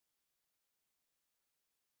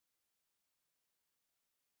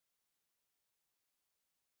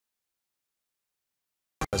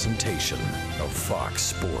Presentation of Fox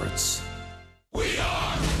Sports. We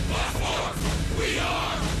are Baltimore. We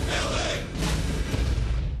are LA.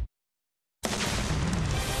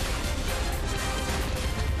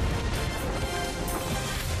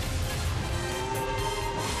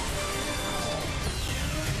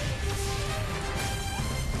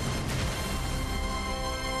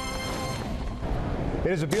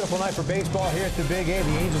 It is a beautiful night for baseball here at the Big A.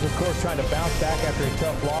 The Angels, of course, trying to bounce back after a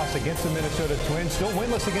tough loss against the Minnesota Twins. Still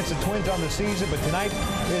winless against the Twins on the season, but tonight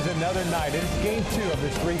is another night. It is game 2 of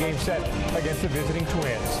this 3-game set against the visiting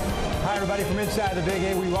Twins. Hi, everybody, from inside the Big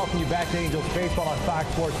A. We welcome you back to Angels Baseball on Fox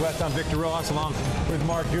Sports West. I'm Victor Rojas, along with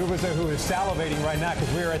Mark Gubiza, who is salivating right now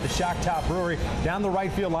because we are at the Shock Top Brewery down the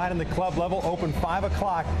right field line in the club level, open 5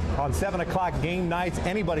 o'clock on 7 o'clock game nights.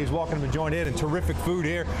 Anybody's welcome to join in, and terrific food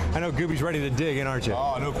here. I know Gooby's ready to dig in, aren't you?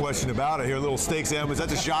 Oh, no question about it. Here, a little steak sandwich.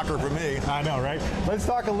 That's a shocker for me. I know, right? Let's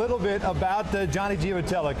talk a little bit about Johnny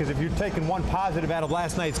Giavotella, because if you're taking one positive out of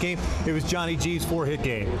last night's game, it was Johnny G's 4-hit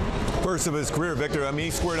game. First of his career, Victor. I mean,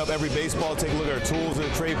 he squared up every baseball. Take a look at our tools in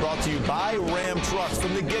the trade brought to you by Ram Trucks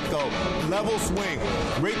from the get-go. Level swing,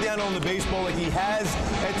 right down on the baseball like he has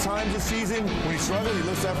at times this season. When he struggled, he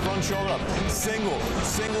lifts that front shoulder up. Single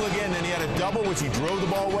again. Then he had a double, which he drove the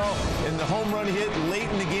ball well. And the home run hit late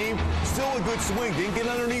in the game, still a good swing. Didn't get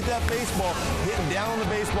underneath that baseball, hitting down on the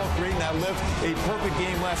baseball, creating that lift. A perfect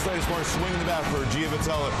game last night as far as swinging the bat for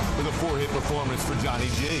Giavotella with a 4-hit performance for Johnny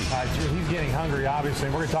G. He's getting hungry, obviously.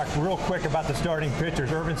 We're going to talk real quick about the starting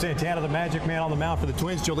pitchers. Irvin Santana, the Magic Man on the mound for the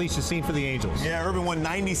Twins. Jhoulys Chacin for the Angels. Yeah, Irvin won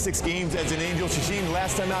 96 games as an Angel. Chacin,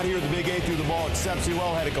 last time out here at the Big A, threw the ball exceptionally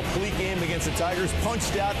well. Had a complete game against the Tigers.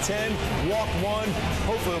 Punched out 10, walked 1.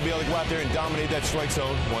 Hopefully he'll be able to go out there and dominate that strike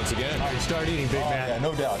zone once again. All right, start eating, big man. Yeah,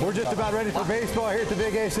 no doubt. We're just about ready for baseball here at the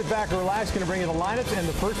Big A. Sit back and relax. Going to bring you the lineups and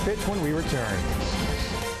the first pitch when we return.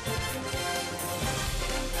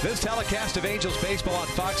 This telecast of Angels baseball on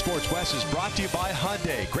Fox Sports West is brought to you by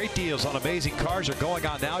Hyundai. Great deals on amazing cars are going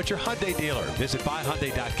on now at your Hyundai dealer. Visit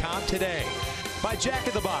buyhyundai.com today. By Jack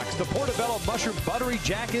in the Box, the Portobello Mushroom Buttery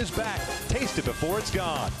Jack is back. Taste it before it's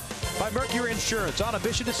gone. By Mercury Insurance, on a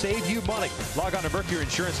mission to save you money. Log on to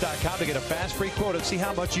mercuryinsurance.com to get a fast free quote and see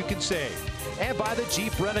how much you can save. And by the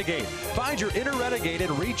Jeep Renegade. Find your inner Renegade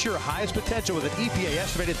and reach your highest potential with an EPA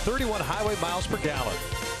estimated 31 highway miles per gallon.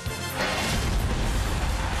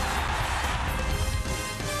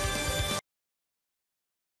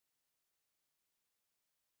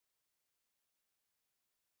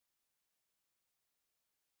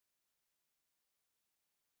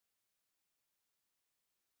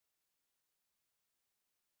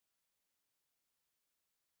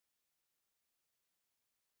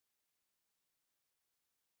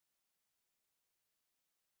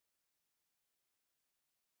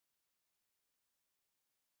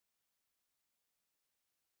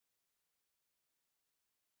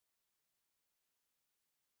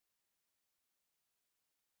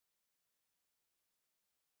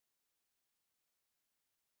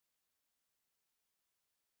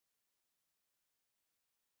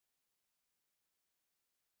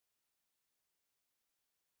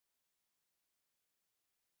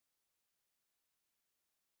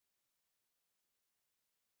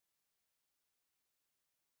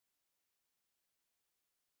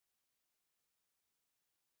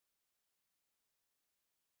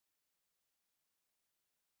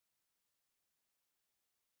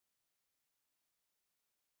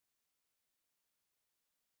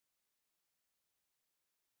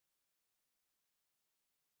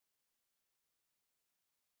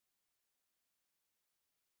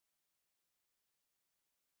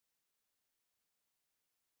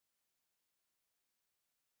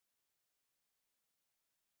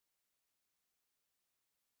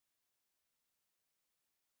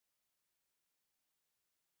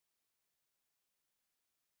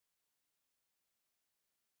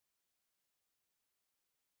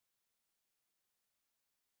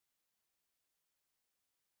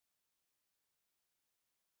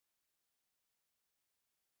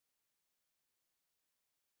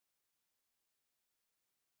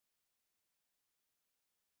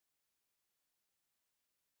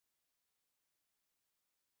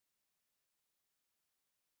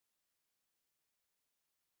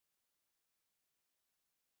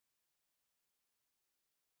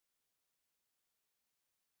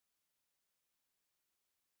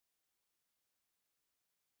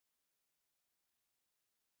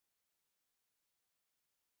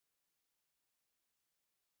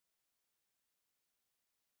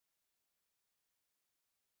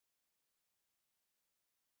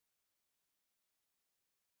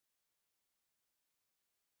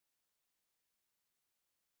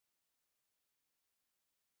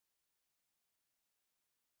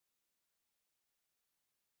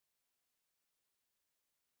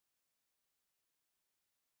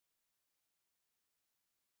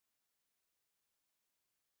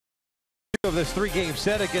 Of this three-game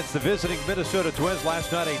set against the visiting Minnesota Twins.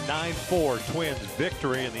 Last night a 9-4 Twins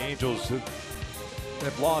victory, and the Angels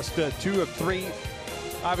have lost 2 of 3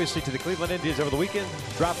 obviously to the Cleveland Indians over the weekend.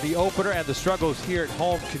 Dropped the opener, and the struggles here at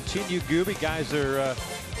home continue. Gooby, guys are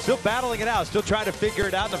still battling it out, still trying to figure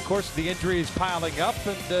it out, and of course the injuries piling up,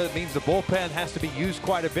 and it means the bullpen has to be used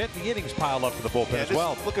quite a bit. The innings pile up for the bullpen as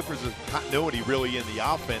well. Looking for some continuity really in the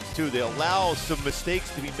offense too. They allow some mistakes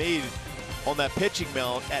to be made on that pitching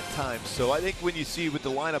mound at times. So I think when you see with the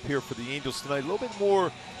lineup here for the Angels tonight, a little bit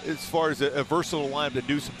more as far as a versatile lineup to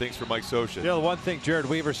do some things for Mike Scioscia. You know, the one thing Jared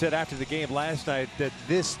Weaver said after the game last night, that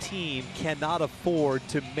this team cannot afford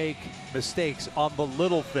to make mistakes on the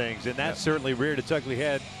little things, and that certainly reared its ugly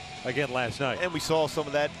head again last night. And we saw some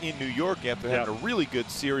of that in New York after having a really good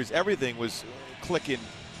series. Everything was clicking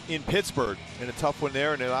in Pittsburgh, and a tough one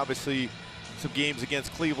there, and then obviously some games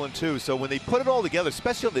against Cleveland too. So when they put it all together,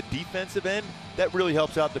 especially on the defensive end, that really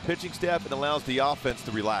helps out the pitching staff and allows the offense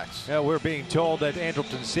to relax. Yeah, we're being told that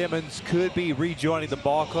Andrelton Simmons could be rejoining the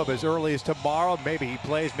ball club as early as tomorrow. Maybe he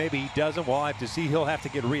plays, maybe he doesn't. We'll have to see. He'll have to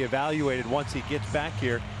get reevaluated once he gets back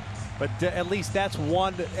here. But at least that's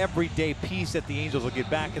one everyday piece that the Angels will get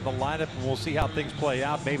back in the lineup, and we'll see how things play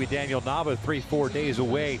out. Maybe Daniel Nava 3-4 days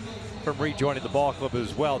away from rejoining the ball club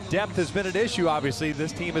as well. Depth has been an issue, obviously.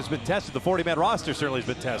 This team has been tested. The 40-man roster certainly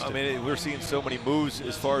has been tested. I mean, we're seeing so many moves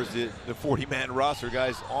as far as the 40-man roster.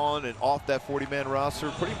 Guys on and off that 40-man roster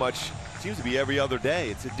pretty much seems to be every other day.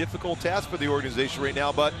 It's a difficult task for the organization right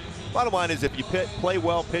now, but bottom line is if you play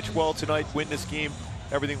well, pitch well tonight, win this game,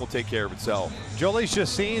 everything will take care of itself. Jhoulys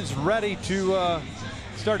Chacín's ready to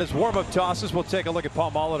start his warm-up tosses. We'll take a look at Paul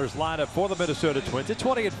Molitor's lineup for the Minnesota Twins at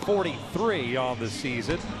 20-43 on the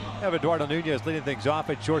season. Have Eduardo Nunez leading things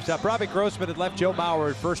off at shortstop. Robbie Grossman at left, Joe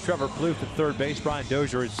Mauer at first, Trevor Plouffe at third base, Brian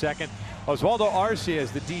Dozier at second, Oswaldo Arce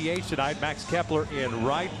is the DH tonight, Max Kepler in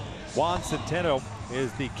right, Juan Centeno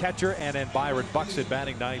is the catcher, and then Byron Buxton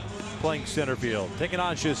batting ninth, playing center field. Taking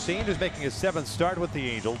on Chacín, who's making his 7th start with the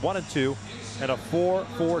Angels, 1-2 and a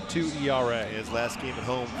 4.42 ERA. His last game at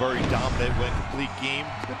home, very dominant, went complete game.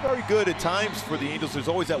 It's been very good at times for the Angels. There's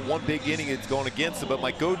always that one big inning that's going against them, but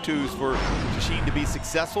my go-tos for Chacín to be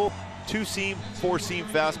successful, 2-seam, 4-seam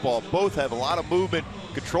fastball. Both have a lot of movement,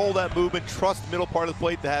 control that movement, trust the middle part of the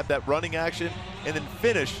plate to have that running action, and then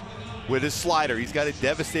finish with his slider. He's got a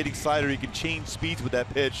devastating slider. He can change speeds with that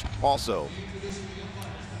pitch also.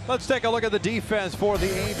 Let's take a look at the defense for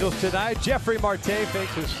the Angels tonight. Jeffrey Marte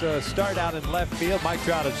fakes his start out in left field. Mike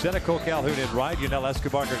Trout at center, Cole Calhoun in right, Yunel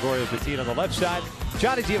Escobar, Gregorio Petit on the left side,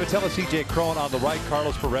 Johnny Giavatello, CJ Cron on the right,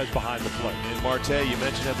 Carlos Perez behind the plate. And Marte, you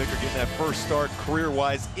mentioned that Victor getting that first start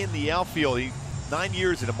career-wise in the outfield. He 9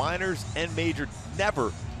 years in the minors and major,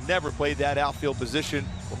 never played that outfield position.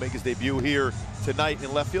 Will make his debut here tonight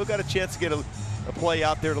in left field. Got a chance to get a play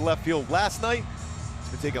out there to left field last night. He's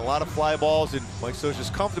been taking a lot of fly balls, and Mike Scioscia's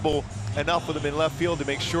comfortable enough with him in left field to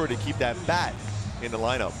make sure to keep that bat in the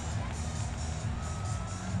lineup.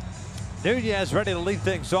 Nunez ready to lead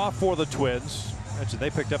things off for the Twins. Mentioned they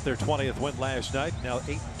picked up their 20th win last night. Now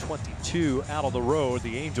 8-22 out on the road.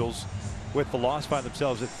 The Angels, with the loss, find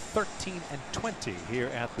themselves at 13-20 here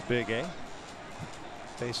at the Big A.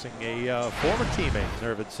 Facing a former teammate,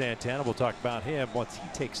 Nervin Santana. We'll talk about him once he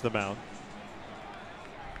takes the mound.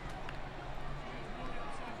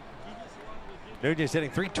 Nunez hitting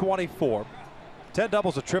 .324, 10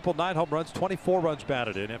 doubles, a triple, 9 home runs, 24 runs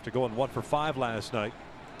batted in after going 1 for 5 last night.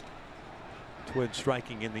 Twins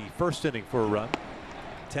striking in the first inning for a run,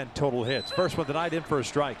 10 total hits. First one tonight in for a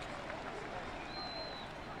strike.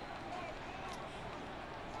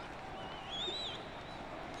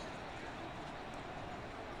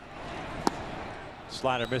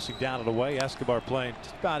 Slider missing down and away. Escobar playing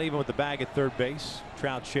just about even with the bag at third base.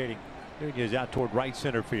 Trout shading Nunez out toward right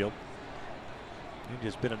center field.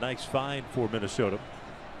 Nunez been a nice find for Minnesota.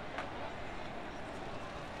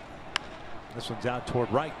 This one's out toward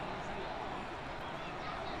right.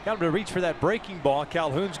 Got him to reach for that breaking ball.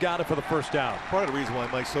 Calhoun's got it for the first out. Part of the reason why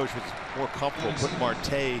Mike Scioscia was more comfortable putting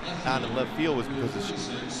Marte out in left field was because of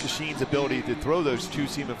Chacín's ability to throw those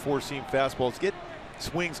 2-seam and 4-seam fastballs, get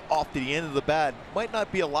swings off to the end of the bat. Might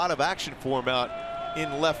not be a lot of action for him out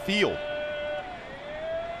in left field.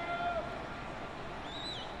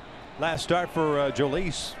 Last start for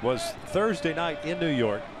Jhoulys was Thursday night in New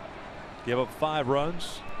York. Gave up 5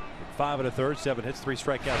 runs, 5 1/3, 7 hits, 3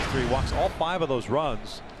 strikeouts, 3 walks. All 5 of those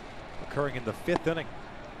runs occurring in the 5th inning.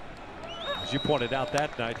 As you pointed out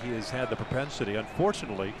that night, he has had the propensity,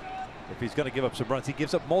 unfortunately, if he's going to give up some runs, he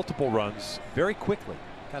gives up multiple runs very quickly.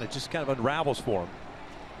 Kind of unravels for him.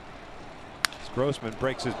 As Grossman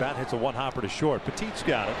breaks his bat, hits a 1-hopper to short. Petit's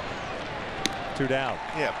got it. 2 down.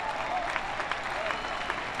 Yeah.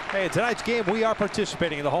 Hey, in tonight's game, we are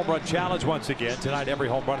participating in the Home Run Challenge once again. Tonight, every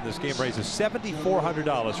home run in this game raises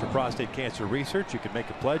 $7,400 for prostate cancer research. You can make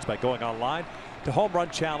a pledge by going online to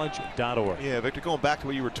homerunchallenge.org. Yeah, Victor, going back to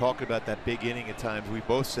what you were talking about, that big inning at times, we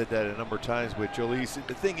both said that a number of times with Jolice.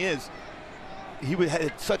 The thing is, he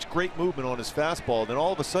had such great movement on his fastball. Then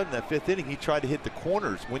all of a sudden, that fifth inning, he tried to hit the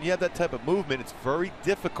corners. When you have that type of movement, it's very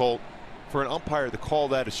difficult for an umpire to call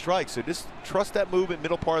that a strike. So just trust that movement,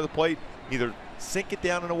 middle part of the plate, either sink it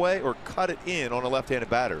down in a way or cut it in on a left-handed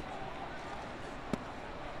batter.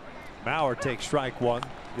 Mauer takes strike one.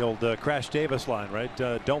 The old Crash Davis line, right?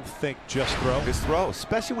 Don't think, just throw. Just throw,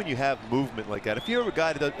 especially when you have movement like that. If you're a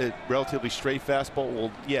guy that does a relatively straight fastball,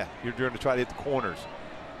 well, yeah, you're going to try to hit the corners.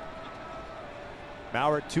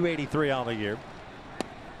 Mauer at 283 on the year.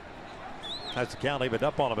 Has the count even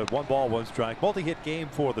up on him at 1 ball, 1 strike. Multi-hit game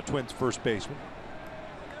for the Twins' first baseman.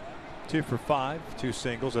 2 for 5, 2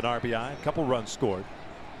 singles, an RBI, a couple runs scored.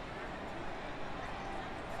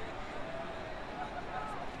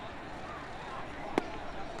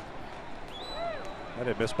 That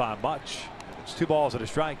didn't miss by much. It's 2 balls and a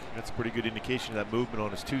strike. That's a pretty good indication of that movement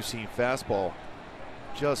on his two-seam fastball.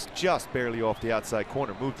 Just barely off the outside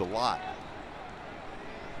corner. Moved a lot.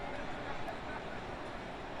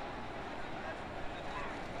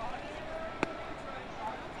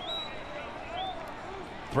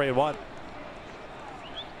 Three and one.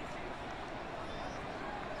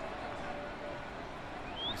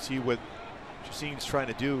 You see what Jacine's trying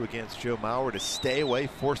to do against Joe Mauer, to stay away,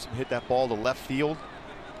 force him to hit that ball to left field.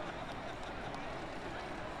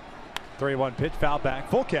 3-1 pitch, foul back,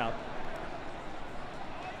 full count.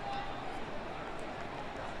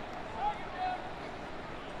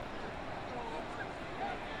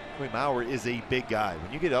 Mauer is a big guy.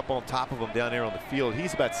 When you get up on top of him down there on the field,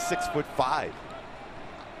 he's about 6'5".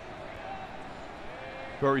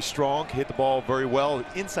 Very strong, hit the ball very well.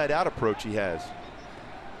 Inside out approach he has.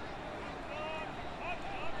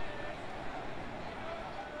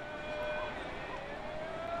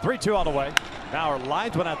 Three-two on the way. Mauer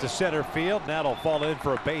lines one out to center field. Now it'll fall in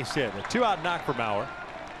for a base hit. A 2-out knock for Mauer.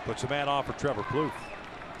 Puts a man off for Trevor Plouffe.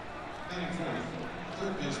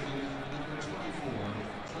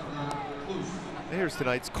 Here's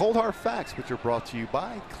tonight's Cold Hard Facts, which are brought to you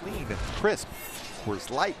by Clean, Crisp,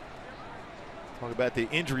 Coors Light. Talk about the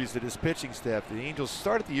injuries to this pitching staff. The Angels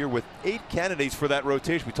started the year with 8 candidates for that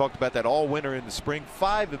rotation. We talked about that all winter in the spring.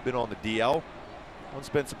 5 have been on the DL. One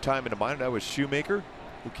spent some time in the minor. That was Shoemaker,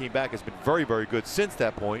 who came back, has been very, very good since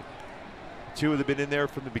that point. 2 have been in there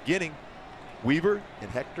from the beginning, Weaver and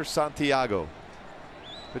Hector Santiago.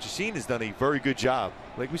 But Jacine has done a very good job.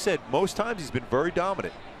 Like we said, most times he's been very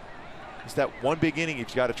dominant. It's that one big inning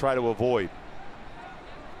you've got to try to avoid.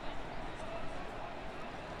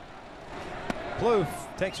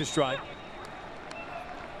 Plouffe takes a strike.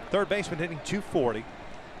 Third baseman hitting .240.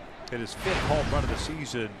 Hit his 5th home run of the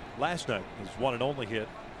season last night. His one and only hit.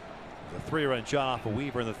 The 3-run shot off of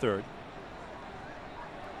Weaver in the 3rd.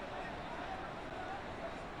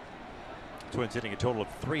 Twins hitting a total of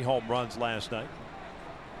 3 home runs last night.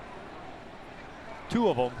 2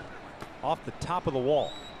 of them off the top of the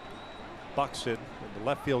wall. Buxton in the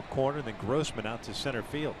left field corner, and then Grossman out to center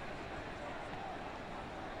field.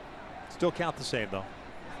 Still count the same, though.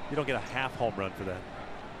 You don't get a half home run for that.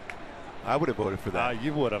 I would have voted for that.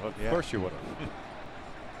 You would have. Of course you would have.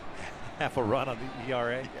 Half a run on the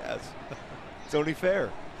ERA. Yes. It's only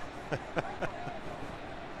fair.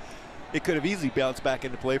 It could have easily bounced back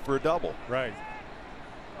into play for a double. Right.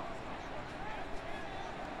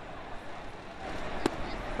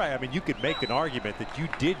 Right. I mean, you could make an argument that you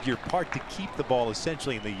did your part to keep the ball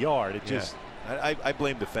essentially in the yard. It just. I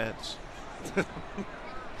blame the fence.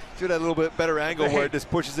 Should have a little bit better angle where it just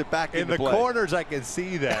pushes it back into play. In the corners, I can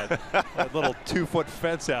see that. That little 2-foot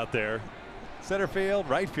fence out there. Center field,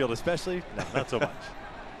 right field especially, no, not so much.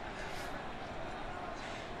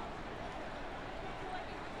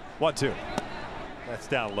 1-2. That's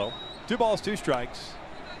down low. 2 balls, 2 strikes.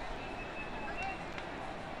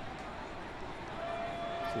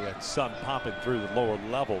 See that sun popping through the lower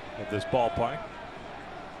level of this ballpark.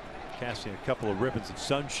 Casting a couple of ribbons of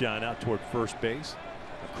sunshine out toward first base.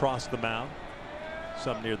 Across the mound.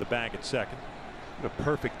 Some near the bag at second. What a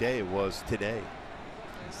perfect day it was today.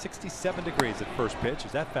 67 degrees at first pitch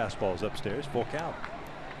as that fastball is upstairs. Full count.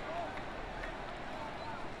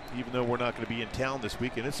 Even though we're not going to be in town this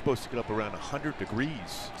weekend, it's supposed to get up around 100 degrees.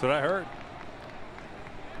 That's what I heard.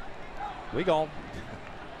 We gone.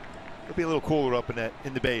 It'll be a little cooler up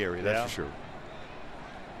in the Bay Area, that's for sure.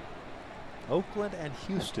 Oakland and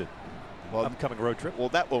Houston. Well, upcoming road trip. Well,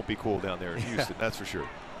 that won't be cool down there in Houston, that's for sure.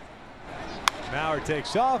 Mauer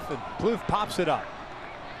takes off and Plouffe pops it up.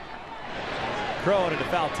 Crow into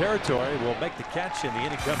foul territory will make the catch, and the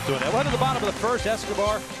inning comes to an end. One to the bottom of the first.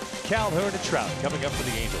 Escobar, Calhoun, and Trout coming up for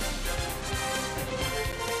the Angels.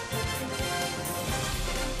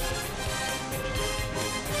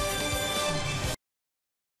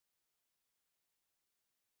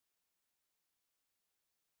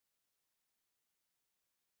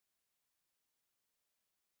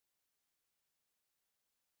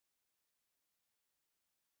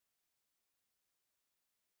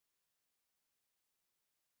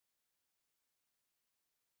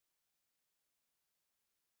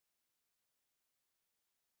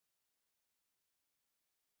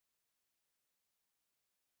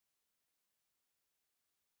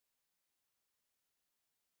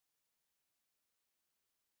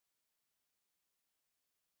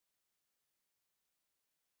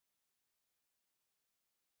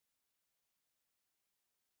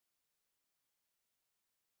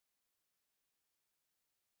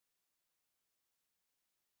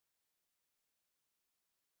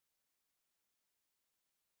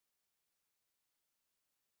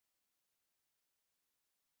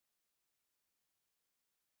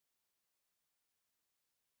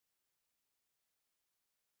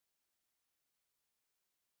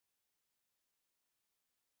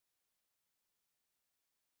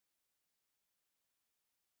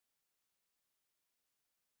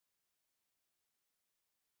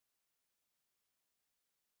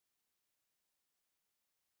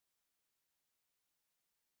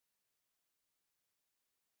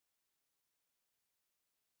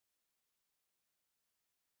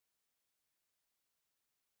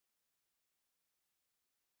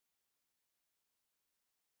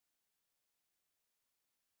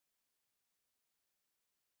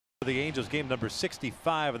 The Angels game number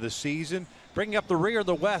 65 of the season. Bringing up the rear in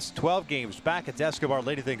the West, 12 games back. It's Escobar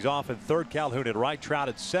leading things off in third. Calhoun at right, Trout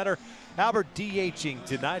at center. Albert DHing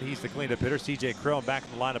tonight. He's the cleanup hitter. CJ Cron back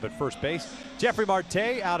in the lineup at first base. Jeffrey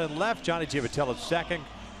Marte out in left. Johnny Givitel at second.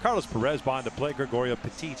 Carlos Perez behind the plate. Gregorio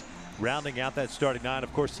Petit rounding out that starting nine.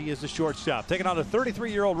 Of course, he is the shortstop. Taking on a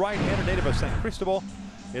 33-year-old right-hander native of San Cristobal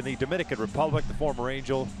in the Dominican Republic, the former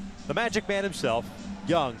Angel, the Magic Man himself,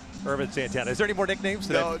 young Ervin Santana. Is there any more nicknames?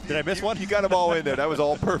 Did I miss one? You got them all in there. That was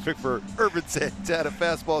all perfect for Ervin Santana.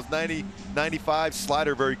 Fastball's 90, 95,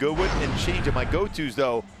 slider very good with. And changing my go-tos,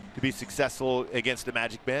 though, to be successful against the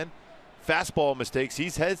Magic Man. Fastball mistakes. He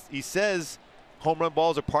says home run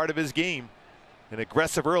balls are part of his game. And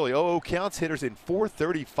aggressive early. 0-0 counts, hitters in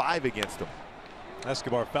 435 against him.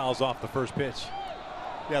 Escobar fouls off the first pitch.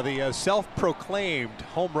 Yeah, the self-proclaimed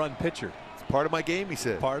home run pitcher. It's part of my game, he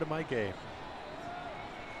said. Part of my game.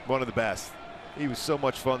 One of the best. He was so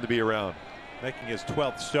much fun to be around. Making his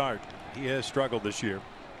 12th start. He has struggled this year.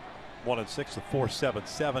 1-6, a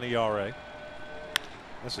 4.77 ERA.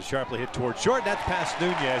 This is sharply hit towards short. That's past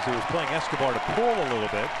Nunez, who was playing Escobar to pull a little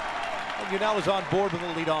bit. And Yunel is on board with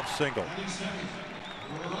a leadoff single.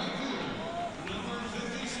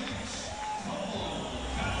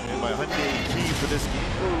 And my Hyundai key for this game,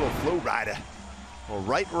 a little flow rider. Well,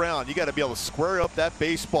 right around, you got to be able to square up that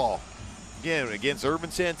baseball. Again, against Ervin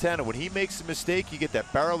Santana, when he makes a mistake, you get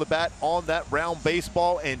that barrel of the bat on that round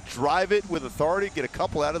baseball and drive it with authority. Get a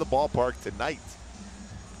couple out of the ballpark tonight.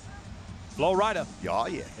 Flow rider. Yeah,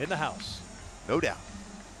 yeah. In the house. No doubt.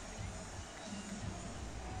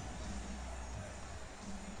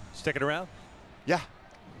 Sticking around? Yeah.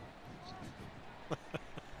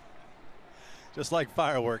 Just like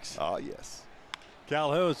fireworks. Oh, yes.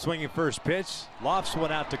 Calhoun swinging first pitch. Lofts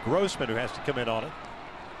one out to Grossman, who has to come in on it.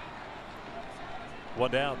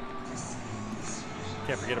 One down.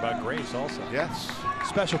 Can't forget about Grace also. Yes.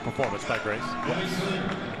 Special performance by Grace. Yes.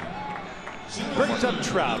 Brings up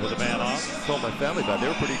Trout with a man on. Told my family about it. They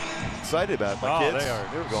were pretty excited about it. My kids.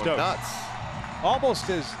 They were going stoked. nuts. Almost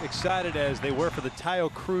as excited as they were for the Tayo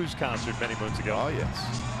Cruz concert many months ago. Oh,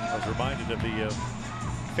 yes. I was reminded of the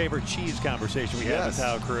favorite cheese conversation we had with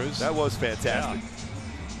Tayo Cruz. That was fantastic. Yeah.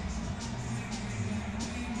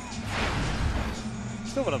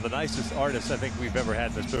 Still one of the nicest artists I think we've ever had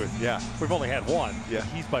in this booth. Yeah. We've only had one. Yeah.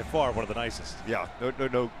 He's by far one of the nicest. Yeah.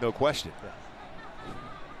 No question. Yeah.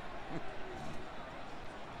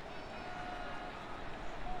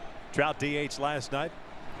 Trout DH last night.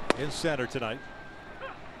 In center tonight.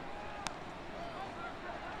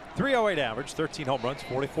 308 average, 13 home runs,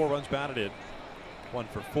 44 runs batted in. 1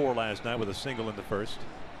 for 4 last night with a single in the first.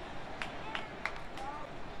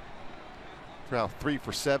 Trout 3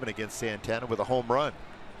 for 7 against Santana with a home run.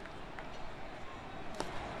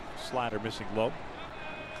 Slider missing low.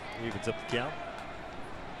 Evens up the count.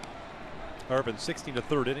 Ervin 16 to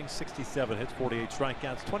third inning, 67 hits, 48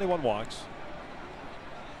 strikeouts, 21 walks.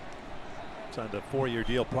 Signed a 4-year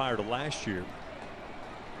deal prior to last year.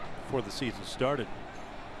 before the season started.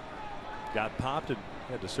 Got popped and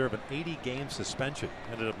had to serve an 80-game suspension.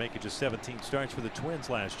 Ended up making just 17 starts for the Twins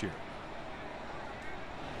last year.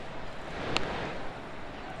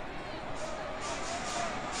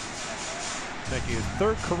 Making his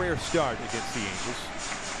third career start against the Angels.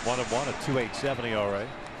 1-1, a 2.87 ERA.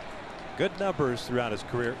 Good numbers throughout his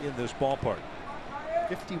career in this ballpark.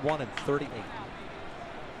 51-38.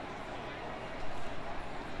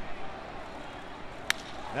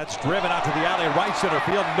 That's driven out to the alley in right center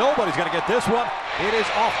field. Nobody's going to get this one. It is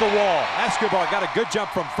off the wall. Escobar got a good jump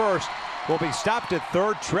from first. Will be stopped at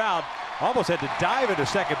third. Trout almost had to dive into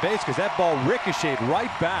second base because that ball ricocheted right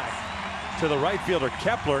back to the right fielder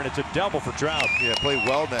Kepler, and it's a double for Trout. Yeah, played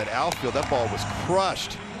well in that outfield. That ball was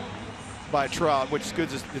crushed by Trout, which is good.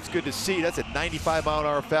 It's good to see. That's a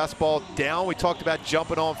 95-mile-an-hour fastball down. We talked about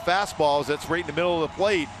jumping on fastballs. That's right in the middle of the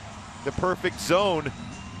plate. The perfect zone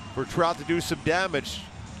for Trout to do some damage.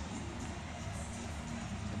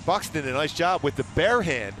 Buxton, a nice job with the bare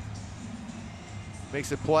hand.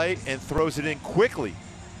 Makes a play and throws it in quickly.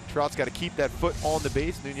 Trout's got to keep that foot on the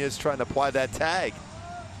base. Nunez trying to apply that tag.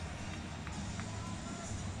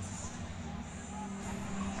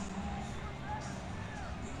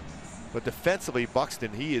 But defensively,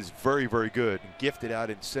 Buxton, he is very, very good. Gifted out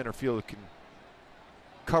in center field. Can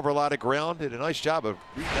cover a lot of ground. Did a nice job of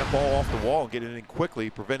reading that ball off the wall and getting it in quickly,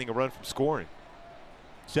 preventing a run from scoring.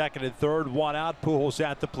 Second and third, one out. Pujols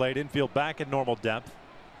at the plate. Infield back at normal depth.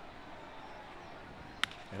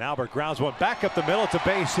 And Albert grounds one back up the middle. It's a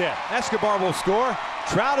base hit. Escobar will score.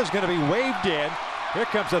 Trout is going to be waved in. Here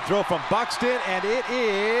comes a throw from Buxton, and it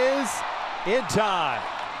is in time.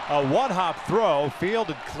 A one-hop throw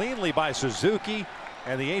fielded cleanly by Suzuki,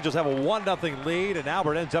 and the Angels have a 1-0 lead, and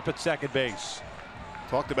Albert ends up at second base.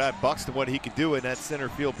 Talked about Buxton, what he can do in that center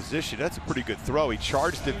field position. That's a pretty good throw. He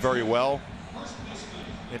charged it very well.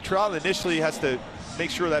 And Trout initially has to make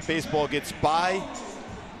sure that baseball gets by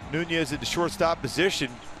Nunez in the shortstop position.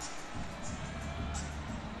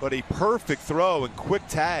 But a perfect throw and quick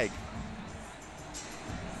tag.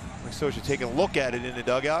 Socha taking a look at it in the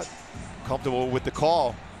dugout. Comfortable with the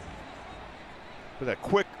call. With a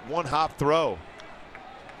quick one-hop throw.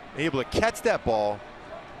 Able to catch that ball.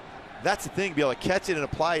 That's the thing, be able to catch it and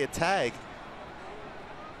apply a tag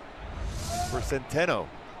for Centeno.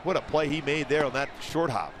 What a play he made there on that short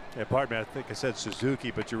hop. Yeah, pardon me, I think I said Suzuki,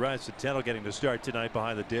 but you're right. Centeno getting the start tonight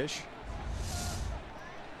behind the dish.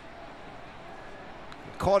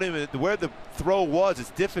 Caught him where the throw was. It's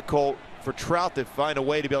difficult for Trout to find a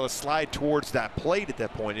way to be able to slide towards that plate at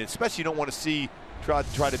that point. And especially you don't want to see Trout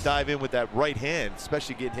try to dive in with that right hand,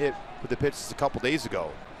 especially getting hit with the pitches a couple days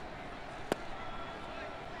ago.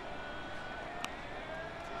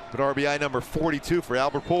 But RBI number 42 for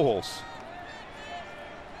Albert Pujols.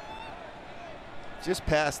 Just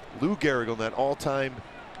passed Lou Gehrig on that all-time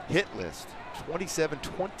hit list.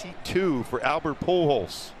 27-22 for Albert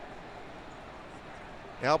Pujols.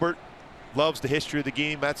 Albert loves the history of the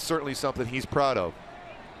game. That's certainly something he's proud of.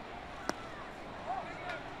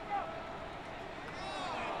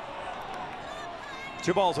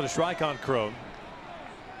 Two balls and a strike on Crone.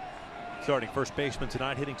 Starting first baseman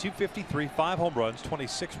tonight, hitting .253, 5 home runs,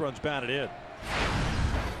 26 runs batted in.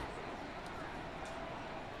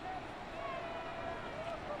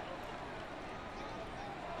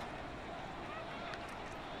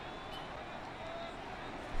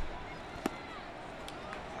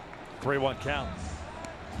 Three-one count.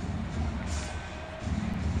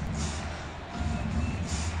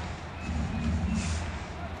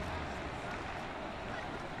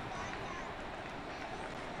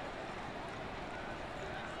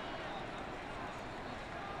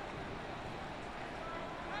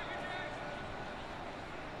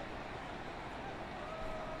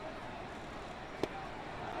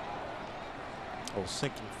 Oh,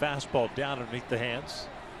 sinking fastball down underneath the hands.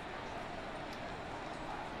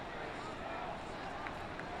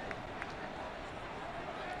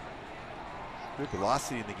 Good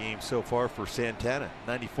velocity in the game so far for Santana.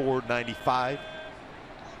 94, 95.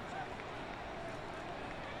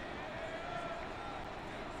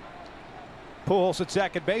 Pujols at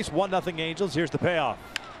second base, 1-0 Angels. Here's the payoff.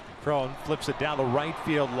 Crone flips it down the right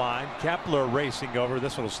field line. Kepler racing over.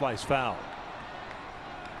 This one will slice foul.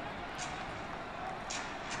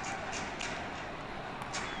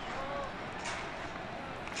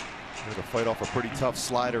 To fight off a pretty tough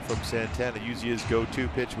slider from Santana, usually his go-to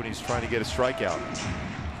pitch when he's trying to get a strikeout.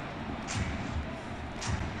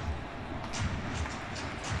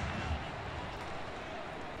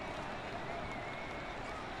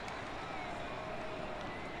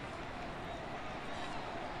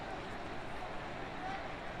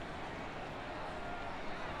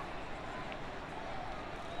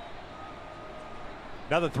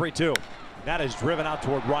 Another 3-2. That is driven out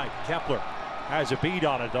toward right. Kepler has a beat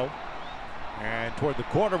on it, though. And toward the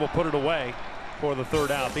corner will put it away for the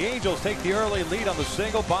third out. The Angels take the early lead on the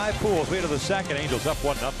single by Pujols. We to the second. Angels up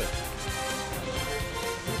 1-0.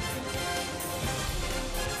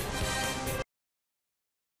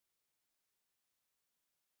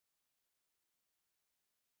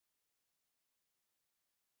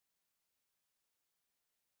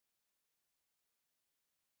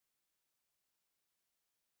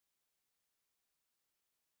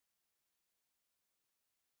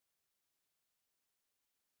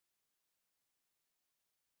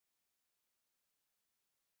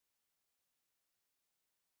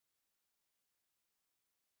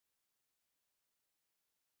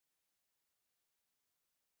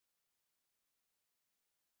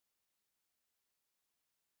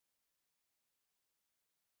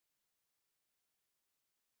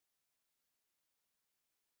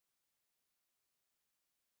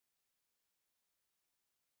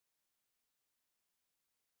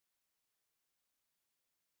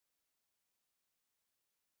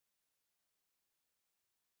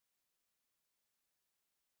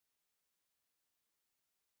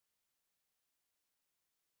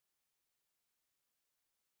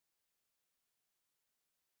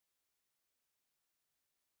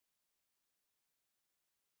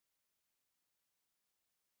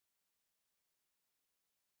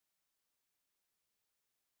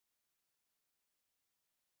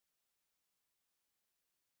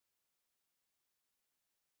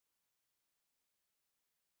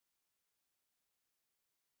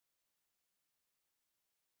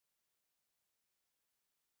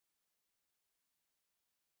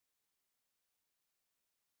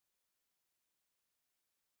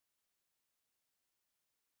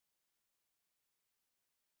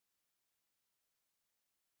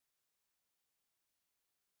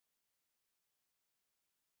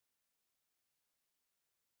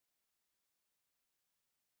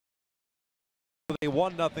 A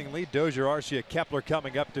 1-0 lead. Dozier, Arcia, Kepler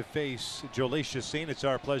coming up to face Jolie Chassin. It's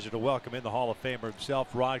our pleasure to welcome in the Hall of Famer himself,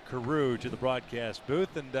 Rod Carew, to the broadcast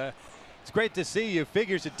booth. And it's great to see you.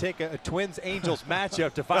 Figures it'd take a Twins-Angels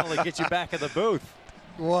matchup to finally get you back in the booth.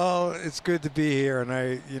 Well, it's good to be here,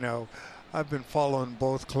 and I've been following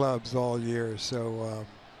both clubs all year, so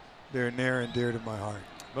they're near and dear to my heart.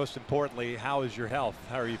 Most importantly, how is your health?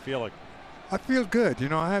 How are you feeling? I feel good.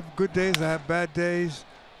 I have good days, I have bad days.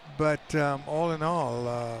 But all in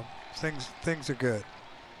all, things are good.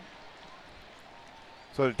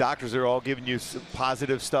 So the doctors are all giving you some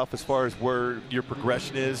positive stuff as far as where your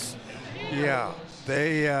progression is? Yeah,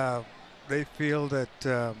 they feel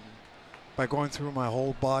that by going through my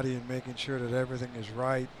whole body and making sure that everything is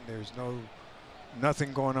right and there's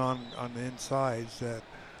nothing going on the insides, that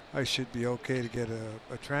I should be okay to get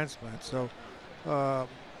a transplant. So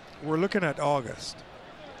we're looking at August.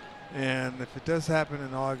 And if it does happen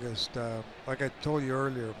in August, like I told you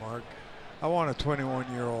earlier, Mark, I want a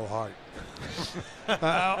 21-year-old heart.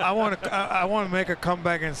 I want to make a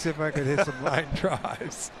comeback and see if I could hit some line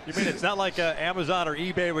drives. You mean it's not like Amazon or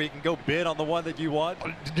eBay where you can go bid on the one that you want?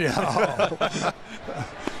 No.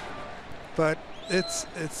 But it's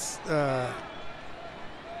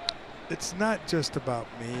not just about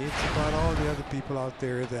me. It's about all the other people out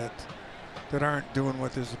there that aren't doing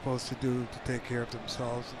what they're supposed to do to take care of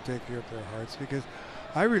themselves and take care of their hearts. Because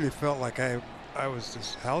I really felt like I was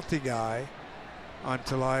this healthy guy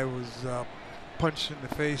until I was punched in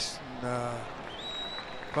the face and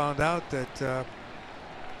found out that it's a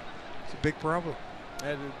big problem.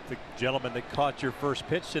 And the gentleman that caught your first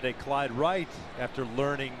pitch today, Clyde Wright, after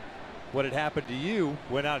learning what had happened to you,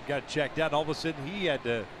 went out and got checked out. And all of a sudden, he had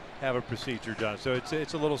to have a procedure done. So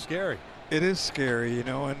it's a little scary. It is scary, and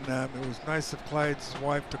it was nice of Clyde's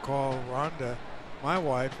wife to call Rhonda, my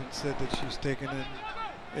wife, and said that she's taken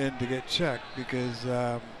in to get checked because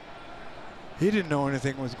he didn't know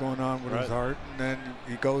anything was going on with his heart, and then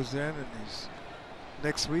he goes in and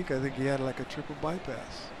next week I think he had like a triple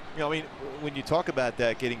bypass. When you talk about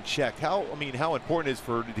that getting checked, how important it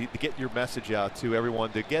is to get your message out to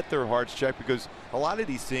everyone to get their hearts checked, because a lot of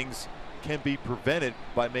these things can be prevented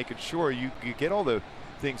by making sure you get all the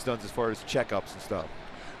things done as far as checkups and stuff.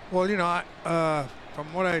 Well,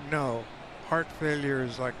 from what I know, heart failure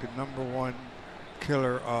is like the #1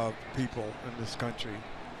 killer of people in this country,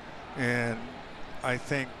 and I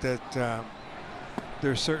think that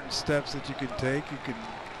there are certain steps that you can take. You can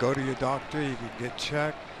go to your doctor, you can get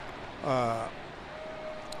checked. I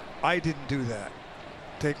didn't do that.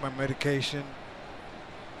 Take my medication,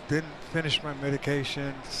 didn't finish my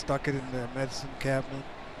medication, stuck it in the medicine cabinet,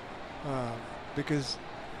 because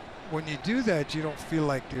when you do that, you don't feel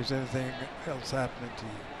like there's anything else happening to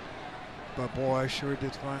you. But boy, I sure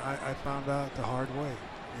did find, I found out the hard way.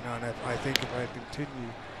 You know, and I think if I had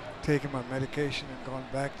continued taking my medication and gone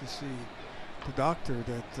back to see the doctor,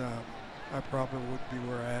 that I probably wouldn't be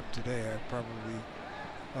where I am today. I'd probably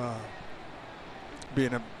be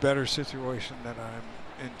in a better situation than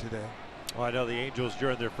I'm in today. Well, I know the Angels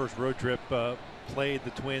during their first road trip played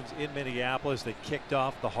the Twins in Minneapolis. They kicked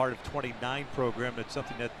off the Heart of 29 program. It's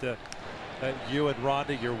something that you and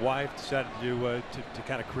Rhonda, your wife, decided to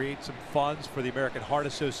kind of create some funds for the American Heart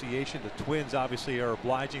Association. The Twins obviously are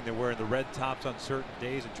obliging. They're wearing the red tops on certain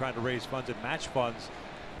days and trying to raise funds and match funds.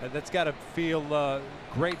 And that's got to feel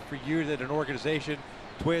great for you that an organization,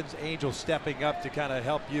 Twins, Angels, stepping up to kind of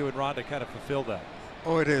help you and Rhonda kind of fulfill that.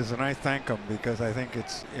 Oh, it is, and I thank them because I think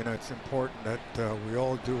it's, you know, it's important that we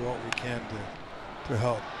all do what we can to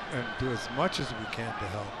help and do as much as we can to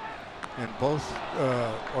help. And both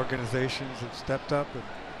organizations have stepped up and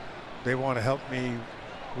they want to help me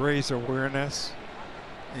raise awareness.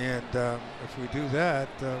 And if we do that,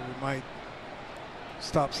 we might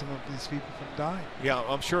stop some of these people from dying. Yeah,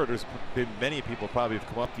 I'm sure there's been many people probably have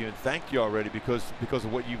come up to you and thanked you already because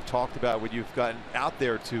of what you've talked about, what you've gotten out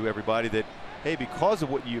there to everybody, that hey, because of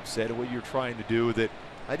what you've said and what you're trying to do, that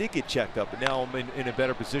I did get checked up, but now I'm in a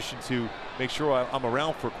better position to make sure I'm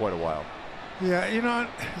around for quite a while. Yeah, you know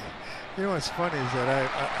what's funny is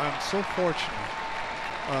that I'm so fortunate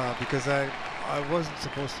because I wasn't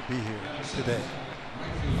supposed to be here today.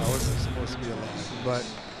 I wasn't supposed to be alive, but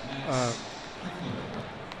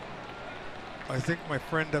I think my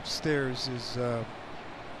friend upstairs is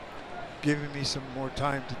giving me some more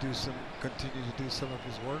time to continue to do some of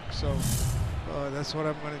his work. So that's what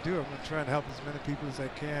I'm going to do. I'm going to try and help as many people as I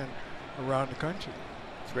can around the country.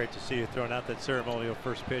 It's great to see you throwing out that ceremonial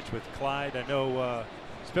first pitch with Clyde. I know,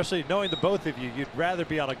 especially knowing the both of you, you'd rather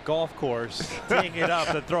be on a golf course teeing it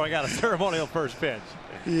up than throwing out a ceremonial first pitch.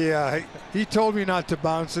 Yeah, he told me not to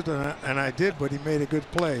bounce it, and I did, but he made a good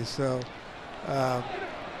play. So not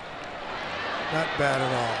bad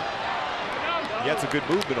at all. Yeah, it's a good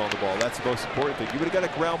movement on the ball. That's the most important thing. You would have got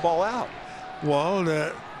a ground ball out.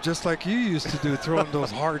 Well, just like you used to do, throwing those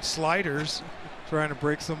hard sliders, trying to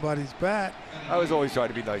break somebody's bat. I was always trying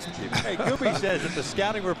to be nice to people. Hey, Goopy says that the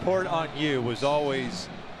scouting report on you was always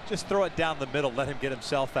just throw it down the middle, let him get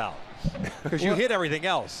himself out. Because you hit everything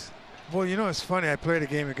else. Well, you know, it's funny. I played a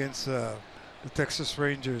game against the Texas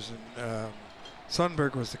Rangers, and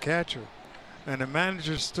Sundberg was the catcher. And the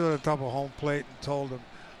manager stood at the top of home plate and told him,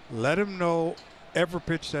 let him know every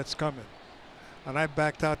pitch that's coming. And I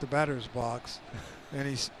backed out the batter's box.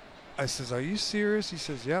 And I says, are you serious? He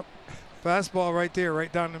says, yep. Fastball right there,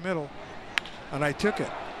 right down the middle. And I took it.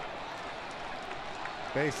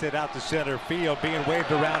 Base hit out to center field, being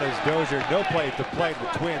waved around as Dozier. No play at the plate.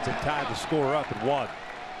 The Twins in time to score up and one.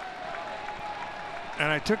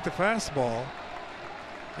 And I took the fastball.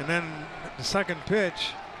 And then the second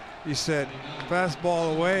pitch, he said,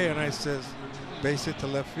 fastball away. And I says, base hit to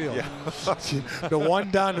left field. Yeah. The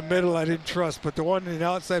one down the middle I didn't trust, but the one in the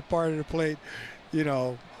outside part of the plate, you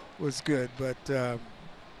know, was good. But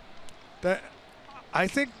that, I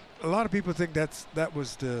think a lot of people think that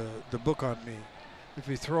was the book on me. If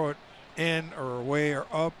you throw it in or away or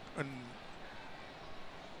up, and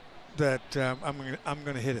that I'm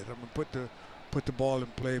gonna hit it. I'm gonna put the ball in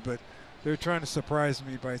play, but they're trying to surprise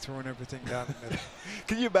me by throwing everything down the middle.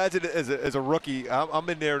 Can you imagine as a rookie? I'm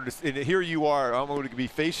in there, and here you are. I'm going to be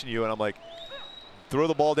facing you, and I'm like, throw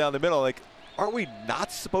the ball down the middle. Like, aren't we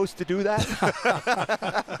not supposed to do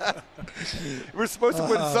that? We're supposed to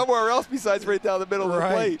put it somewhere else besides right down the middle of the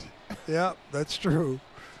plate. Yeah, that's true.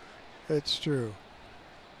 That's true.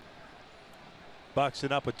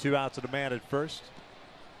 Buxton up with 2 outs and a man at first.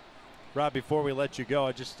 Rob, before we let you go,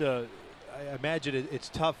 I imagine it's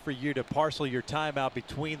tough for you to parcel your time out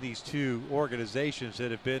between these two organizations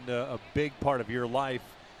that have been a big part of your life,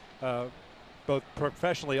 both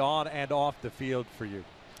professionally on and off the field for you.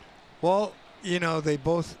 Well, you know, they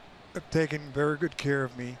both have taken very good care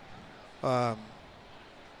of me.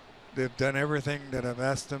 They've done everything that I've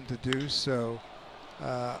asked them to do, so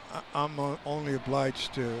I'm only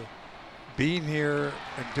obliged to being here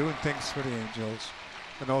and doing things for the Angels,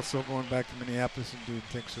 and also going back to Minneapolis and doing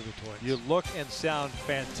things for the Twins. You look and sound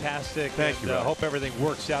fantastic. Thank you. I hope everything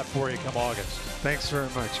works out for you come August. Thanks very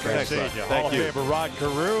much, guys. Thank you. Thank you. Hall of Famer Rod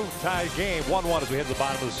Carew. Tied game 1-1 as we hit the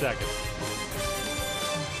bottom of the second.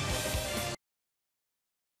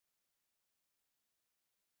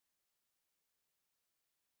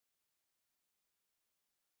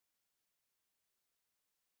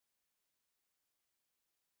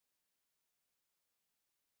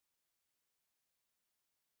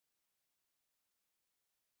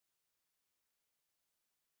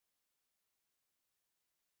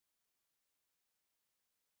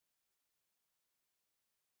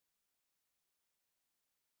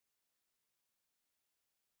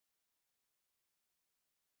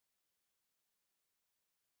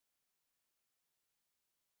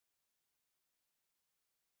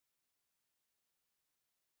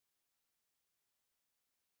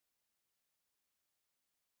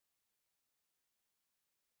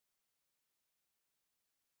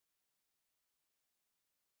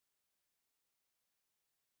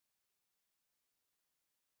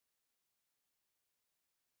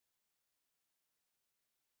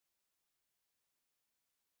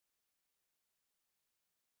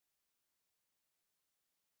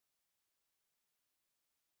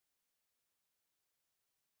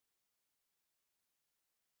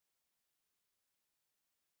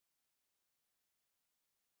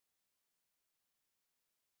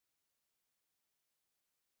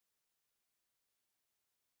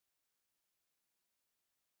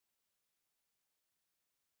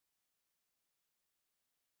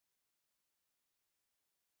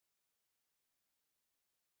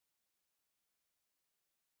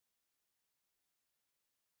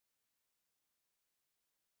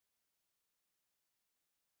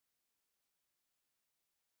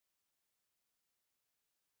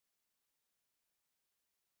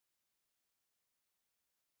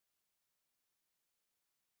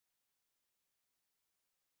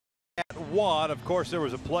 1. Of course, there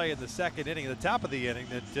was a play in the second inning, at the top of the inning,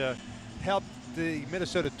 that helped the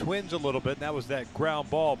Minnesota Twins a little bit, and that was that ground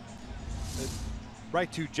ball right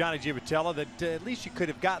to Johnny Giavotella that at least you could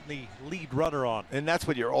have gotten the lead runner on. And that's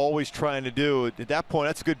what you're always trying to do. At that point,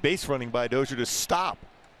 that's a good base running by Dozier to stop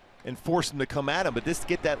and force him to come at him. But just to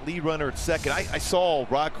get that lead runner at second, I saw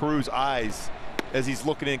Rod Carew's eyes as he's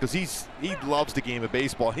looking in, because he loves the game of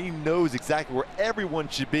baseball. He knows exactly where everyone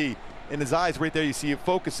should be. In his eyes right there, you see a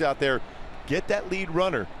focus out there. Get that lead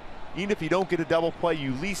runner. Even if you don't get a double play,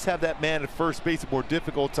 you at least have that man at first base, a more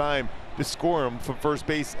difficult time to score him from first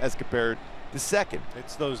base as compared to second.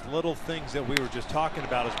 It's those little things that we were just talking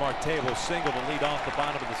about as Marte will single to lead off the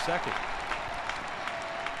bottom of the second.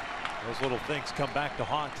 Those little things come back to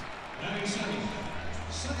haunt.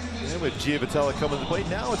 And with Giavotella coming to the plate,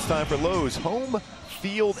 now it's time for Lowe's home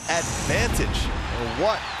field advantage. And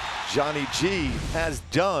what Johnny G has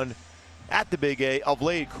done at the Big A of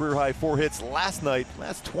late. Career high 4 hits last night,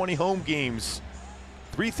 last 20 home games.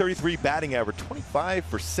 .333 batting average, 25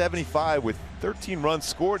 for 75 with 13 runs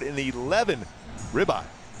scored in 11 ribeye.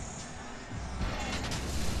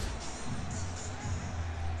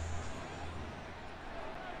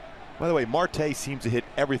 By the way, Marte seems to hit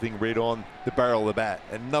everything right on the barrel of the bat.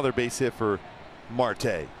 Another base hit for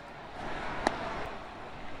Marte.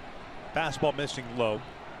 Fastball missing low.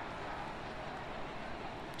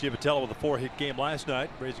 Giavotella with a 4-hit game last night,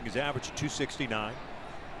 raising his average to 269.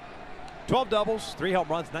 12 doubles, 3 home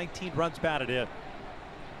runs, 19 runs batted in.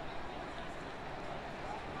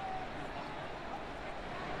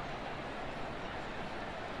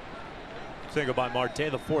 Single by Marte,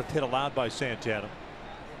 the 4th hit allowed by Santana.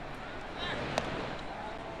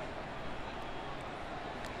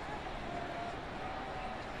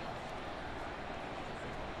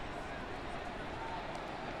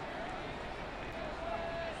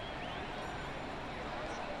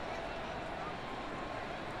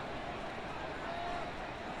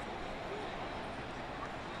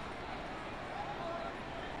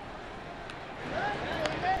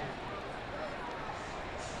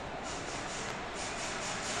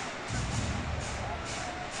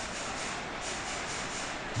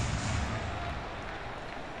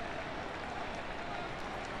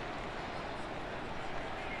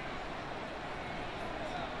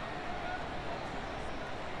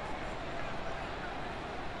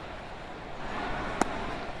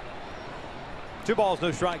 Two balls,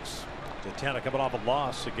 no strikes. Santana coming off a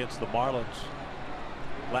loss against the Marlins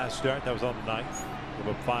last start. That was on the 9th. Gave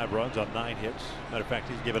up 5 runs on 9 hits. Matter of fact,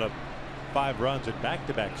 he's given up 5 runs in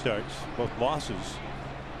back-to-back starts, both losses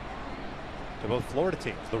to both Florida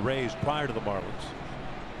teams, the Rays prior to the Marlins.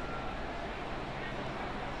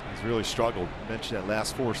 He's really struggled. I mentioned that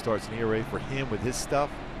last 4 starts in ERA for him with his stuff,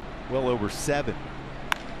 well over 7.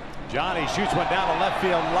 Johnny shoots one down the left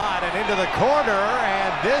field line and into the corner,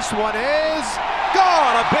 and this one is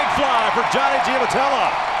gone. A big fly for Johnny Giavotella.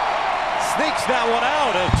 Sneaks that one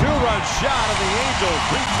out. A 2-run shot, and the Angels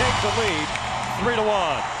retake the lead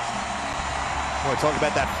 3-1. Well, talk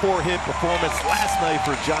about that 4-hit performance last night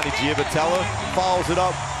for Johnny Giavotella. Follows it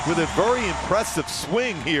up with a very impressive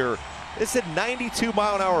swing here. It's a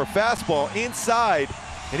 92-mile-an-hour fastball inside,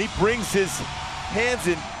 and he brings his hands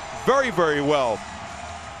in very, very well.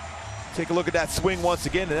 Take a look at that swing once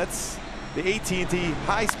again, and that's the AT&T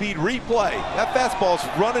high-speed replay. That fastball's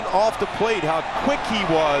running off the plate. How quick he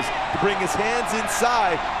was to bring his hands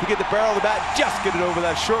inside to get the barrel of the bat, just get it over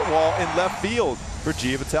that short wall in left field for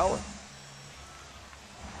Giavotella.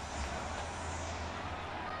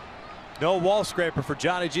 No wall scraper for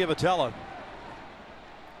Johnny Giavotella.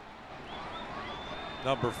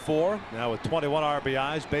 Number 4, now with 21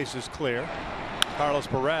 RBIs, bases clear. Carlos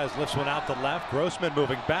Perez lifts one out to left. Grossman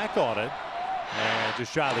moving back on it. And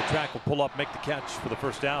just shy of the track will pull up, make the catch for the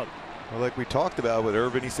first out. Well, like we talked about with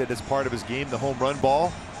Irvin, he said it's part of his game, the home run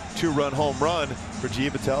ball. 2-run home run for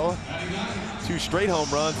Giavotella. 2 straight home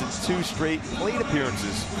runs and 2 straight plate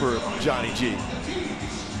appearances for Johnny G.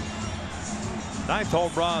 9th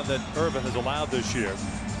home run that Irvin has allowed this year.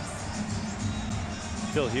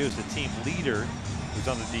 Phil Hughes, the team leader, who's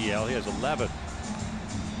on the DL. He has 11.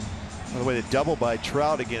 By the way, the double by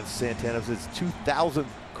Trout against Santana is his 2,000th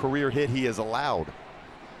career hit he has allowed.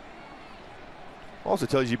 Also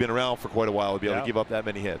tells you you've been around for quite a while to be able to give up that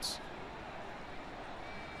many hits.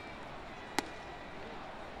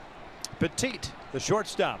 Petit, the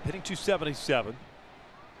shortstop, hitting .277.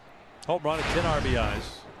 Home run at 10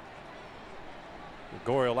 RBIs.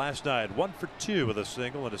 Gregorio last night 1 for 2 with a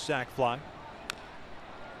single and a sac fly.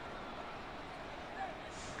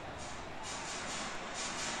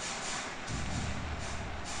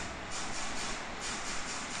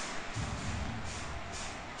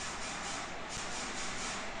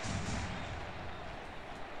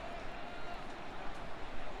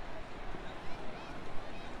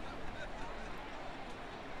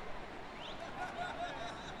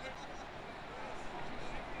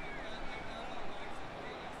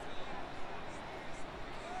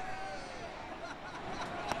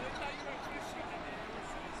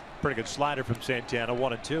 Pretty good slider from Santana,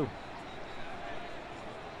 1-2.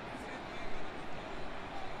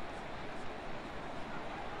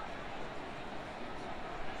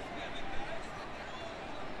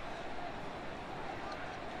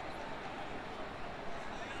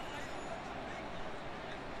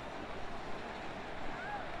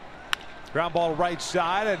 Ground ball right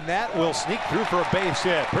side, and that will sneak through for a base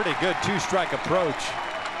hit. Pretty good two-strike approach.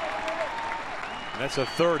 And that's a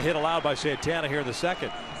third hit allowed by Santana here in the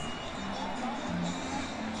second.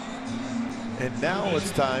 And now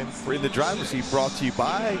it's time for In the Driver's Seat, brought to you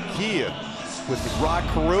by Kia. With Rod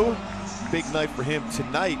Carew, big night for him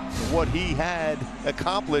tonight. What he had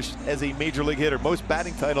accomplished as a major league hitter. Most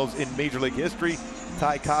batting titles in major league history.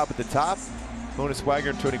 Ty Cobb at the top. Honus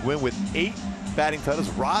Wagner and Tony Gwynn with 8 batting titles.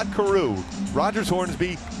 Rod Carew, Rogers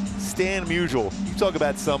Hornsby, Stan Musial. You talk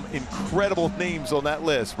about some incredible names on that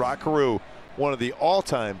list. Rod Carew, one of the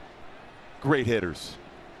all-time great hitters.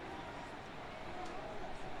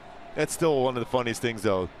 That's still one of the funniest things,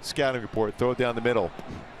 though. Scouting report, throw it down the middle.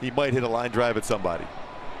 He might hit a line drive at somebody.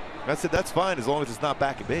 That's it. That's fine as long as it's not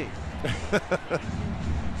back at me.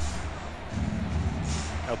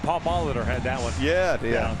 Paul Molitor had that one. Yeah.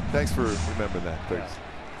 Thanks for remembering that. Thanks. Yeah.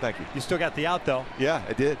 Thank you. You still got the out, though. Yeah,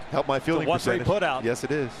 I did. Helped my fielding percentage. Put out. Yes,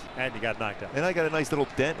 it is. And you got knocked out. And I got a nice little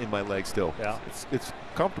dent in my leg still. Yeah. It's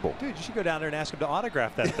comfortable. Dude, you should go down there and ask him to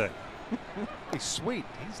autograph that thing. He's sweet.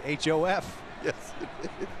 He's HOF. Yes.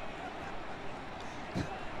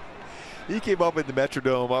 He came up in the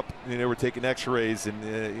Metrodome they were taking x-rays, and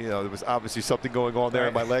there was obviously something going on there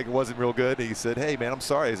in my leg. It wasn't real good. And he said, "Hey man, I'm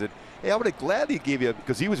sorry." I said, "Hey, I would have gladly give you,"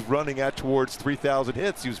 because he was running out towards 3,000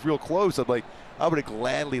 hits. He was real close. I'm like, I would have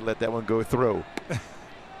gladly let that one go through.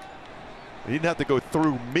 He didn't have to go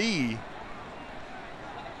through me,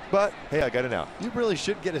 but hey, I got it out. You really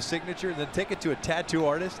should get a signature and then take it to a tattoo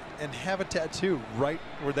artist and have a tattoo right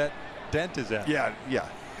where that dent is at. Yeah.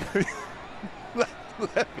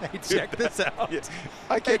 Hey, check this out. Yeah.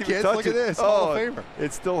 I can't even touch look it. At this. Hall of Famer.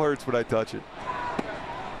 It still hurts when I touch it.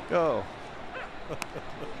 Oh.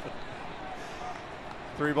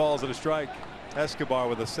 3 balls and a strike. Escobar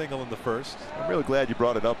with a single in the first. I'm really glad you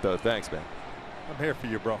brought it up, though. Thanks, man. I'm here for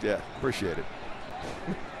you, bro. Yeah, appreciate it.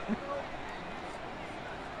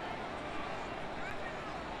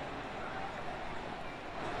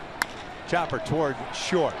 Chopper toward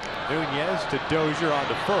short. Nunez to Dozier on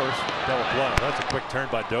to first. Double play. That's a quick turn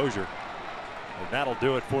by Dozier. And that'll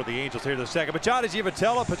do it for the Angels here in the second. But Johnny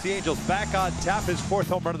Giavotella puts the Angels back on top. His 4th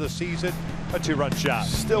home run of the season. A 2-run shot.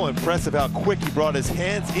 Still impressive how quick he brought his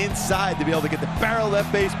hands inside to be able to get the barrel of that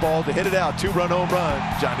baseball to hit it out. 2-run home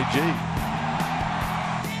run. Johnny G.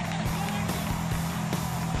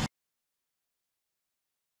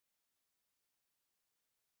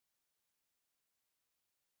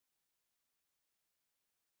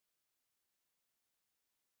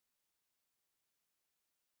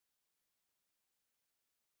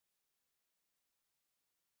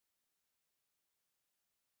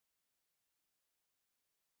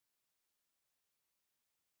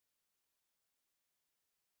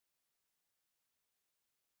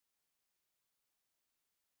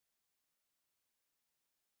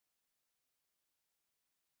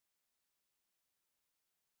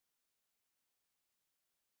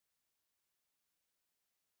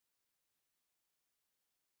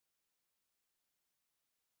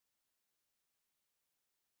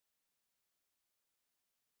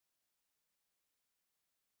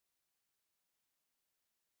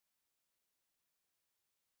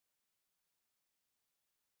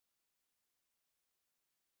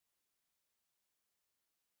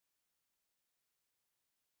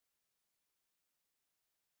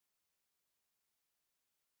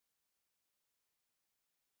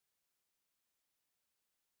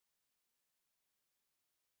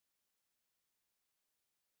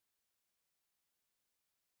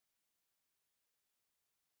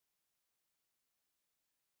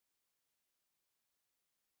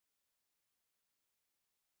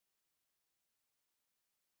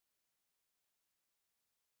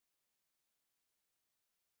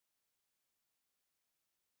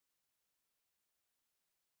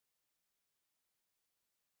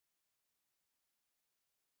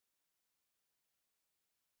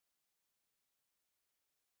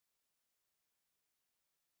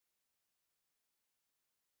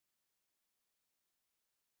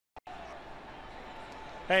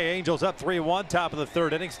 Hey, Angels up 3-1, top of the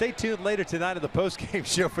 3rd inning. Stay tuned later tonight in the postgame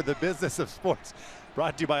show for the business of sports.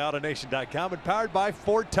 Brought to you by AutoNation.com and powered by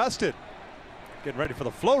Ford Tustin. Getting ready for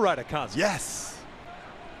the Flow Rider concert. Yes.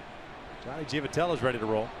 Johnny Giavotella is ready to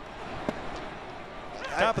roll.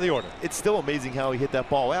 Top of the order. It's still amazing how he hit that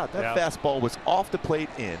ball out. That fastball was off the plate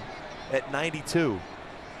in at 92.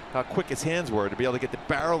 How quick his hands were to be able to get the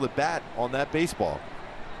barrel of the bat on that baseball.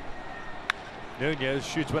 Nunez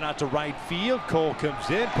shoots one out to right field. Cole comes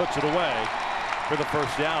in, puts it away for the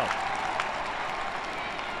first out.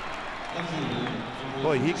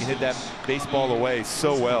 Boy, he can hit that baseball away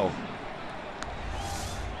so well.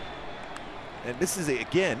 And this is a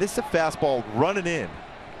fastball running in.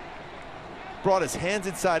 Brought his hands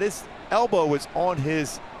inside. His elbow was on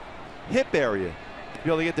his hip area to be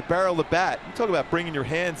able to get the barrel of the bat. You talk about bringing your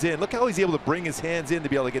hands in. Look how he's able to bring his hands in to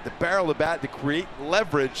be able to get the barrel of the bat to create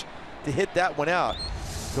leverage to hit that one out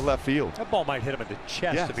to left field. That ball might hit him in the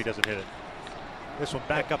chest if he doesn't hit it. This one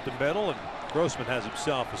back up the middle, and Grossman has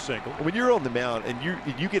himself a single. When you're on the mound and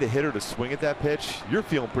you get a hitter to swing at that pitch, you're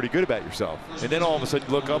feeling pretty good about yourself. And then all of a sudden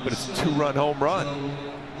you look up and it's a 2-run home run.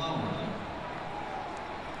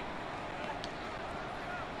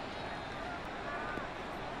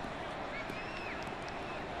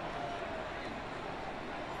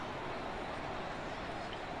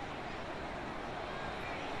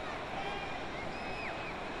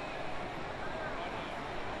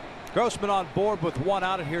 Grossman on board with one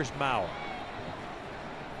out, and here's Mauer.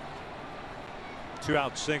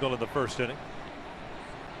 2-out single in the first inning.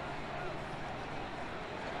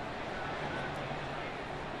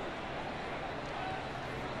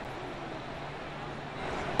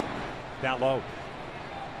 Down low.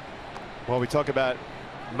 Well, we talk about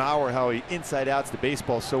Mauer, how he inside outs the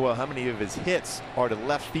baseball so well. How many of his hits are to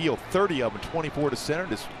left field? 30 of them, 24 to center,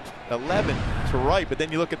 just 11 to right. But then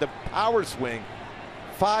you look at the power swing.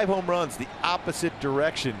 5 home runs the opposite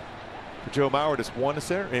direction for Joe Mauer. Just 1 to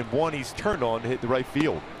center and 1 he's turned on to hit the right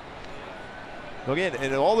field. Again,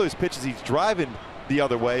 and all those pitches he's driving the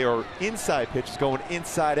other way are inside pitches going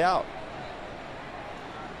inside out.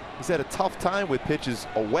 He's had a tough time with pitches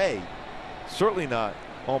away. Certainly not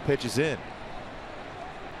on pitches in.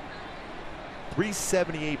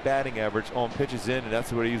 378 batting average on pitches in, and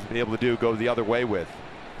that's what he's been able to do, go the other way with.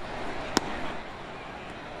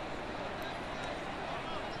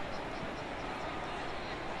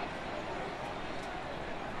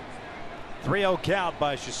 .30 count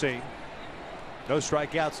by Chacin. No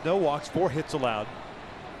strikeouts, no walks, 4 hits allowed.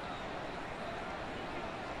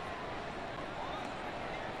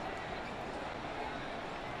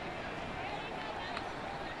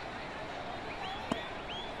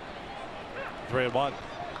 Three and 1.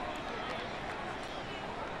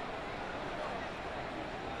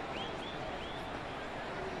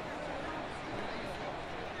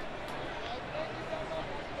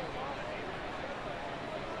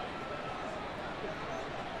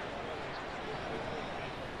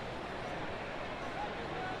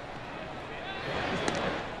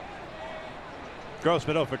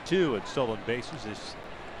 Grossman 0 for 2 at stolen bases this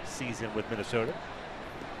season with Minnesota.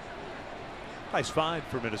 Nice find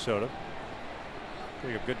for Minnesota.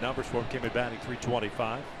 Putting up good numbers for him. Came in batting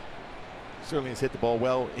 .325. Certainly has hit the ball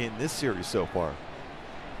well in this series so far.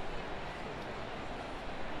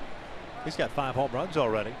 He's got 5 home runs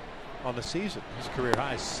already on the season. His career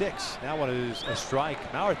high is 6. Now one is a strike.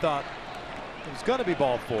 Mauer thought it was going to be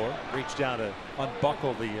ball 4. Reached down to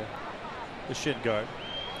unbuckle the shin guard.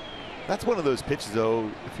 That's one of those pitches, though,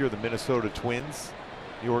 if you're the Minnesota Twins,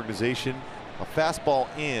 the organization, a fastball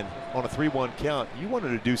in on a 3-1 count, you wanted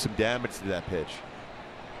to do some damage to that pitch.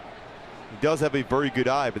 He does have a very good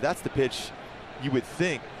eye, but that's the pitch you would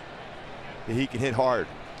think that he can hit hard.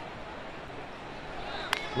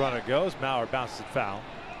 Runner goes. Mauer bounces it foul.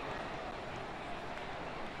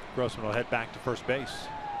 Grossman will head back to first base.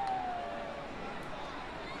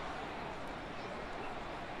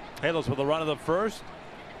 Halos with a run of the first.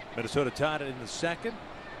 Minnesota tied it in the second.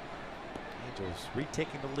 Angels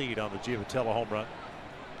retaking the lead on the Giovatello home run.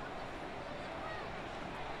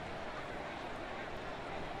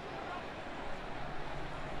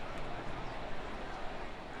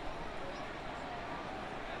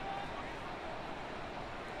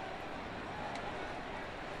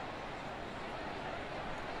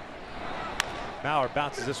 Mauer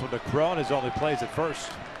bounces this one to Cron, as only plays at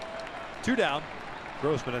first. 2 down.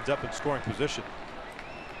 Grossman ends up in scoring position.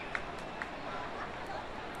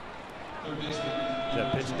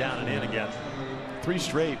 That pitch down and in again. 3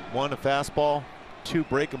 straight. 1 a fastball, 2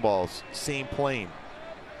 breaking balls, same plane.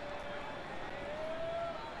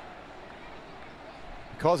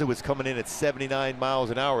 Because it was coming in at 79 miles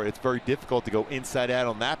an hour, it's very difficult to go inside out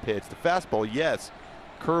on that pitch. The fastball, yes.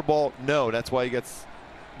 Curveball, no. That's why he gets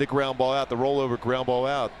the ground ball out, the rollover ground ball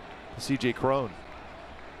out to C.J. Cron.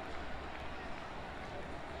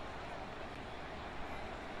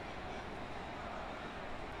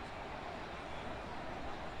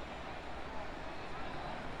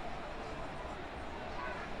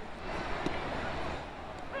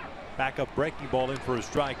 Backup breaking ball in for a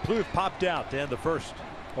strike. Plouffe popped out to end the first.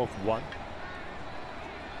 0-1.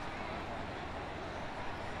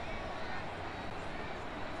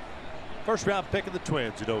 First round pick of the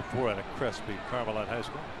Twins at 04 out of Crespi, Carmelite High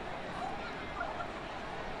School.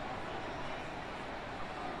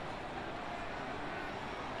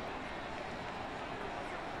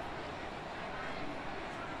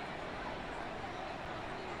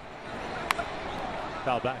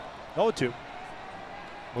 Foul back. 0-2.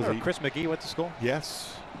 Was he? Chris McGee went to school?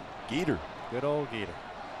 Yes. Geeter. Good old Geeter.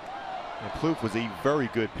 And Plouffe was a very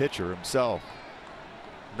good pitcher himself.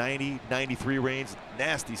 90, 93 range,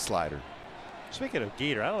 nasty slider. Speaking of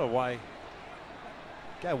Geeter, I don't know why.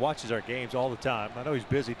 Guy watches our games all the time. I know he's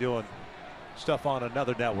busy doing stuff on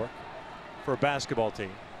another network for a basketball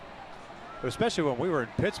team. But especially when we were in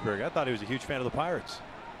Pittsburgh, I thought he was a huge fan of the Pirates.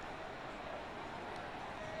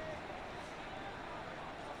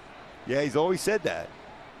 Yeah, he's always said that.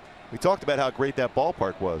 We talked about how great that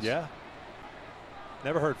ballpark was. Yeah.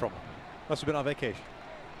 Never heard from him. Must have been on vacation.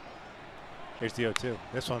 Here's the 0-2.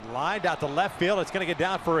 This one lined out to left field. It's going to get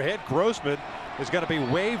down for a hit. Grossman is going to be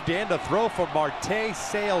waved in to throw for Marte.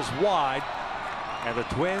 Sails wide. And the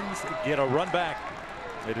Twins get a run back.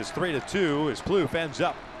 It is 3-2 as Plouffe ends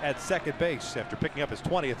up at second base after picking up his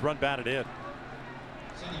 20th run batted in.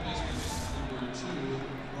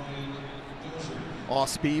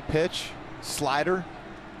 Off-speed pitch, slider,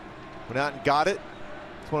 went out and got it.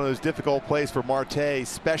 It's one of those difficult plays for Marte,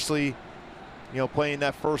 especially, playing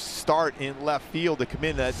that first start in left field to come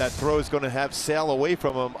in. That throw is going to have sail away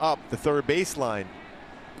from him up the third baseline.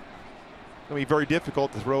 It's going to be very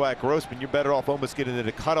difficult to throw at Grossman. You're better off almost getting to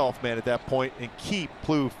the cutoff man at that point and keep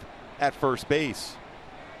Plouffe at first base.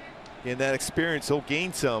 In that experience, he'll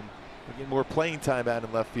gain some, get more playing time out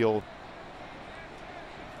in left field.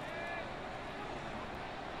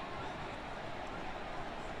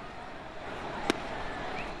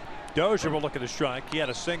 Dozier will look at a strike. He had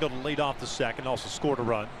a single to lead off the second, also scored a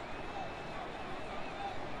run.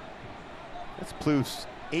 That's Plouffe's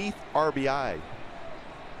 8th RBI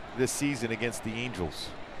this season against the Angels.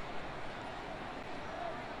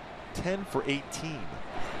 10 for 18.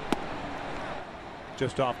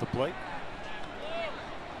 Just off the plate.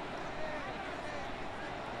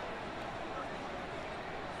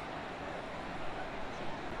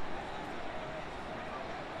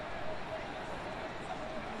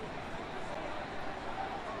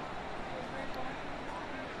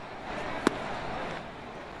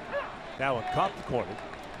 That one caught the corner.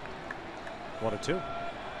 1-2.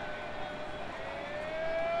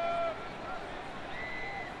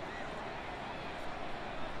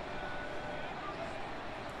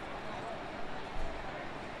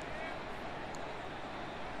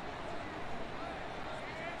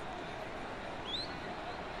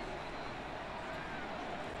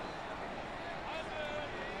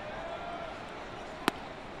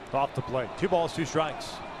 Off the plate. 2 balls, 2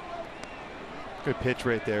 strikes. Good pitch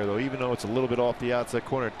right there, though. Even though it's a little bit off the outside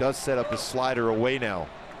corner, it does set up his slider away now.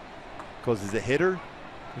 Because as a hitter,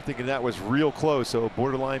 you're thinking that was real close, so a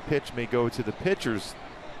borderline pitch may go to the pitchers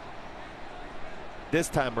this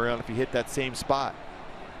time around if you hit that same spot.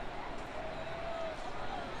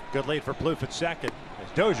 Good lead for Plouffe at second. As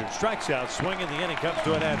Dozier strikes out, swinging, the inning comes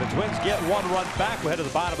to an end. The Twins get 1 run back. We're headed to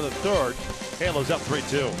the bottom of the third. Halos up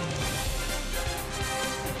 3-2.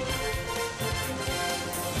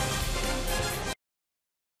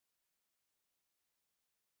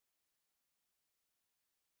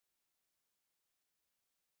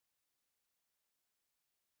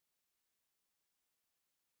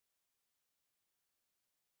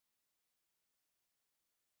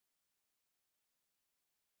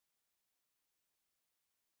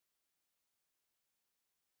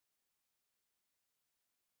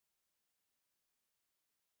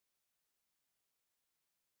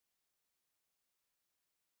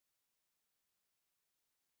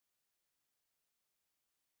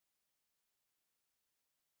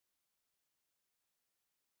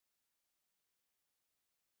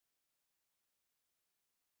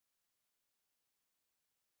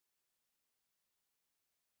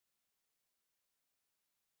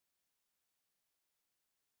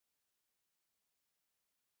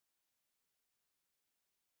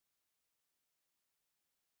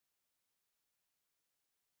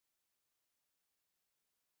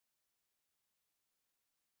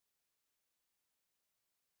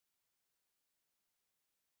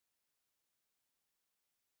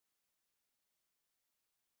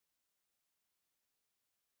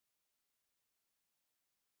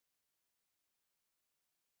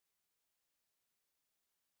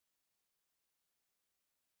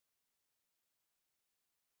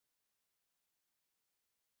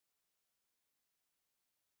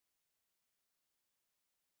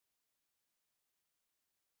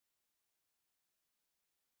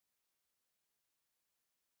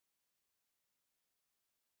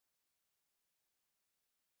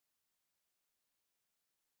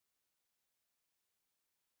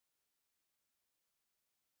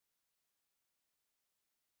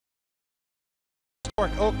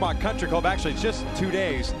 Oakmont Country Club. Actually, it's just 2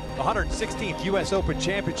 days. The 116th U.S. Open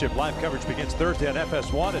Championship. Live coverage begins Thursday on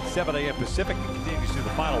FS1 at 7 a.m. Pacific and continues through the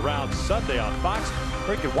final round Sunday on Fox.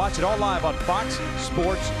 Or you can watch it all live on Fox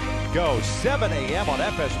Sports Go. 7 a.m. on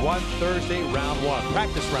FS1 Thursday, round 1.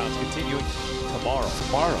 Practice rounds continuing tomorrow.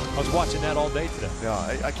 I was watching that all day today.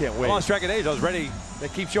 Yeah, I can't wait. I lost track of days. I was ready. They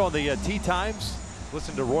keep showing the tee times.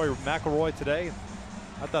 Listen to Roy McIlroy today.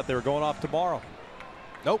 I thought they were going off tomorrow.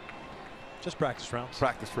 Nope. Just practice rounds.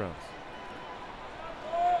 Practice rounds.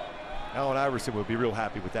 Allen Iverson would be real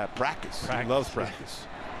happy with that. Practice. He loves practice.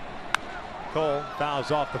 Cole fouls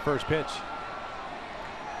off the first pitch.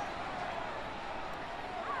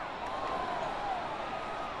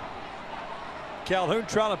 Calhoun,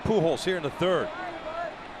 Trout, and Pujols here in the third.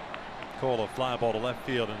 Cole a fly ball to left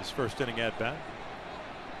field in his first inning at bat.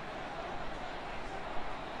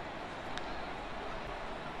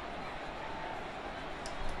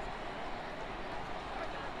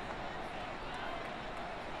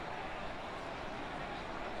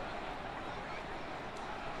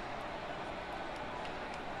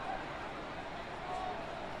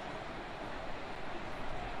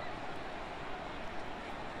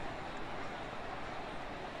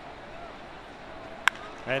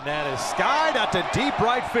 And that is skied out to deep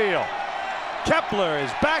right field. Kepler is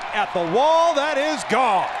back at the wall. That is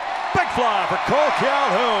gone. Big fly for Cole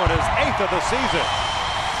Calhoun, his 8th of the season.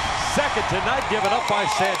 Second tonight, given up by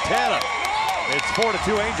Santana. It's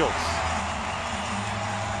 4-2 Angels.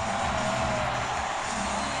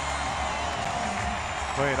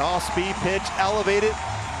 An off-speed pitch, elevated,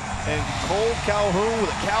 and Cole Calhoun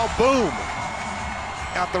with a cow boom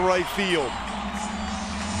out the right field.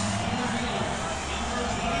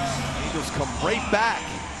 Come right back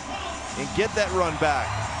and get that run back.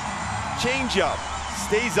 Changeup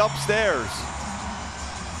stays upstairs,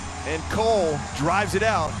 and Cole drives it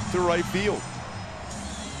out to right field.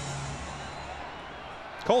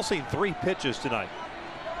 Cole's seen 3 pitches tonight.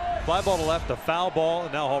 Fly ball to left, a foul ball,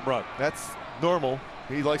 and now home run. That's normal.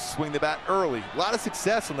 He likes to swing the bat early. A lot of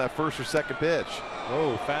success on that first or second pitch.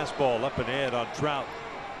 Oh, fastball up and in on Trout.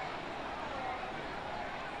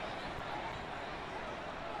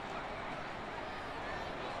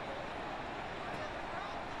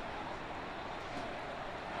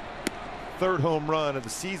 Third home run of the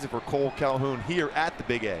season for Cole Calhoun here at the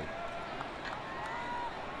Big A.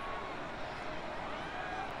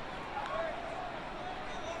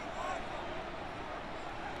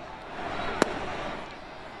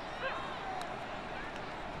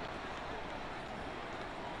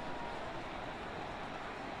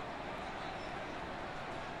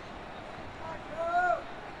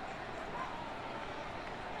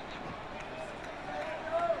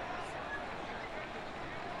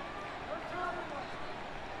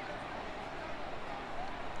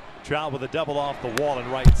 Trout with a double off the wall in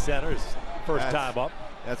right center. His first time up.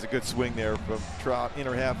 That's a good swing there from Trout.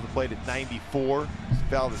 Inner half of the plate at 94.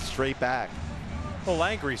 Fouled it straight back. A little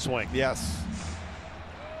angry swing. Yes.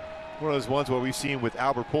 One of those ones where we've seen with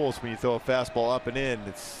Albert Pujols, when you throw a fastball up and in,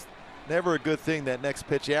 it's never a good thing that next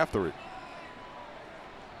pitch after it.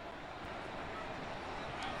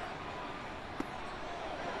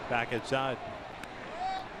 Back inside.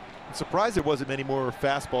 I'm surprised there wasn't many more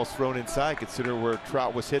fastballs thrown inside, considering where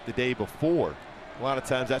Trout was hit the day before. A lot of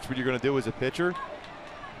times that's what you're going to do as a pitcher.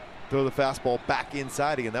 Throw the fastball back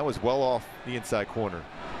inside again. That was well off the inside corner.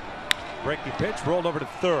 Breaking pitch rolled over to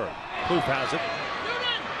third. Kloof has it.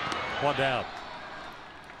 1 down.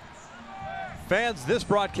 Fans, this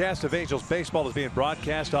broadcast of Angels baseball is being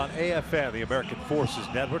broadcast on AFN, the American Forces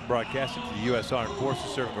Network, broadcasting to the U.S. Armed Forces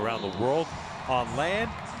serving around the world on land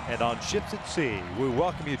and on ships at sea. We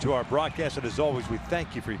welcome you to our broadcast, and as always, we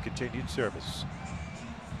thank you for your continued service.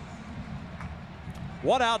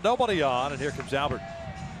 1 out, nobody on, and here comes Albert.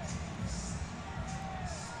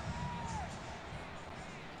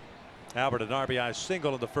 Albert, an RBI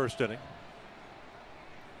single in the first inning.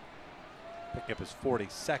 Picking up his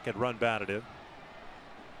 42nd run batted in.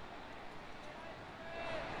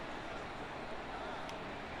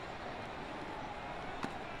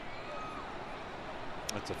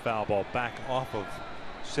 That's a foul ball back off of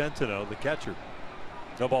Centeno, the catcher.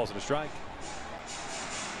 No balls and a strike.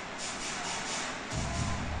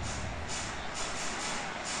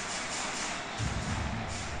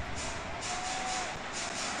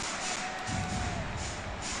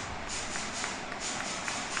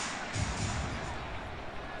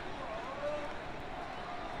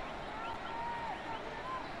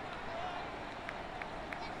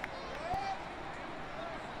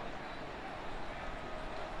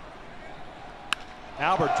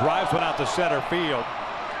 Albert drives one out to center field.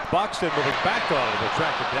 Buxton moving back on it, will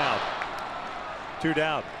track it down. 2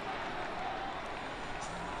 down.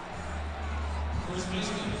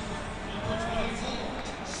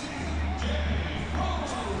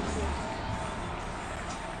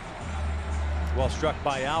 Well struck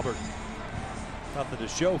by Albert. Nothing to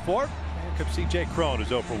show for it. Here comes C.J. Cron, who's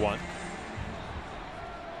 0 for 1.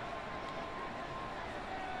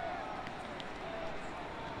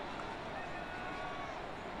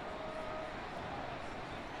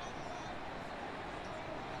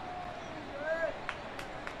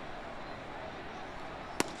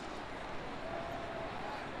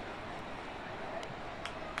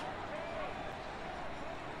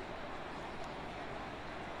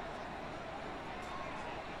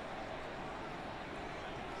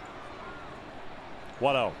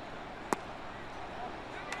 One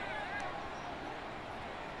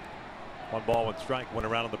 1 ball, 1 strike. Went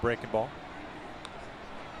around on the breaking ball.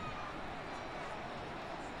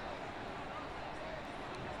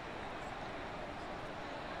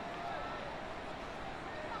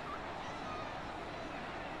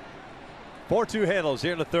 Four-two handles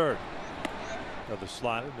here in the 3rd. Another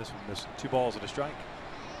slider. This one missing 2 balls and a strike.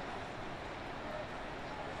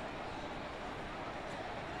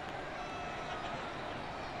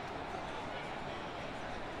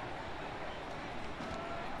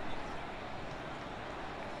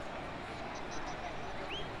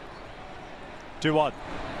 Two one.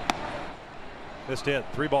 Missed it.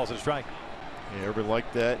 3 balls and a strike. Yeah, everybody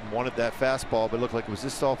liked that and wanted that fastball, but it looked like it was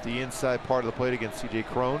just off the inside part of the plate against C.J.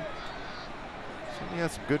 Cron. So he had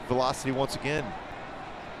some good velocity once again.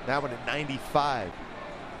 That one at 95.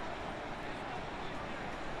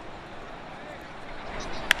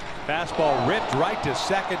 Fastball ripped right to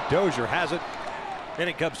second. Dozier has it.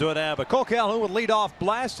 Inning comes to an end. But Cole Calhoun would lead off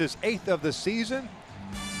blast, his 8th of the season.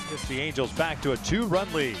 Gets the Angels back to a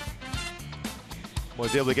 2-run lead.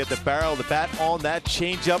 Was able to get the barrel of the bat on that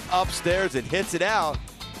changeup upstairs and hits it out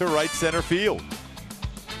to right center field.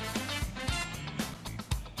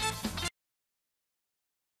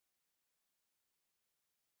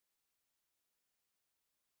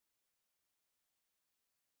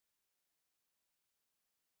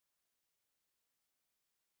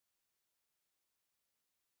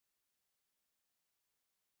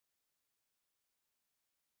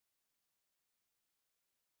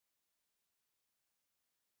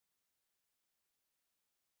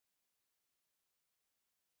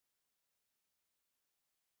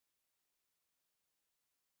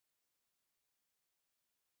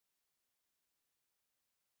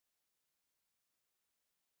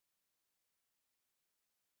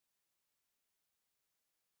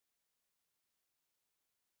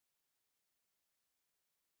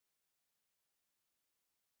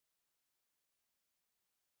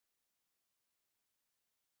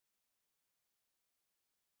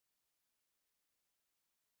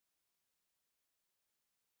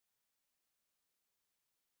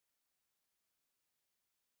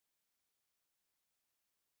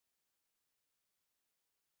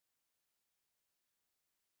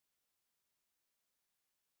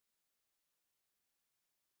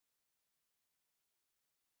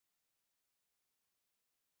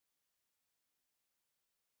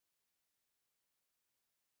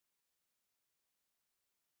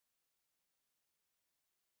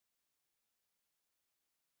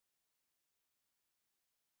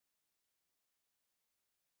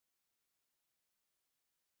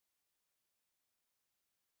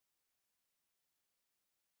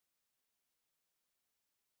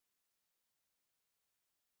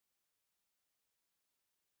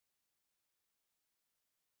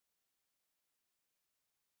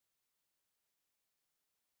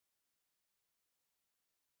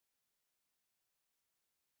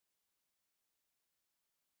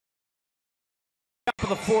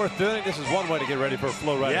 Top of the 4th inning. This is one way to get ready for a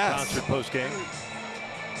Flow Rider concert post-game.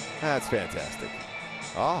 That's fantastic.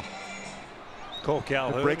 Oh, Cole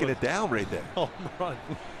Calhoun. they're breaking it down right there. Home run.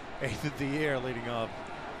 8th of the year, leading off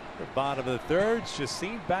the bottom of the 3rd.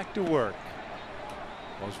 Chacin back to work.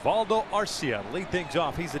 Osvaldo Arcia lead things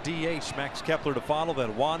off. He's the DH. Max Kepler to follow.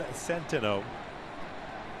 Then Juan Centeno.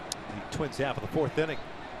 The Twins half of the 4th inning.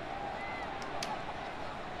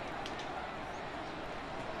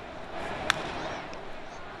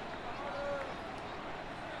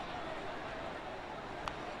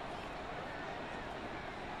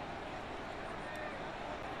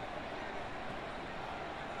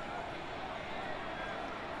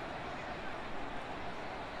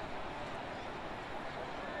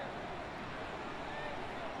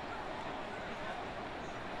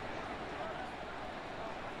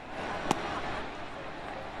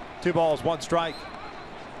 Two balls, 1 strike.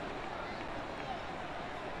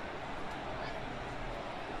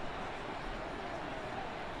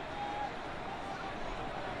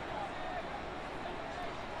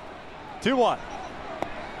 2-1.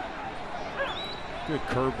 Good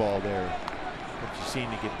curveball there. What you seen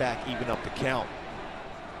to get back, even up the count.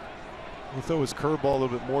 We'll throw his curveball a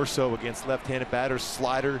little bit more so against left-handed batters.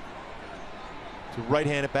 Slider to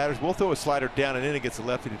right-handed batters. We'll throw a slider down and in against the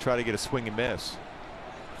lefty to try to get a swing and miss.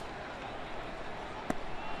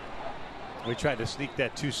 We tried to sneak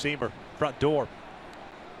that two-seamer front door.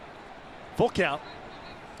 Full count.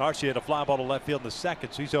 Archie had a fly ball to left field in the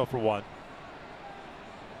second, so he's 0 for 1.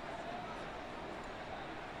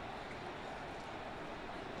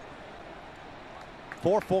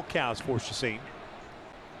 Four full counts for Chacin.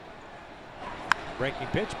 Breaking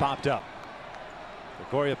pitch popped up.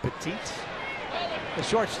 Gregorio Petit, the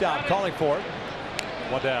shortstop, calling for it.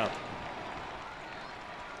 1 down.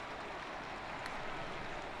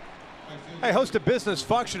 Hey, host a business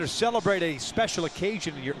function or celebrate a special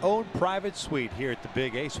occasion in your own private suite here at the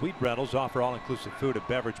Big A. Suite Rentals offer all-inclusive food and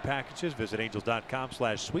beverage packages. Visit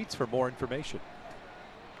angels.com/suites for more information.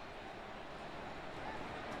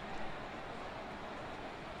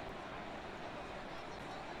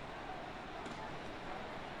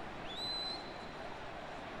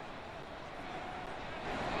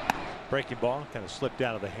 Breaking ball kind of slipped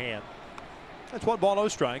out of the hand. That's 1 ball, no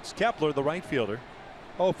strikes. Kepler, the right fielder,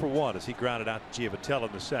 0 for 1 as he grounded out to Giavatello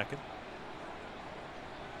in the second.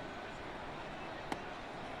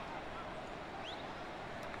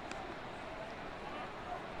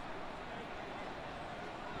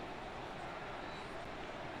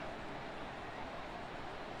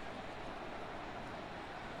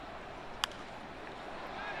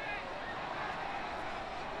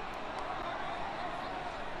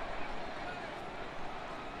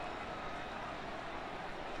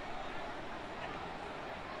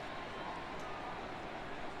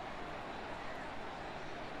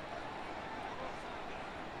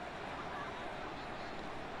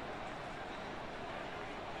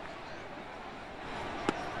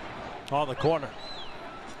 On the corner.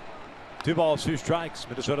 2 balls, 2 strikes.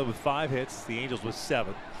 Minnesota with 5 hits. The Angels with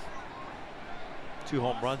 7. 2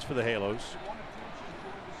 home runs for the Halos.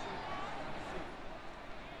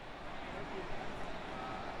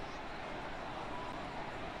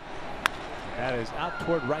 That is out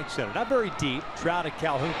toward right center. Not very deep. Trout and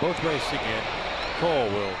Calhoun both racing in. Cole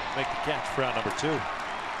will make the catch for out number 2. The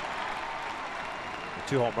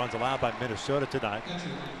 2 home runs allowed by Minnesota tonight.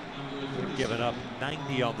 They've given up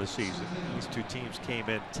 90 on the season. These 2 teams came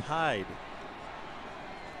in tied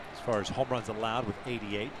as far as home runs allowed with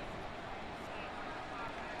 88.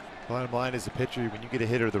 Bottom line is a pitcher, when you get a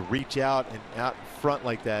hitter to reach out and out in front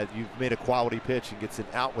like that, you've made a quality pitch and gets an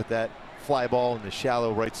out with that fly ball in the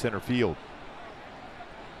shallow right center field.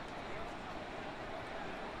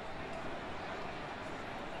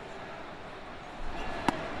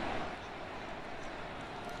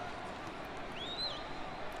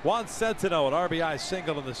 Juan Centeno, an RBI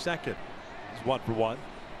single in the second. He's 1 for 1.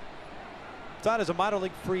 Signed as a minor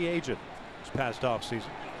league free agent this past offseason.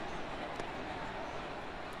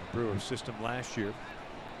 The Brewers system last year.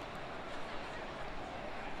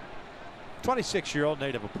 26-year-old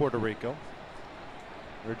native of Puerto Rico.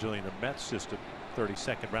 Originally in the Mets system.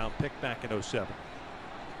 32nd round pick back in 07.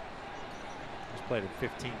 He's played in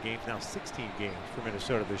 15 games, now 16 games for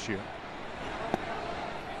Minnesota this year.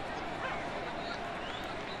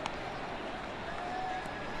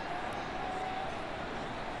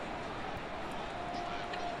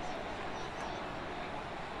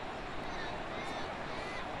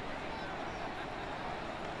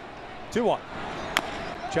 Two one.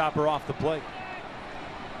 Chopper off the plate.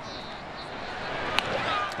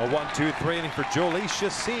 A 1-2-3 inning for Jolie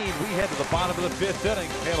Chacin. We head to the bottom of the 5th inning.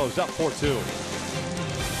 Halos up 4-2.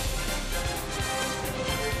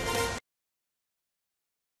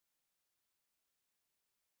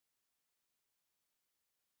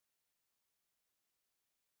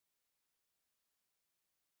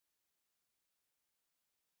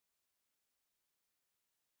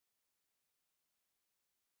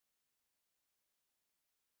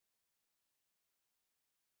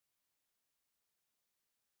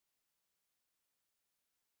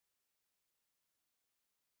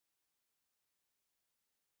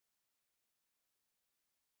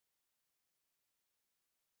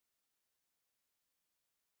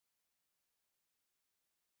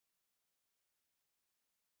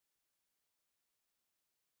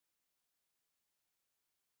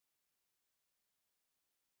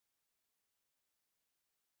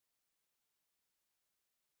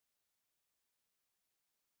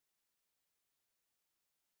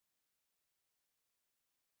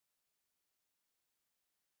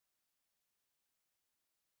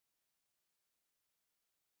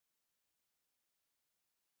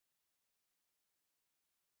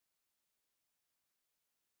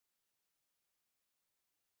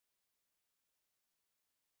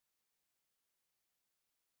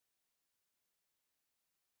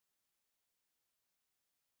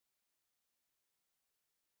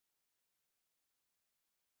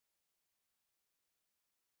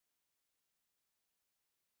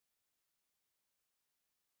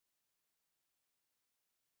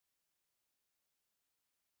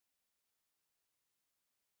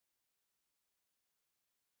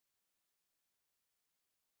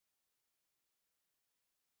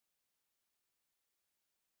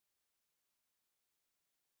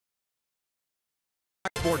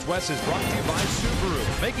 Sports West is brought to you by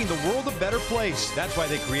Subaru, making the world a better place. That's why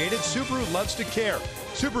they created Subaru Loves to Care.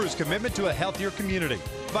 Subaru's commitment to a healthier community.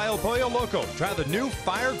 By El Pollo Loco, try the new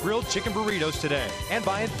Fire Grilled Chicken Burritos today. And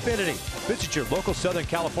by Infinity, visit your local Southern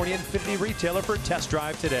California Infinity retailer for a test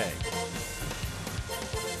drive today.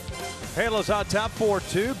 Halos on top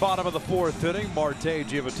 4-2, bottom of the fourth inning. Marte,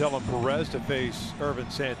 Giavatello, and Perez to face Irvin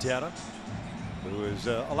Santana, who has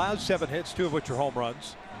allowed 7 hits, 2 of which are home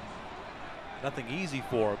runs. Nothing easy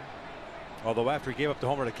for him, although after he gave up the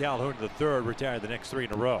homer to Calhoun in the third, retired the next 3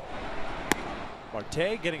 in a row.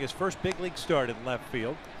 Marte getting his first big league start in left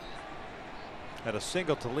field. Had a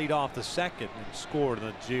single to lead off the second and scored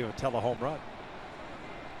the Giavatello home run.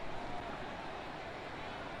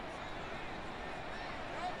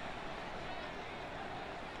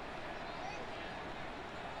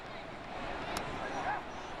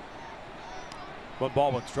 One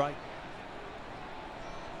ball, one strike.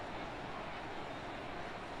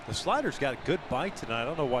 The slider's got a good bite tonight. I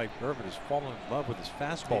don't know why Irvin has fallen in love with his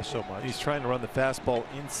fastball so much. He's trying to run the fastball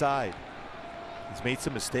inside. He's made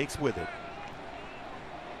some mistakes with it.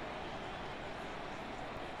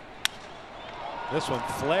 This one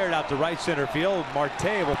flared out to right center field.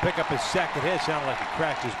 Marte will pick up his second hit. Sounded like he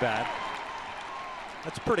cracked his bat.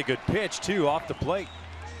 That's a pretty good pitch, too, off the plate.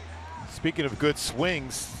 Speaking of good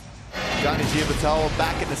swings, Johnny Giavatello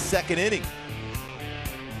back in the second inning.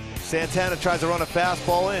 Santana tries to run a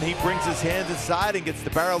fastball in. He brings his hands inside and gets the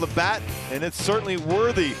barrel of the bat, and it's certainly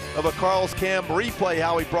worthy of a Carlos Cam replay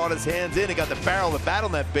how he brought his hands in and got the barrel of the bat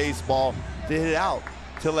on that baseball to hit it out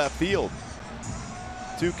to left field.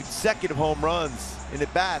 2 consecutive home runs in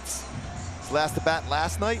at-bats. His last at-bat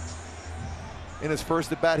last night and his first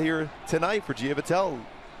at-bat here tonight for Giavatello,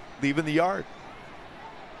 leaving the yard.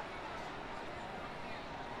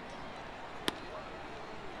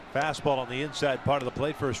 Fastball on the inside part of the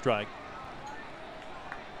plate for a strike.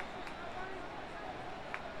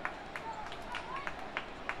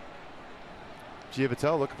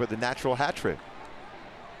 Giavatello looking for the natural hat trick.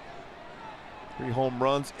 3 home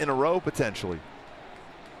runs in a row potentially.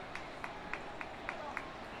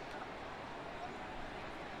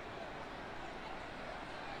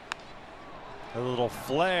 A little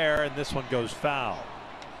flare, and this one goes foul.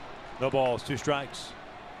 No balls, 2 strikes.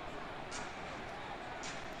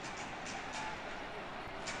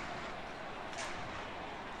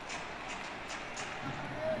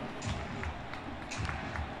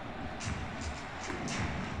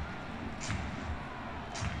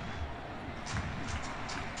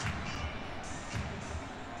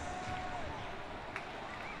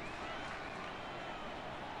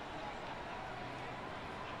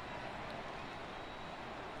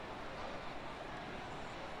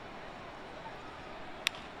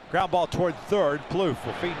 Ground ball toward third. Plouffe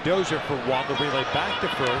will feed Dozier for 1. The relay back to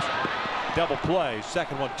first. Double play.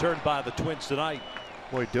 Second one turned by the Twins tonight.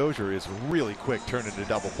 Boy, Dozier is really quick turning to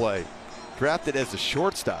double play. Drafted as a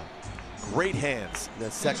shortstop. Great hands in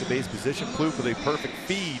that second base position. Plouffe with a perfect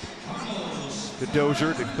feed to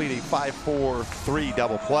Dozier to complete a 5-4-3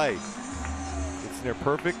 double play. It's near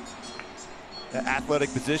perfect. That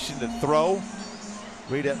athletic position to throw.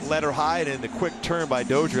 Read that letter high, and then the quick turn by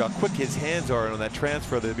Dozier. How quick his hands are on that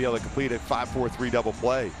transfer to be able to complete a 5-4-3 double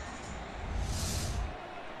play.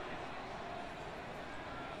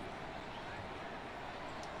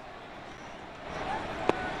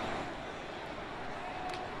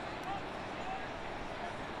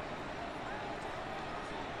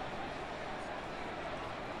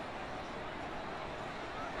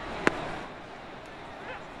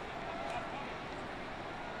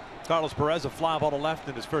 Carlos Perez, a fly ball to left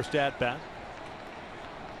in his first at bat.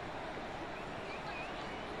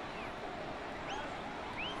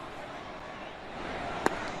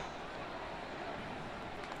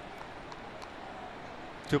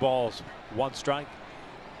 Two balls, 1 strike.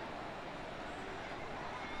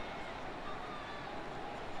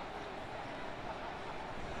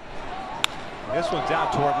 This one's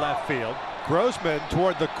out toward left field. Grossman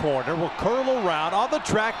toward the corner, will curl around on the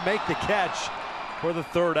track, make the catch for the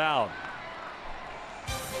 3rd out.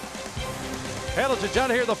 Halos are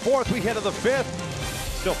done here in the 4th. We head to the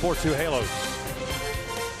 5th. Still 4-2 Halos.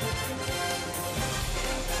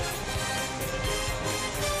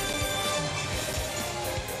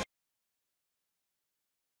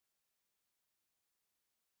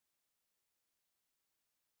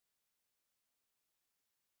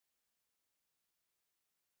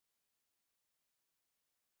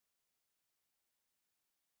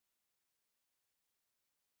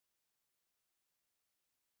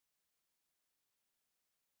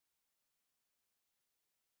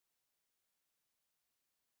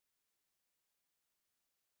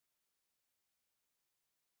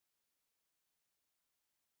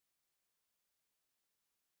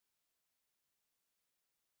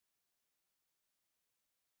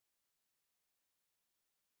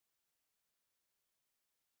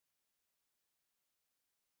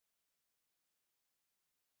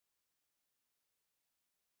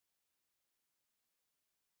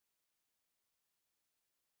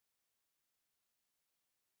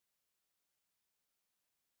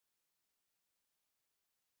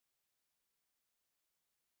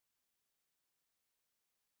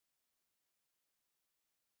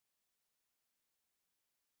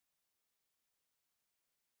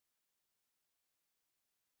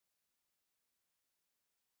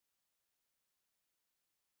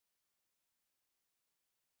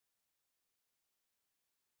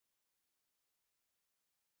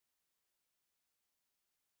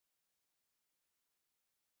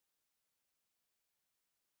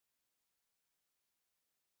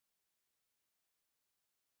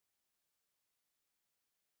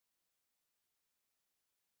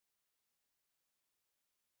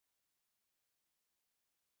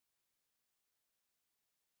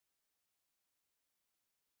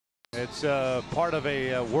 It's part of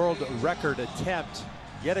a world record attempt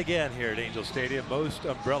yet again here at Angel Stadium. Most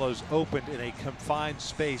umbrellas opened in a confined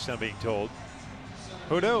space, I'm being told.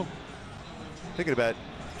 Who knew? Thinking about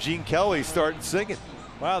Gene Kelly starting singing.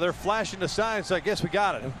 Wow, they're flashing the signs, so I guess we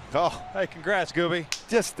got it. Oh, hey, congrats, Gooby.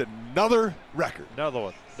 Just another record. Another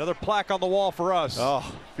one. Another plaque on the wall for us.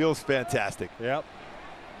 Oh, feels fantastic. Yep.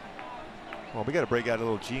 Well, we got to break out a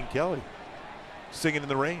little Gene Kelly. Singing in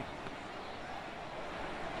the rain.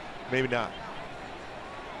 Maybe not.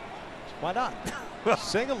 Why not?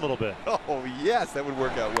 Sing a little bit. Oh, yes, that would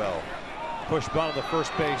work out well. Push bunt on the first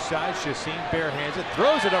base side. Chacin barehands it,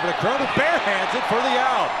 throws it over to Cron, who barehands it for the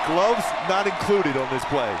out. Gloves not included on this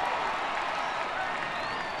play.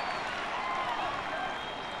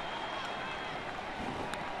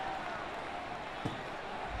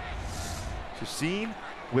 Chacin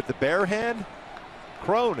with the bare hand,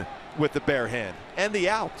 Cron with the bare hand, and the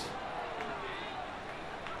out.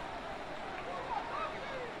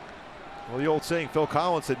 Well, the old saying, Phil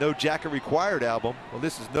Collins said, no jacket required album. Well,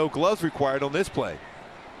 this is no gloves required on this play.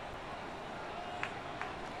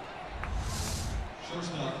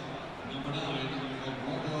 Shortstop, number 9,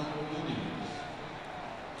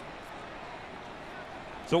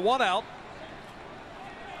 So one out.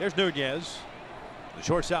 There's Nunez. The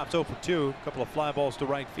shortstop's 0 for 2. A couple of fly balls to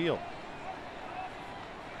right field.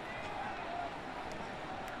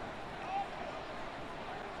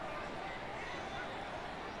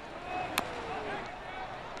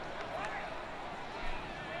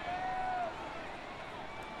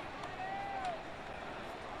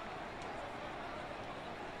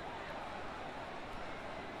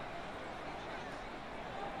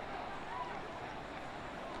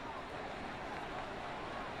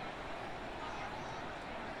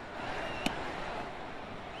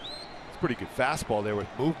 Pretty good fastball there with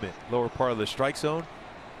movement. Lower part of the strike zone.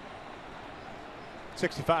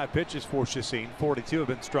 65 pitches for Chacin. 42 have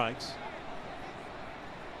been strikes.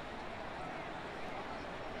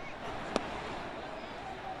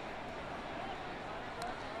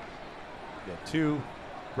 Got two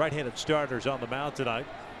right-handed starters on the mound tonight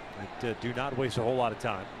that do not waste a whole lot of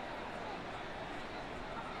time.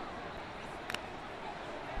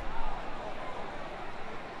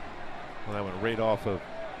 Well, that went right off of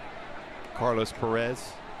Carlos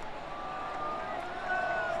Perez.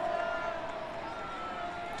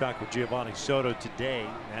 Talked with Giovanni Soto today.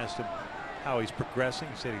 Asked him how he's progressing.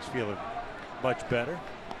 He said he's feeling much better.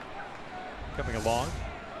 Coming along.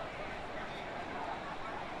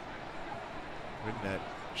 In that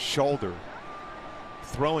shoulder,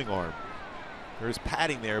 throwing arm. There's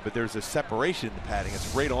padding there, but there's a separation in the padding.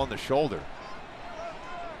 It's right on the shoulder.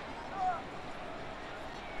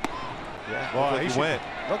 Yeah, well, like he went.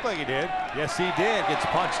 Looked like he did. Yes, he did. Gets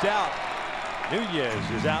punched out.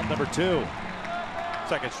 Nunez is out, number 2.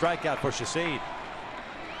 Second strikeout for Chacin.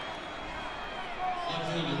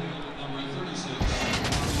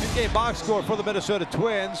 In-game box score for the Minnesota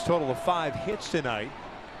Twins. Total of 5 hits tonight.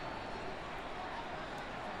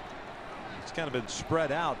 It's kind of been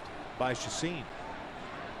spread out by Chacin.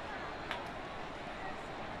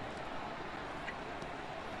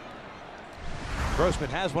 Grossman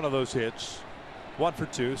has one of those hits. 1 for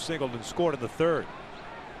 2, singled and scored in the third.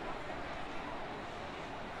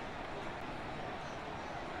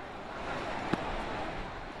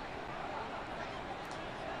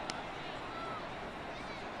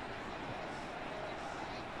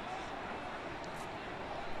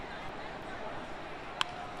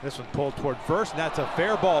 This one pulled toward first, and that's a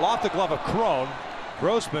fair ball off the glove of Cron.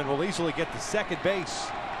 Grossman will easily get to second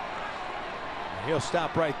base. He'll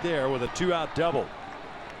stop right there with a 2-out double.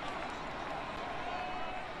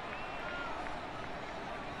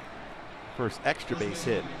 First extra base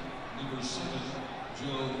hit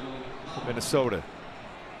for Minnesota.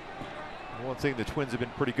 And one thing the Twins have been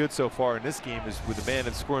pretty good so far in this game is with the man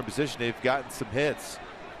in scoring position, they've gotten some hits.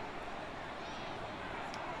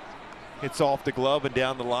 Hits off the glove and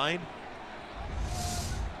down the line.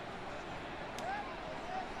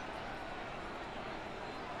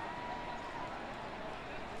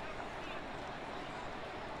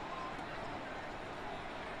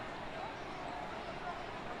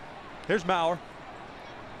 Here's Mauer.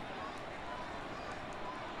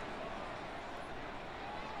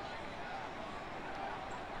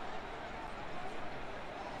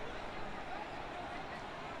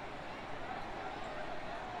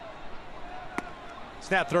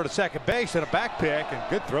 Snap throw to second base and a back pick, and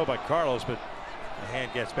good throw by Carlos, but the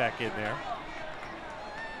hand gets back in there.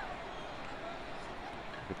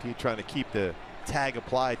 Petit trying to keep the tag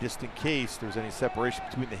applied just in case there's any separation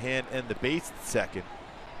between the hand and the base at second.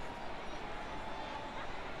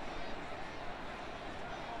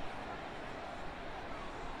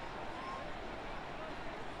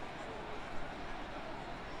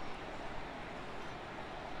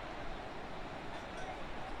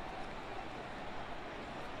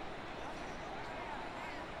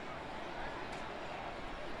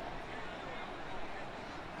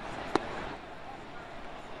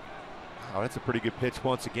 Oh, that's a pretty good pitch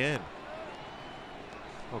once again.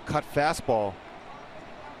 Oh, cut fastball.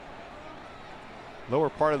 Lower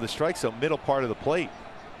part of the strike zone, middle part of the plate.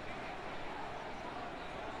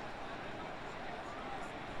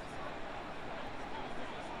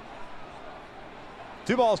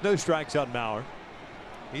 Two balls, no strikes on Mauer.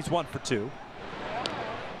 He's 1 for 2.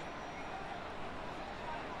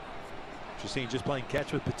 Chacin just playing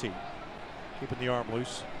catch with Petit, keeping the arm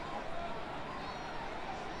loose.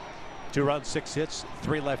 2 runs, 6 hits,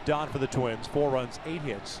 3 left on for the Twins. 4 runs, 8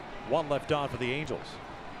 hits, 1 left on for the Angels.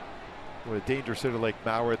 With a dangerous hitter like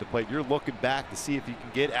Mauer at the plate, you're looking back to see if you can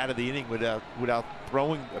get out of the inning without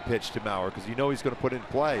throwing a pitch to Mauer, because you know he's going to put it in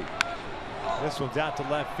play. This one's out to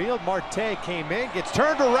left field. Marte came in, gets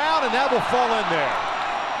turned around, and that will fall in there.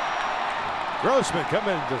 Grossman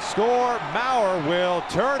coming to score. Mauer will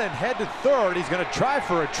turn and head to third. He's going to try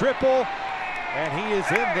for a triple, and he is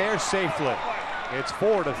in there safely. It's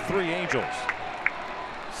 4-3 Angels.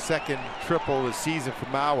 Second triple this season for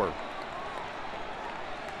Mauer.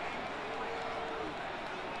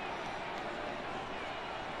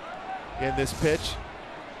 In this pitch,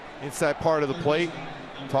 inside part of the plate.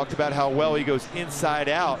 Talked about how well he goes inside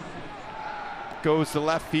out. Goes to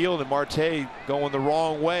left field, and Marte going the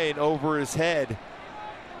wrong way and over his head.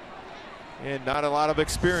 And not a lot of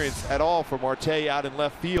experience at all for Marte out in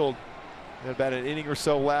left field. Had about an inning or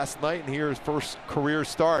so last night, and here's his first career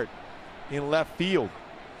start in left field.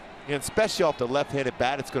 And especially off the left-handed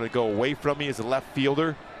bat, it's going to go away from me as a left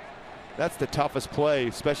fielder. That's the toughest play,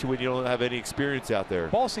 especially when you don't have any experience out there.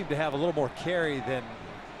 Ball seemed to have a little more carry than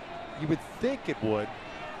you would think it would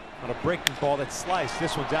on a breaking ball that sliced.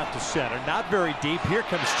 This one's out to center. Not very deep. Here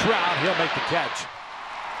comes Trout. He'll make the catch.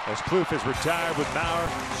 As Kloof is retired with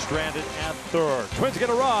Mauer stranded at third. Twins get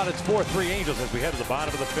a run. It's 4-3 Angels as we head to the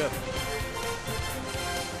bottom of the 5th.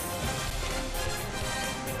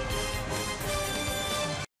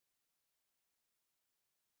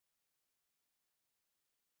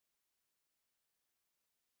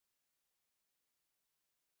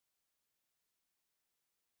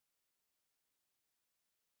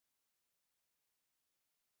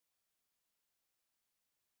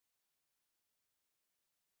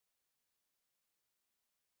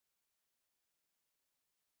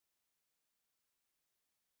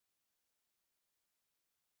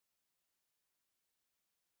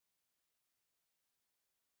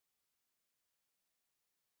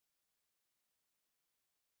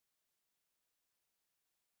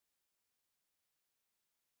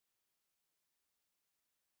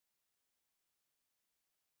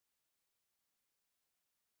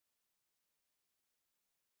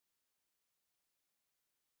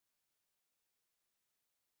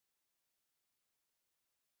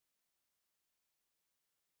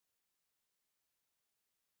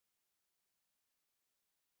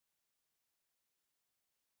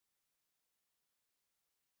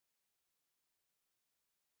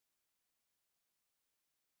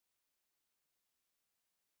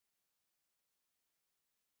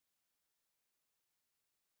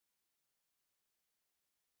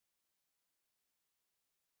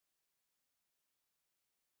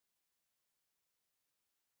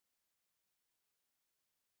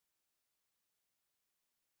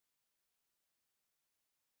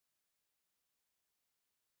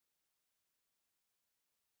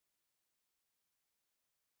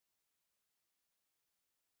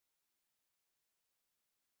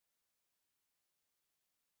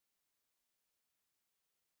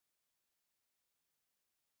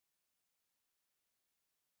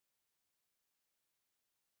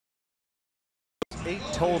 Eight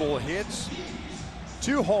total hits,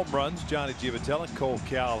 2 home runs. Johnny Giavotella, Cole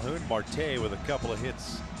Calhoun, Marte with a couple of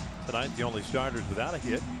hits tonight. The only starters without a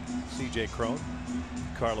hit, C.J. Cron,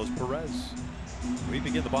 Carlos Perez. We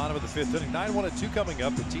begin the bottom of the 5th inning. 9-1-2 coming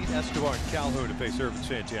up. Petit, Escobar, and Calhoun to face Irvin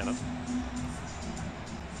Santana.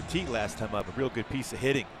 Petit last time up, a real good piece of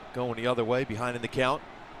hitting. Going the other way, behind in the count.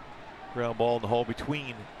 Ground ball in the hole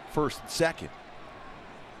between first and second.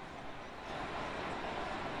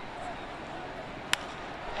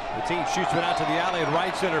 Petit shoots one out to the alley in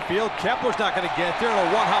right center field. Kepler's not going to get there. And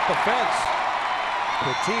a one-hop offense.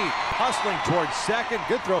 Petit hustling towards second.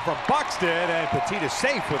 Good throw from Buxton, and Petit is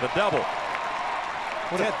safe with a double.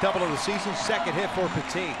 10th double of the season, second hit for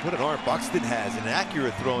Petit. What an arm Buxton has, an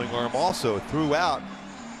accurate throwing arm also. Threw out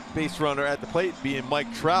base runner at the plate being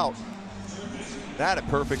Mike Trout. That a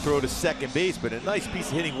perfect throw to second base, but a nice piece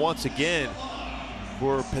of hitting once again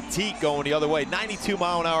for Petit going the other way.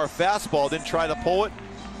 92-mile-an-hour fastball, didn't try to pull it.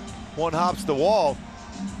 One hops the wall.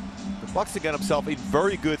 The Buxton got himself in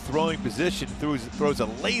very good throwing position. Throws a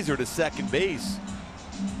laser to second base.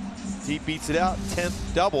 He beats it out,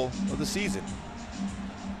 10th double of the season.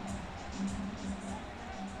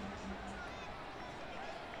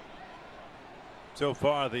 So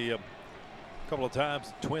far, the couple of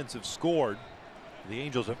times the Twins have scored, the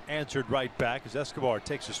Angels have answered right back as Escobar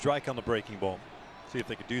takes a strike on the breaking ball. See if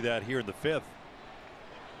they can do that here in the 5th.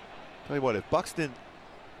 Tell you what, if Buxton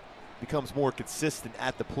becomes more consistent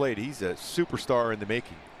at the plate, he's a superstar in the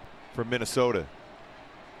making for Minnesota.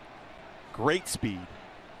 Great speed,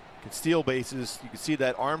 can steal bases. You can see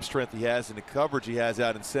that arm strength he has and the coverage he has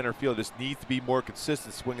out in center field. Just needs to be more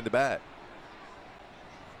consistent swinging the bat.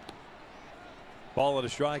 Ball and a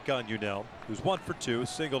strike on Unell, who's 1 for 2,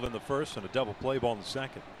 singled in the first and a double play ball in the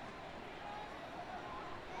second.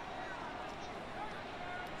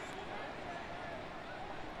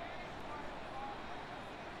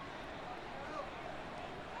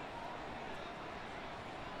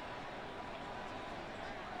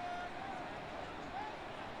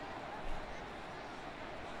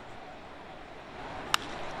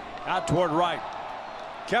 Out toward right.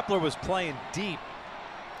 Kepler was playing deep.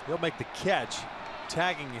 He'll make the catch.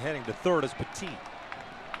 Tagging and heading to third is Petit.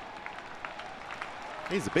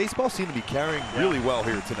 Hey, the baseball seem to be carrying really well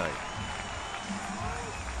here tonight.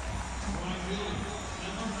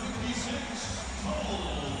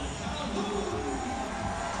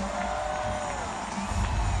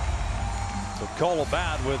 So Cole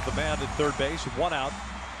bat with the man at third base, 1 out.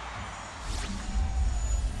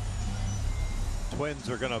 Twins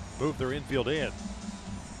are going to move their infield in.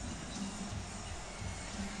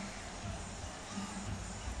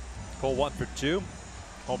 Cole 1 for 2.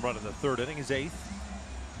 Home run in the 3rd inning, his 8th.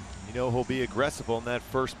 You know he'll be aggressive on that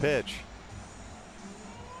first pitch.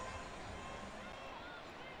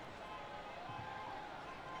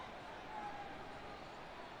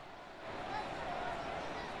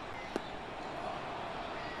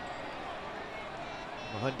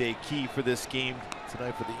 The Hyundai key for this game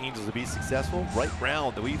tonight for the Angels to be successful. Right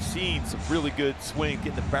round. We've seen some really good swing,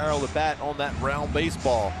 getting the barrel of the bat on that round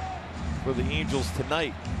baseball for the Angels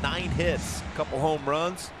tonight. 9 hits, a couple home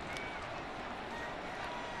runs,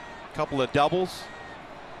 a couple of doubles.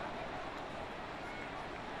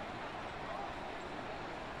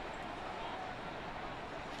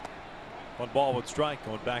 One ball with strike,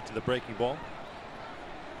 going back to the breaking ball.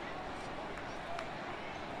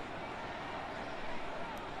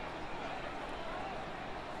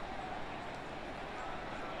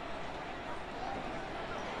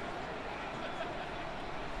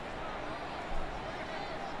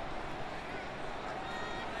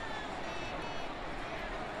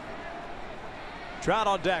 Trout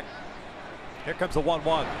on deck. Here comes the 1-1.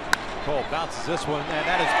 Cole bounces this one, and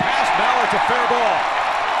that is past Mallard to fair ball.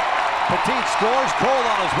 Petit scores. Cole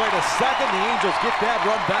on his way to second. The Angels get that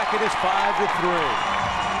run back. It is 5-3.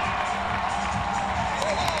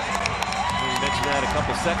 You mentioned that a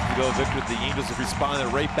couple seconds ago, Victor. The Angels have responded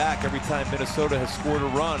right back every time Minnesota has scored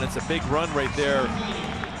a run. It's a big run right there.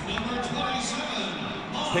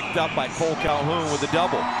 Picked up by Cole Calhoun with a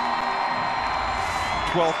double.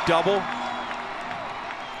 12th double.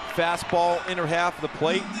 Fastball, inner half of the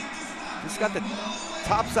plate. He's got the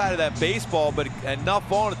top side of that baseball, but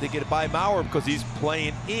enough on it to get it by Maurer because he's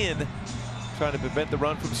playing in, trying to prevent the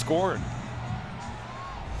run from scoring.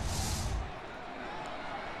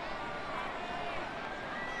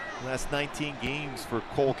 Last 19 games for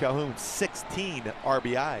Cole Calhoun, 16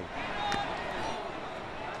 RBI.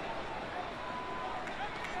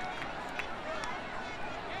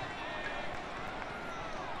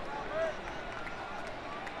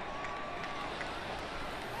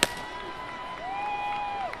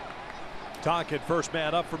 Tonkin, first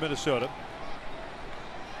man up for Minnesota.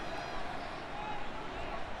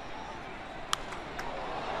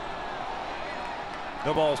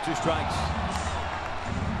 No balls, 2 strikes.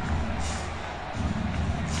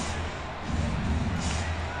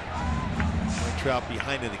 Trout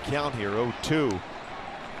behind in the count here, 0-2.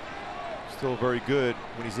 Still very good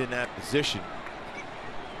when he's in that position.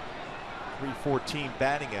 .314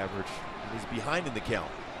 batting average. He's behind in the count.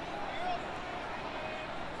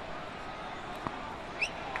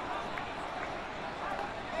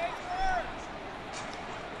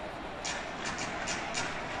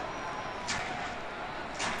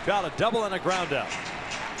 Got a double and a ground out.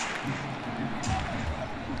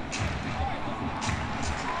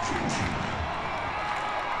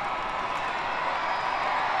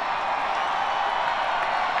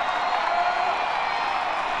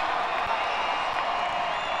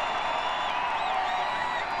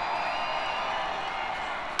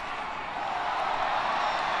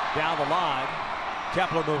 Down the line,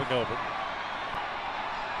 Kepler moving over.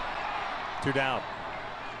 2 down.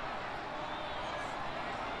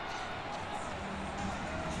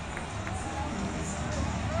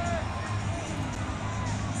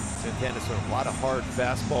 left-handed, so a lot of hard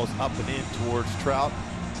fastballs up and in towards Trout.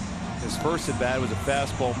 His first at bat was a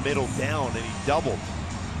fastball middle down, and he doubled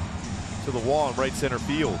to the wall in right center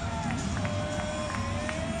field.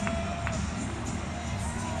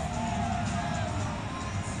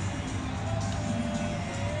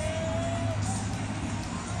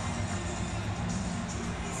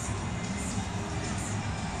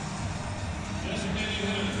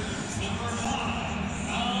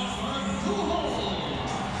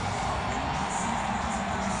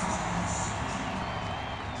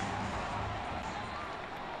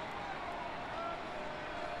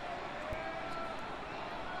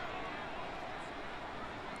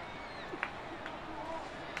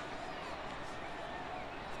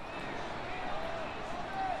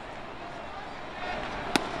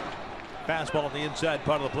 Fastball on the inside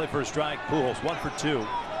part of the play for a strike. Pujols 1 for 2.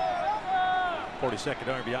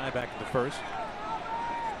 42nd RBI back in the first.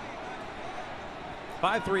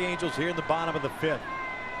 5-3 Angels here in the bottom of the fifth.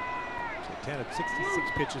 So 10 at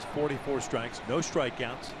 66 pitches, 44 strikes, no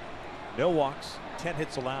strikeouts, no walks, 10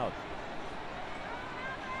 hits allowed.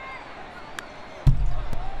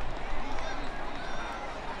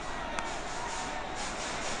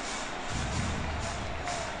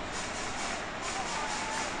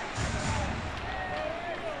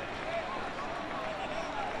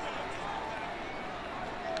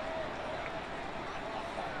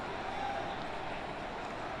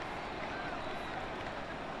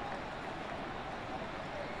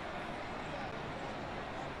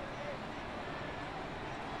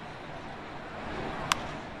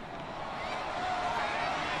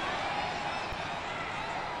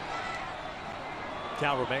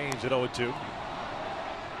 Count remains at 0-2.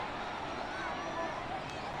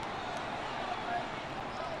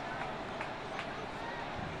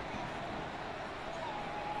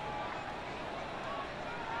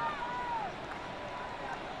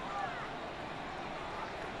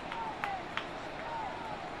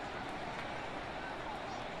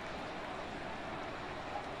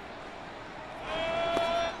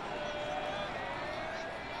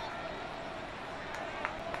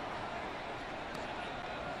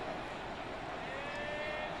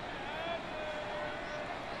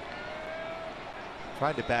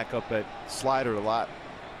 Tried to back up that slider a lot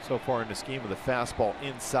so far in this game with a fastball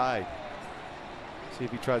inside. See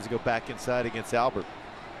if he tries to go back inside against Albert.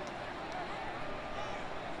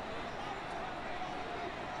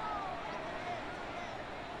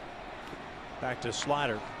 Back to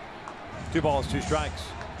slider. 2 balls, 2 strikes.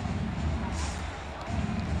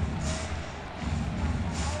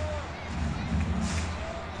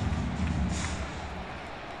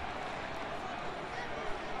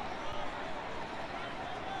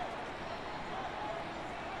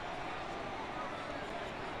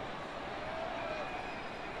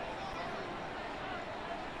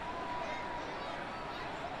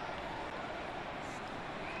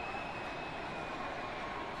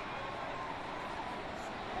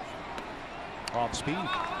 Off speed.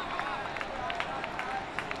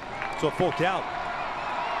 So a full count.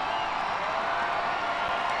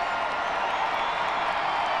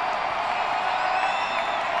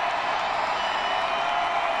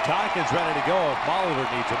 Tompkins ready to go if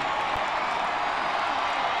Molitor needs him.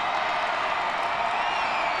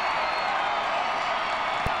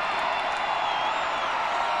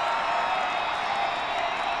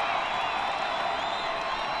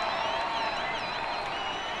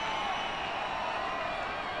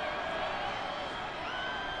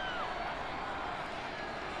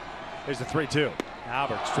 Here's the 3-2.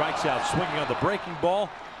 Albert strikes out, swinging on the breaking ball.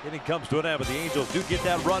 Inning comes to an end, but the Angels do get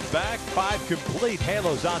that run back. 5 complete.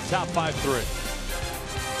 Halos on top, 5-3.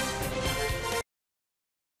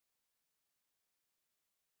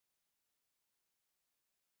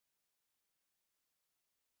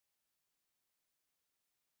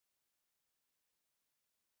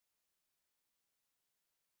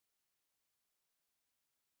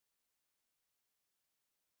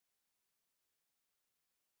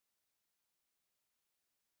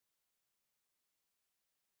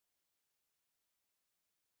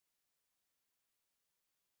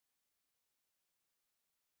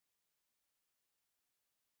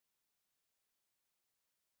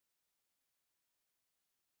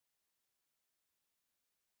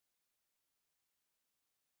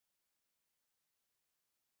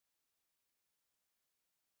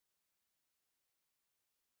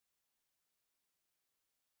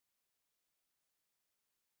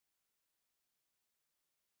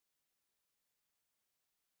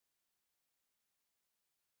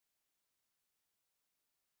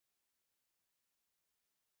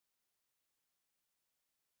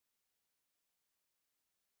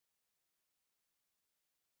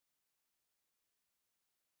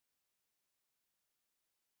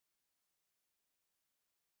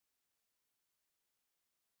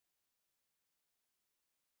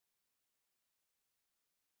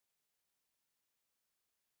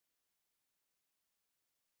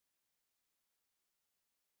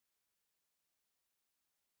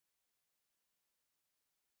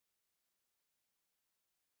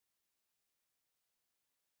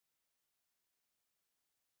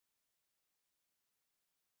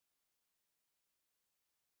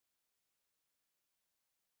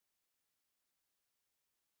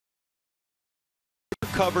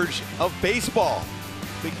 coverage of baseball.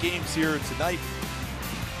 Big games here tonight.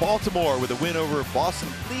 Baltimore with a win over Boston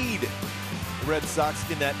lead the Red Sox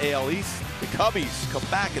in that AL East. The Cubbies come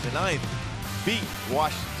back in the ninth, beat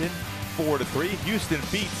Washington 4-3. Houston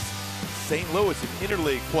beats St. Louis in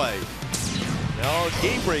interleague play. Now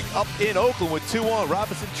game break up in Oakland with 2-1.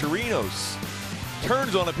 Robinson Chirinos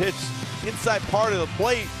turns on a pitch inside part of the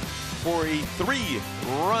plate for a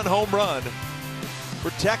 3-run home run for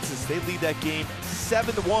Texas. They lead that game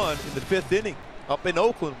 7-1 in the 5th inning up in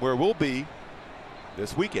Oakland, where we'll be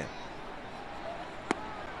this weekend.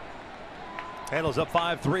 Handles up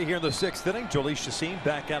 5-3 here in the 6th inning. Jhoulys Chacín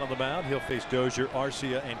back out on the mound. He'll face Dozier,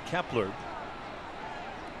 Arcia, and Kepler.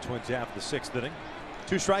 Twins half the 6th inning.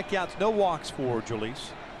 2 strikeouts, no walks for Jhoulys.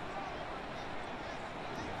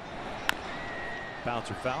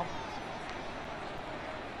 Bouncer foul.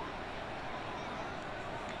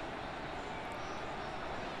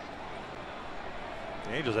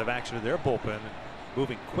 The Angels have action in their bullpen,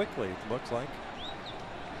 moving quickly, it looks like.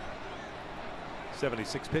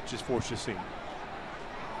 76 pitches for Chacín.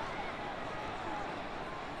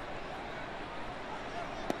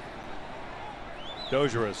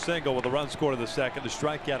 Dozier a single with a run scored in the 2nd, a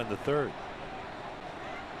strikeout in the 3rd.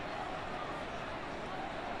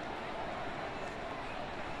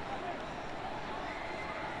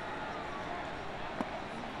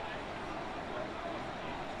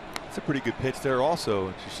 It's a pretty good pitch there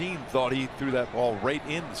also. Chacín thought he threw that ball right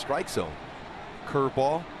in the strike zone.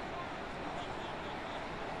 Curveball.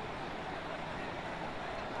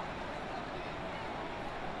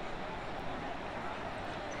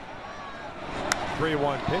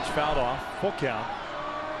 Three-one pitch fouled off. Full count.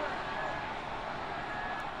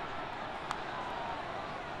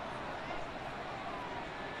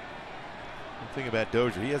 The thing about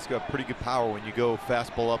Dozier, he has got pretty good power when you go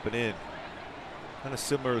fastball up and in. Kind of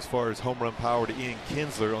similar as far as home run power to Ian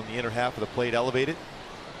Kinsler on the inner half of the plate elevated.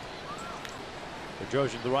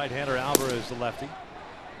 Bedrosian the right-hander, Alvarez the lefty.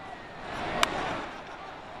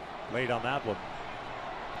 Late on that one.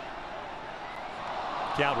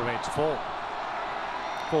 Count remains full.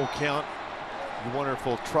 Full count. You wonder if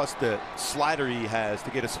he'll trust the slider he has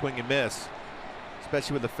to get a swing and miss,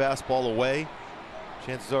 especially with the fastball away.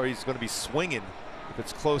 Chances are he's going to be swinging. If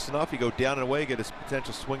it's close enough, you go down and away, get a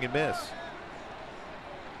potential swing and miss.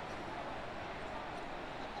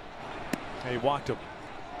 He walked him.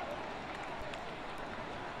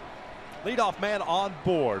 Leadoff man on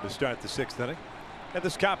board to start the 6th inning. And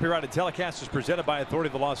this copyrighted telecast is presented by authority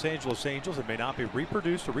of the Los Angeles Angels and may not be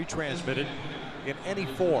reproduced or retransmitted in any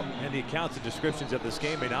form. And the accounts and descriptions of this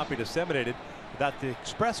game may not be disseminated without the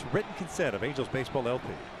express written consent of Angels Baseball LP.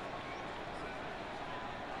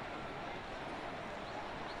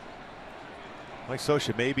 Mike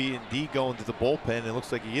Scioscia maybe indeed going to the bullpen. It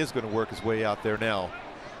looks like he is going to work his way out there now.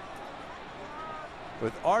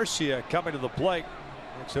 With Arcia coming to the plate,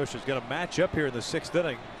 Mike Scioscia is going to match up here in the 6th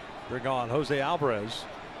inning. Bring on Jose Alvarez.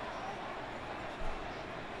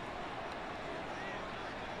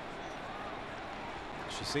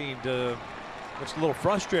 She seemed looks a little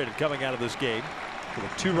frustrated coming out of this game with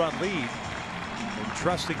a 2-run lead and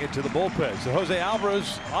trusting it to the bullpen. So Jose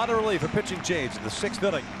Alvarez on relief for pitching change in the 6th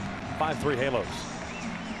inning. 5-3 Halos.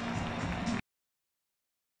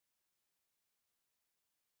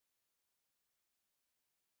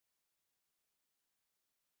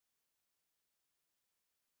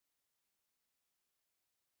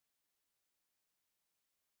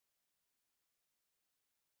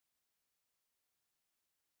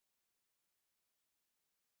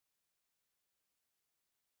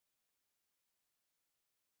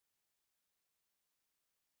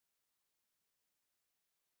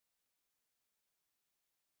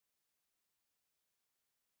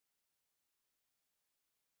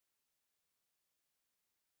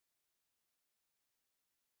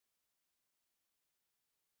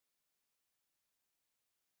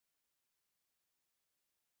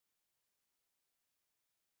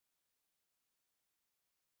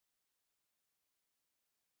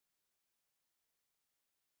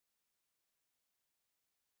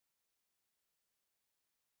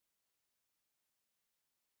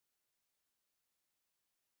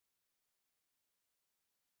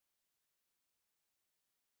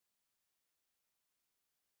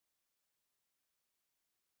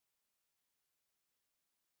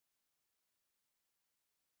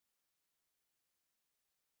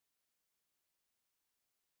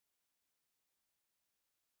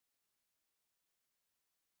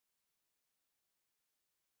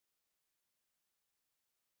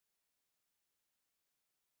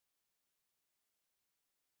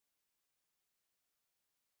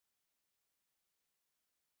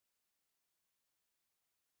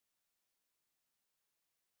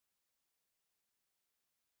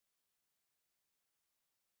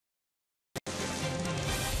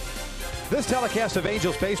 This telecast of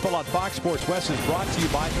Angels baseball on Fox Sports West is brought to you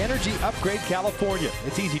by Energy Upgrade California.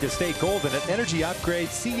 It's easy to stay golden at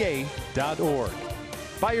energyupgradeca.org.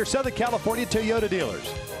 By your Southern California Toyota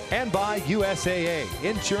dealers. And by USAA,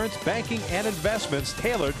 insurance, banking, and investments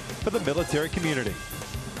tailored for the military community.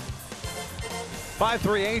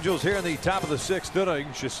 5-3 Angels here in the top of the 6th inning.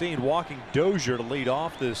 Chacin walking Dozier to lead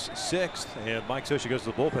off this 6th. And Mike Scioscia goes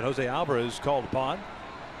to the bullpen. Jose Alvarez called upon.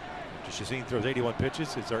 Chacin throws 81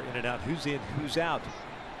 pitches. It's our in and out. Who's in, who's out?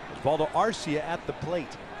 Osvaldo Arcia at the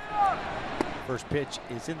plate. First pitch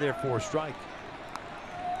is in there for a strike.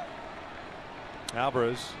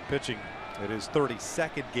 Alvarez pitching at his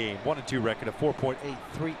 32nd game. 1-2 record, a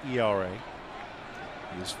 4.83 ERA.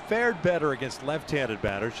 He has fared better against left-handed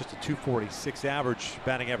batters. Just a 246 average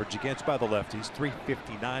batting average against by the lefties.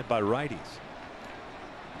 359 by righties.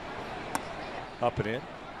 Up and in.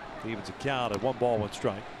 Evens a count at 1 ball, 1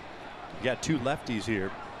 strike. You got 2 lefties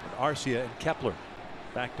here, Arcia and Kepler,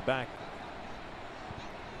 back to back.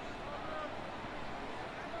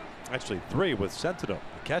 Actually 3 with Sentinel,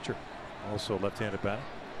 the catcher, also left-handed batter.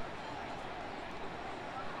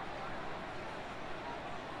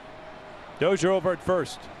 Dozier over at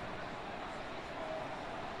first.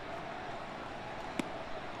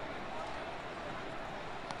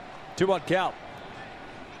 Two on count.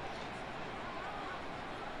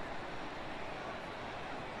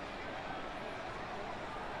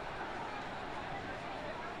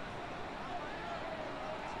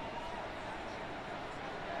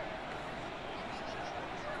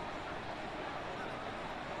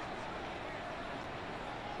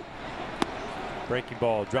 Breaking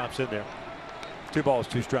ball drops in there. 2 balls,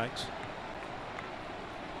 2 strikes.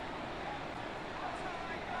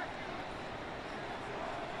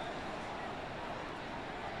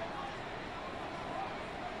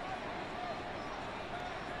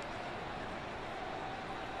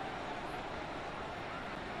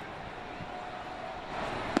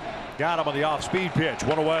 Got him on the off-speed pitch.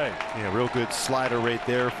 1 away. Yeah, real good slider right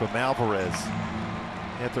there from Alvarez.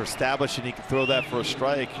 After establishing he can throw that for a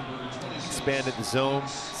strike. Expanded the zone.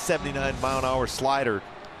 79-mile-an-hour slider.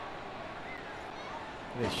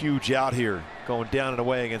 And a huge out here going down and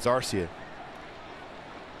away against Arcia.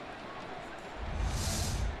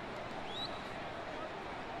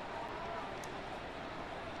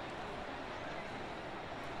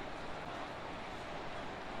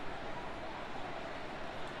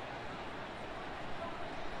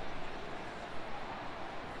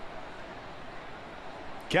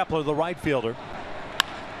 Kepler, the right fielder,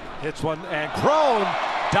 hits one, and Crone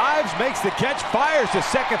dives, makes the catch, fires to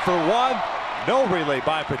second for 1. No relay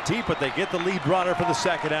by Petit, but they get the lead runner for the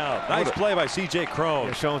 2nd out. Nice play by C.J. Crone.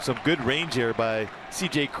 Yeah, showing some good range here by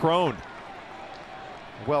C.J. Crone.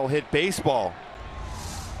 Well hit baseball.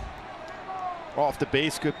 Off the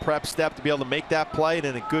base, good prep step to be able to make that play, and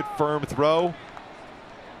then a good firm throw.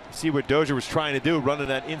 See what Dozier was trying to do, running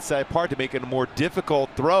that inside part to make it a more difficult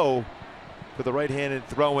throw for the right-handed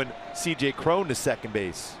throwing C.J. Crone to second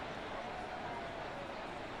base.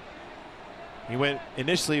 He went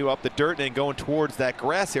initially up the dirt and then going towards that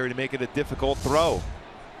grass area to make it a difficult throw.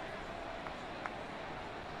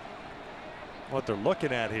 What they're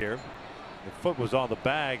looking at here, the foot was on the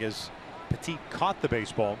bag as Petit caught the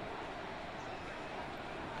baseball.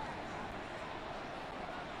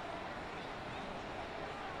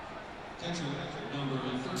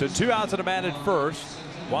 So 2 outs and a man at first.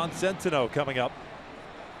 Juan Centeno coming up.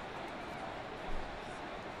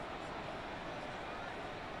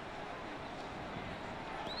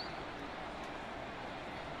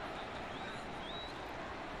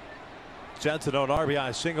 Centeno, an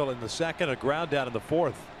RBI single in the 2nd, a ground down in the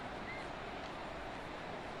 4th.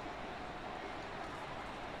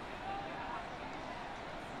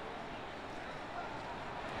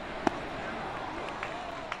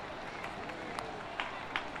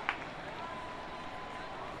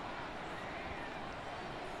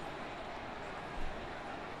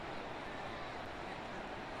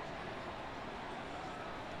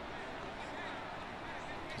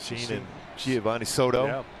 Sheen and Giovanni Soto.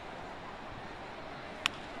 Yeah.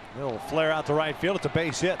 Little flare out to right field. It's a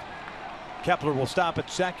base hit. Kepler will stop at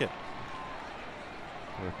second.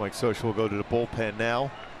 Mike Scioscia will go to the bullpen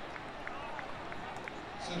now.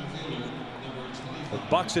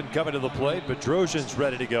 Buxton coming to the plate. Bedrosian's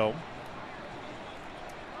ready to go.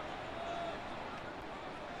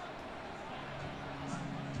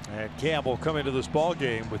 And Campbell coming to this ball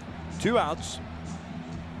game with 2 outs.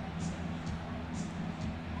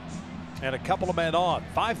 And a couple of men on.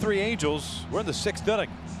 5-3 Angels. We're in the 6th inning.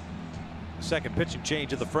 Second pitching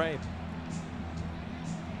change in the frame.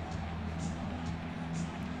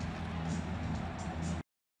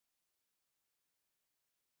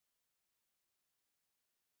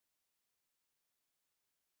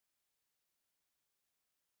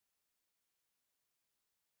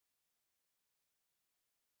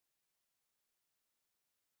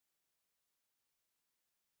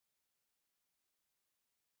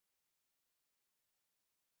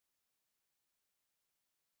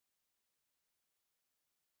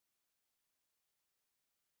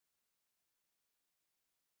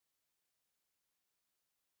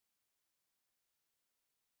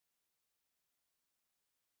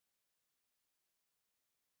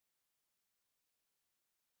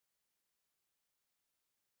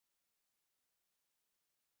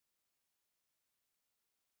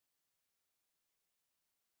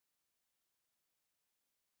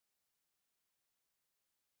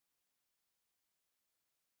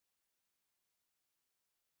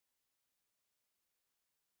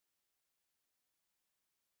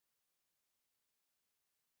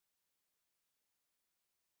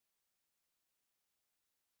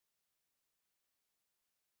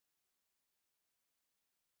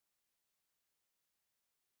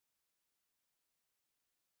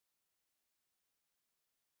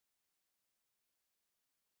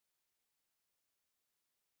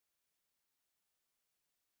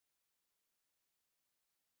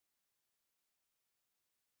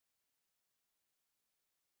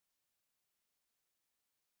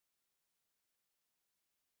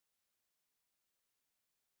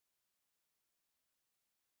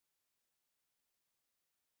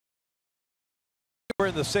 We're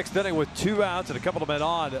in the 6th inning with 2 outs and a couple of men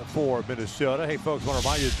on for Minnesota. Hey, folks, want to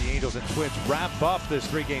remind you that the Angels and Twins wrap up this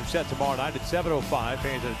 3-game set tomorrow night at 7:05.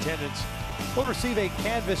 Fans in attendance will receive a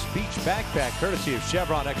Canvas Beach backpack courtesy of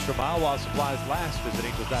Chevron Extra Mile while supplies last. Visit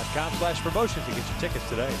angels.com/promotions to get your tickets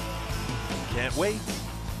today. Can't wait.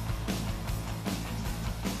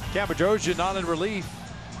 Bedrosian not in relief.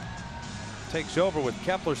 Takes over with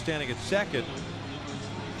Kepler standing at second.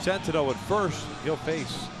 Centeno at first. He'll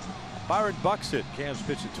face Byron Buxton. Cam's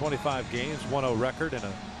pitched in 25 games, 1-0 record, and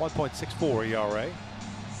a 1.64 ERA.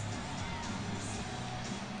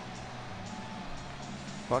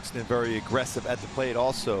 Buxton very aggressive at the plate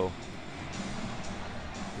also.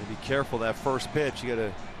 Be careful that first pitch. You got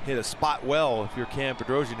to hit a spot well if you're Cam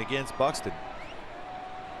Bedrosian against Buxton.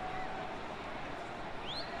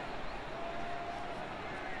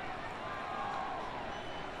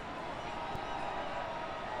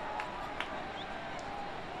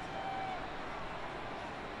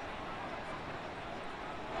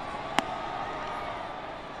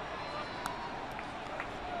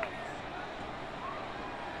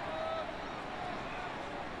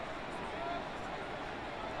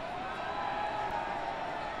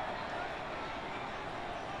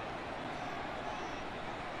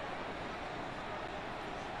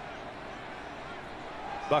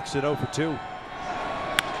 Buxton 0 for 2.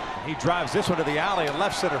 He drives this one to the alley in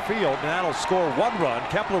left center field, and that'll score 1 run.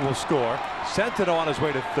 Kepler will score. Centeno on his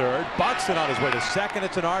way to third. Buxton on his way to second.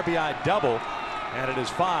 It's an RBI double, and it is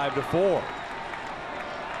 5-4.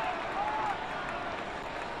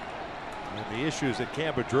 And the issues that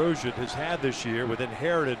Cam Bedrosian has had this year with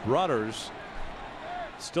inherited runners,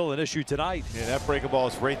 still an issue tonight. And that breaking ball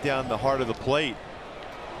is right down the heart of the plate.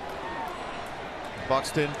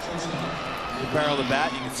 Buxton, barrel of the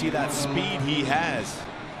bat, you can see that speed he has.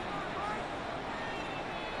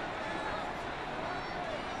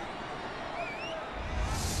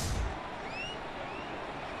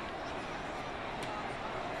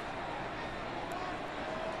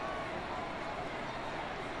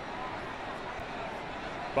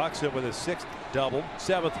 Buxton with his 6th double,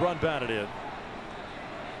 7th run batted in.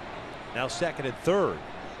 Now second and third.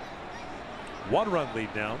 1-run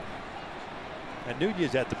lead now. And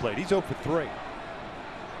Nunez at the plate. He's 0 for 3.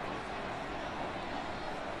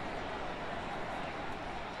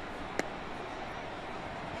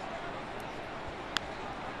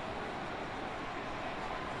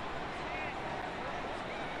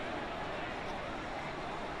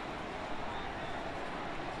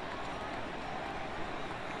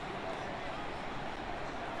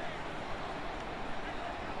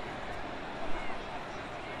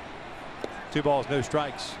 Two balls, no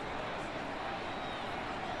strikes.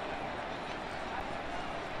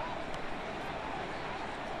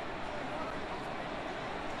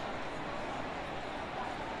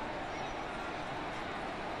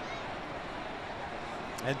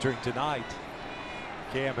 Entering tonight,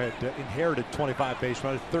 Cam had inherited 25 base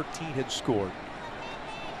runners, 13 had scored.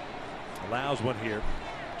 Allows one here,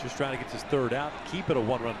 just trying to get his 3rd out, keep it a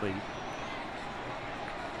 1-run lead.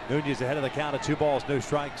 Nunez ahead of the count of 2 balls, no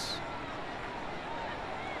strikes.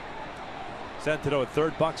 Centeno at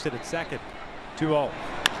third, Buxton at second. 2-0.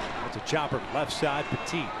 That's a chopper left side,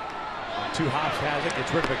 Petit. 2 hops has it,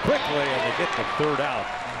 gets rid of it quickly, and they get the 3rd out.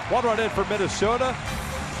 1 run in for Minnesota,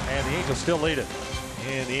 and the Angels still lead it.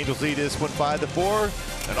 And the Angels lead this one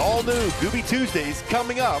 5-4. An all-new Gooby Tuesdays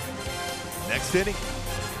coming up next inning.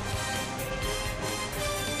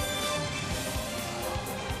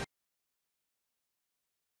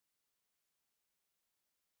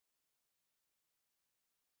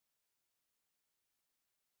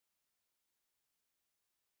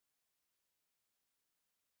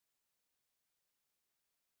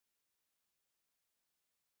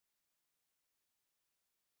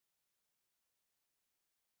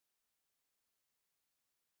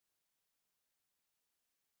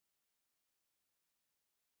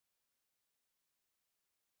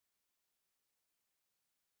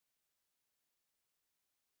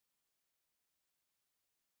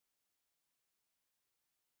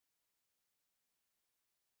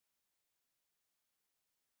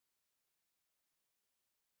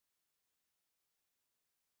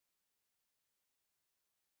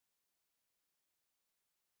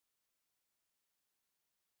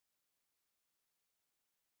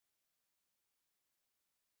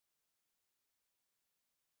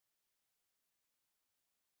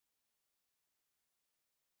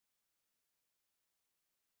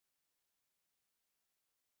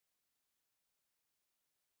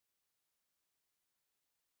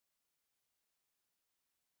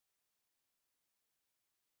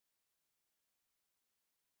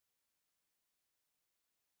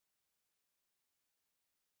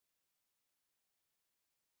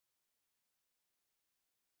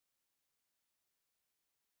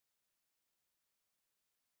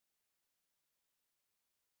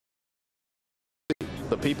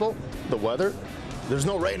 The people, the weather. There's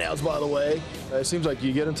no rainouts, by the way. It seems like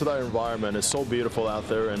you get into that environment. It's so beautiful out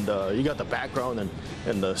there, and you got the background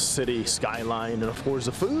and the city skyline, and of course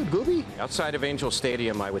the food. Gooby. Outside of Angel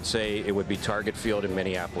Stadium, I would say it would be Target Field in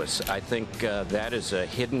Minneapolis. I think that is a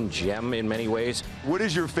hidden gem in many ways. What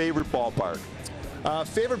is your favorite ballpark?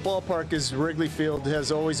 Favorite ballpark is Wrigley Field.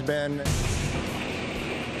 Has always been.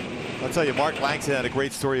 I'll tell you, Mark Langston had a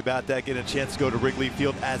great story about that, getting a chance to go to Wrigley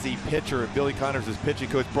Field as a pitcher. And Billy Connors, his pitching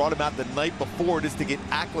coach, brought him out the night before just to get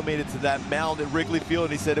acclimated to that mound at Wrigley Field.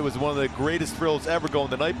 And he said it was one of the greatest thrills ever, going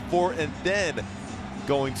the night before and then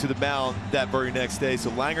going to the mound that very next day. So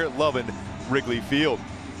Langer loving Wrigley Field.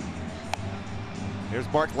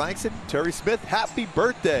 Here's Mark Langston, Terry Smith. Happy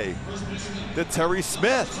birthday to Terry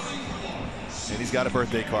Smith. And he's got a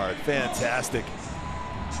birthday card. Fantastic.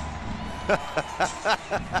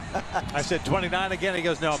 I said 29 again. He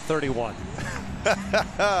goes, no, I'm 31.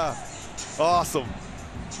 Awesome.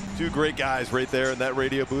 Two great guys right there in that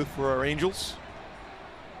radio booth for our Angels.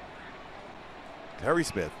 Terry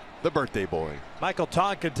Smith, the birthday boy. Michael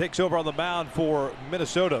Tonkin takes over on the mound for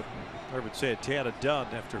Minnesota. Irvin Santana done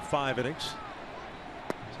after 5 innings.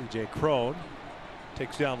 C.J. Cron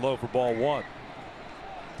takes down low for ball 1.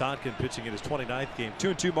 Tonkin pitching in his 29th game.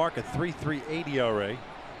 2-2 mark, a 3.38 ERA.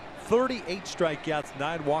 38 strikeouts,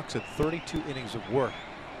 9 walks, and 32 innings of work.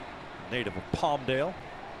 Native of Palmdale.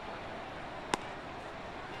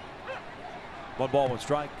 1 ball, 1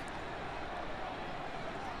 strike.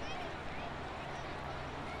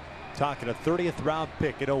 Tonkin, a 30th round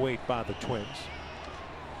pick in 08 by the Twins.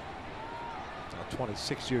 Now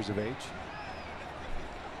 26 years of age.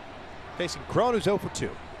 Facing Cron, who's 0 for 2.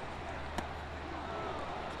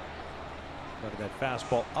 Letting that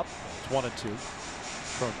fastball up. It's 1-2.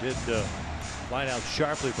 Cron did line out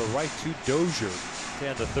sharply, but right to Dozier to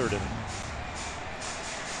end the 3rd inning.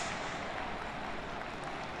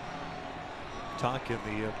 Tonkin,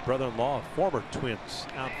 the brother-in-law of former Twins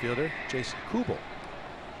outfielder Jason Kubel,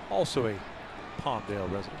 also a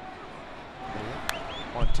Palmdale resident.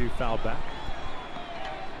 1-2 foul back.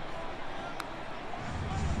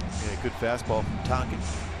 Yeah, good fastball from Tonkin.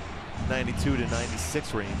 92 to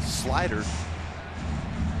 96 range. Slider.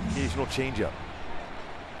 Occasional changeup.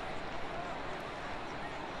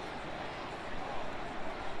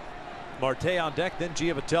 Marte on deck, then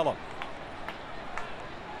Giavatello.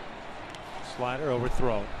 Slider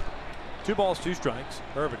overthrown. 2 balls, 2 strikes.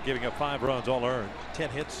 Irvin giving up 5 runs, all earned.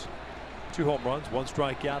 10 hits, 2 home runs, 1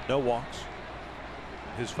 strikeout, no walks.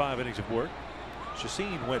 His 5 innings of work.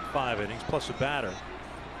 Chacin went 5 innings plus a batter.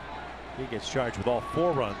 He gets charged with all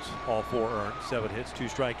 4 runs, all 4 earned, 7 hits, 2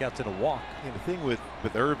 strikeouts, and a walk. And the thing with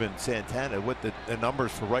Irvin Santana, what the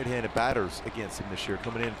numbers for right-handed batters against him this year,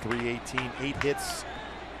 coming in 318, 8 hits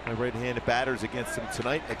by right-handed batters against him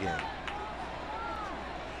tonight again.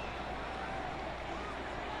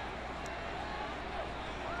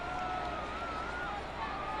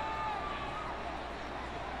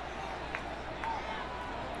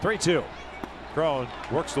 (3-2). Cron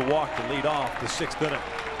works the walk to lead off the 6th inning.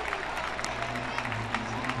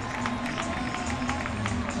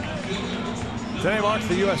 Today marks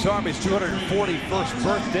the U.S. Army's 241st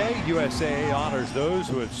birthday. USAA honors those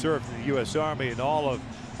who have served in the U.S. Army and all of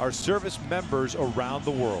our service members around the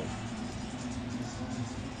world.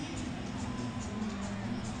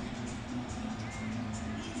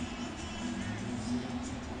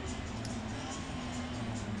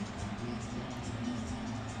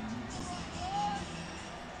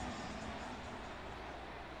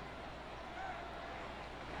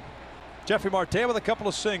 Jeffrey Marte with a couple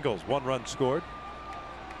of singles, 1 run scored.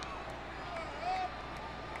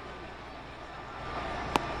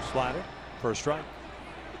 Slider for a strike.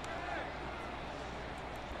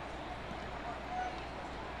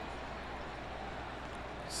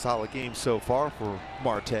 Solid game so far for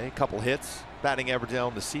Marte. A couple hits. Batting average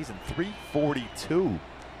down the season, .342.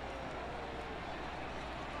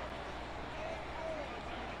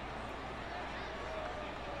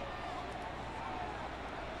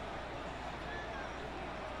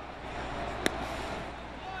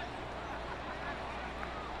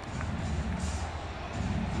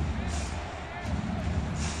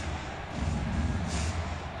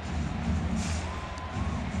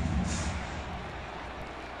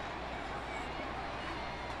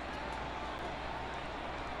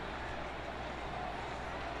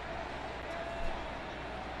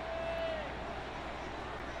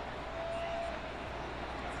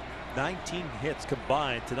 $19 hits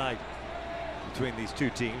combined tonight between these two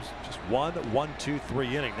teams. Just 1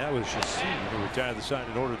 1-2-3 inning. That was Chacin who retired the side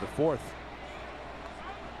in order of the 4th.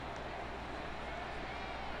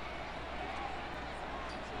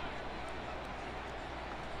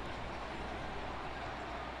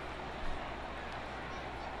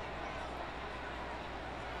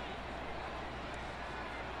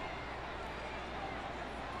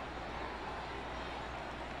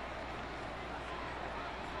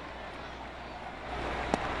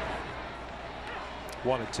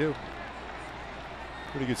 1-2.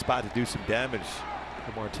 Pretty good spot to do some damage.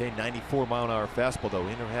 Marte, 94-mile-an-hour fastball, though,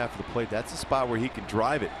 inner half of the plate. That's a spot where he can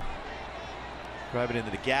drive it. Drive it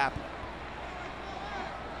into the gap.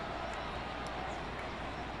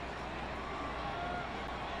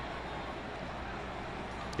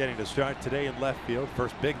 Getting to start today in left field.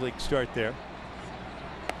 First big league start there.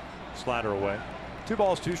 Slider away. 2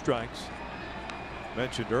 balls, 2 strikes.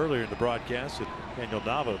 Mentioned earlier in the broadcast that Daniel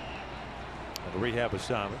Nava on the rehab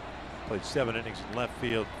assignment. Played 7 innings in left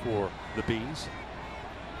field for the Bees.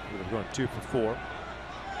 They're going 2 for 4.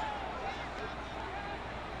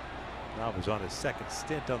 Nava's on his 2nd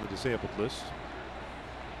stint on the disabled list.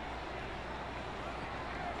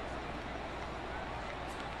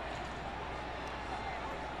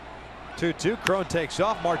 Two. Crone takes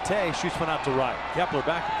off. Marte shoots one out to right. Kepler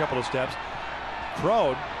back a couple of steps.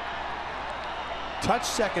 Crone touched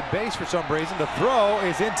second base for some reason. The throw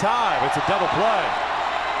is in time. It's a double play.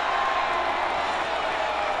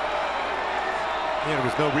 Yeah, there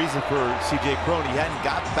was no reason for C.J. Crone. He hadn't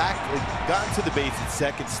gotten to the base at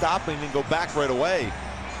second, stopping and go back right away.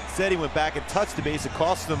 Instead, he went back and touched the base. It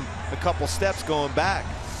cost him a couple steps going back.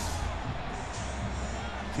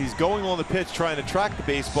 He's going on the pitch trying to track the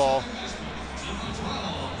baseball,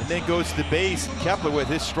 and then goes to the base. Kepler with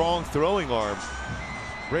his strong throwing arm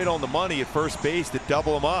right on the money at first base to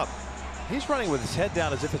double him up. He's running with his head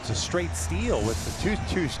down as if it's a straight steal. With the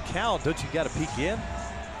 2-2 count, don't you got to peek in,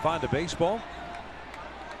 find the baseball?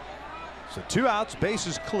 So 2 outs,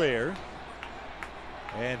 bases clear,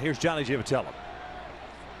 and here's Johnny Givitello.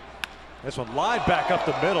 This one lined back up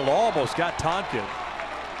the middle, almost got Tonkin.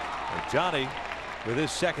 And Johnny with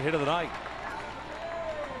his 2nd hit of the night.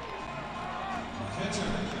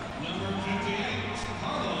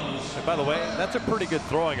 And by the way, that's a pretty good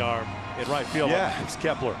throwing arm in right field. Yeah, it's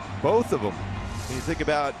Kepler. Both of them. When you think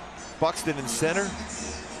about Buxton in center,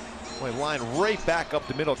 well, line right back up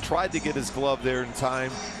the middle. Tried to get his glove there in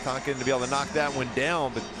time. Tonkin to be able to knock that one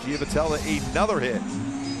down, but Givitello another hit.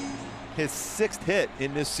 His 6th hit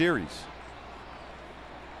in this series.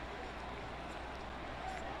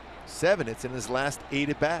 7 hits in his last 8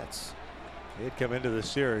 at-bats. He had come into this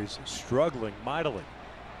series struggling mightily.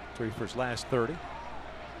 3 for his last 30.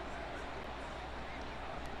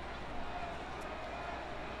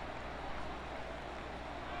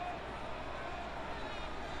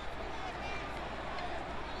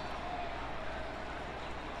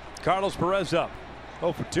 Carlos Perez up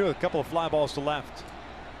 0 for 2, a couple of fly balls to left.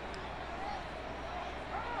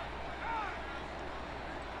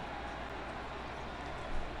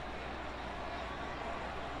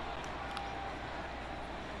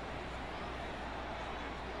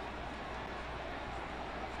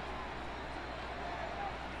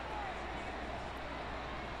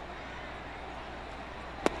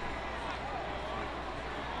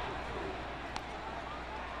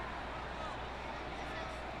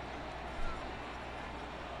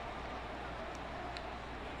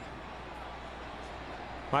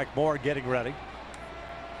 Mike Moore getting ready.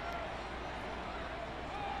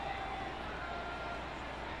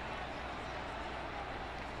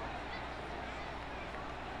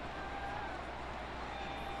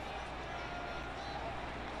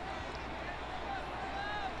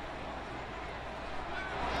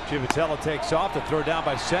 Givitello takes off, the throw down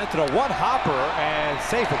by Sentinel. One hopper and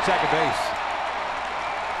safe at second base.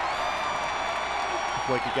 Looked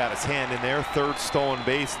like he got his hand in there. 3rd stolen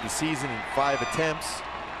base of the season in 5 attempts.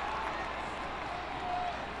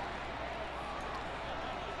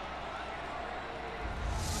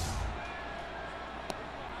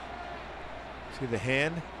 See the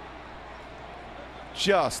hand?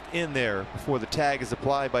 Just in there before the tag is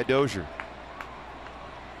applied by Dozier.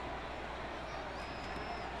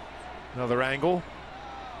 Another angle.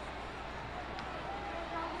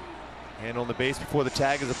 Hand on the base before the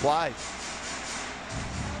tag is applied.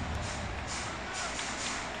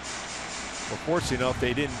 Well, fortunately enough,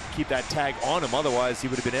 they didn't keep that tag on him. Otherwise, he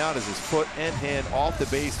would have been out as his foot and hand off the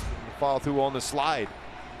base and follow through on the slide.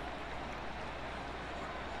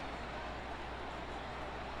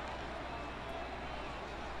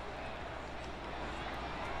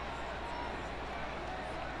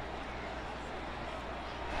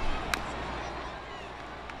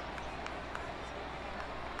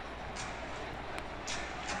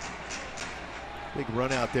 Big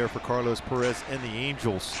run out there for Carlos Perez and the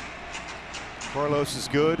Angels. Carlos is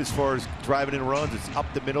good as far as driving in runs. It's up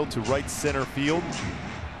the middle to right center field.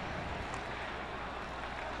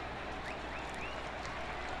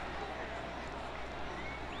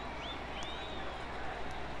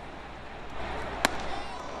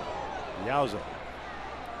 Yowza.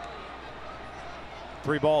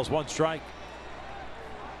 3 balls, 1 strike.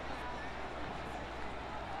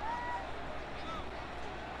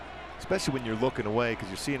 especially when you're looking away, because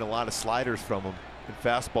you're seeing a lot of sliders from him and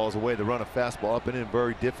fastballs away. To run a fastball up and in,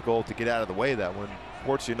 very difficult to get out of the way of that one.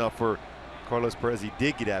 Fortunate enough for Carlos Perez, he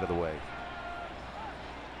did get out of the way.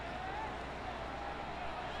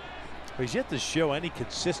 He's yet to show any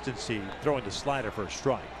consistency throwing the slider for a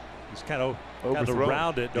strike. He's kind of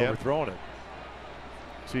around it, yep. overthrowing it.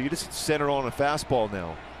 So you just center on a fastball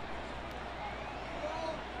now.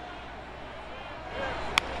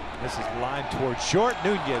 This is lined towards short.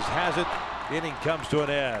 Nunez has it. Inning comes to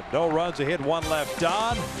an end. No runs, a hit, one left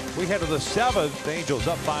on. We head to the 7th. The Angels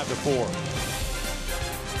up 5-4.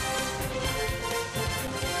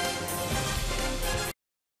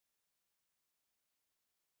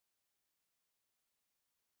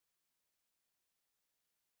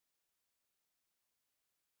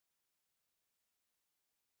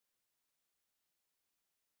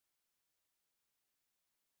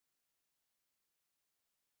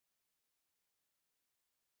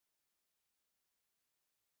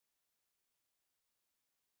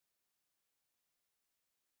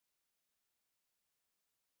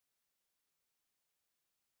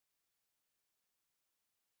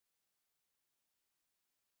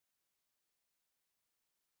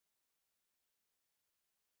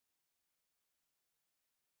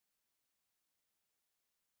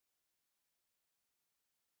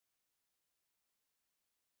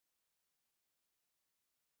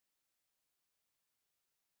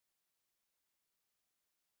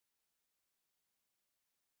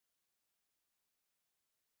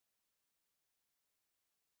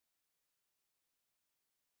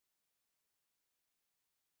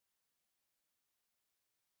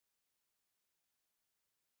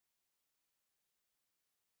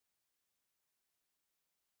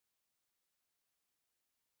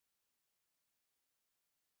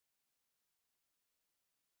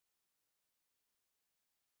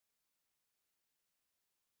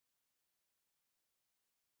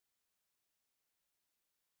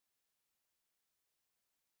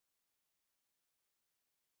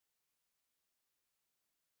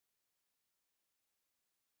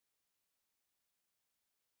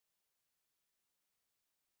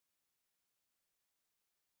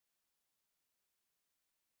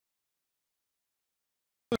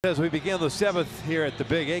 As we begin the 7th here at the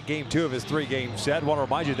Big 8, game 2 of his 3-game set. I want to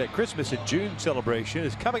remind you that Christmas in June celebration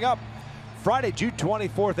is coming up Friday, June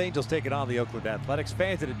 24th. Angels taking on the Oakland Athletics.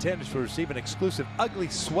 Fans in attendance will receive an exclusive ugly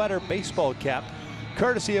sweater baseball cap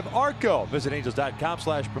courtesy of Arco. Visit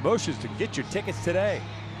angels.com/promotions to get your tickets today.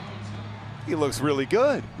 He looks really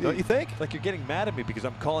good, don't you think? Like you're getting mad at me because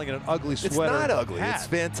I'm calling it an ugly sweater. It's not ugly. Hat. It's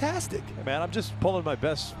fantastic. Hey man, I'm just pulling my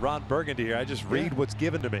best Ron Burgundy here. I just read what's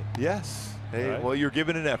given to me. Yes. Hey, right. Well, you're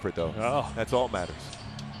giving an effort, though. Oh. That's all that matters.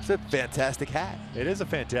 It's a fantastic hat. It is a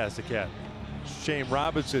fantastic hat. Shane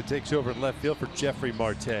Robinson takes over in left field for Jeffrey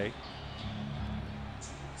Marte.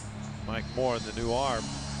 Mike Moore in the new arm.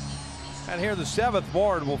 And here in the 7th,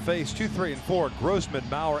 Warren will face 2, 3, and 4. Grossman,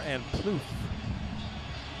 Maurer, and Plouffe.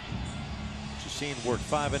 Chacin worked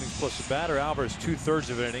 5 innings plus a batter. Alvarez 2/3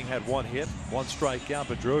 of an inning, had 1 hit, 1 strikeout.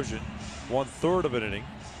 Bedrosian 1/3 of an inning,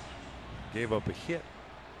 gave up a hit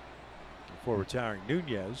before retiring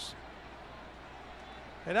Nunez.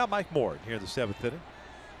 And now Mike Moore here in the 7th inning.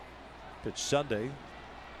 Pitched Sunday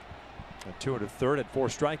at 2 1/3, had 4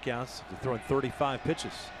 strikeouts. He's throwing 35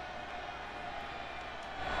 pitches.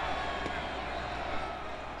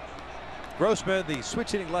 Grossman, the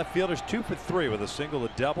switch hitting left fielder, is 2 for 3 with a single, a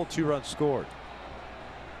double, 2 runs scored.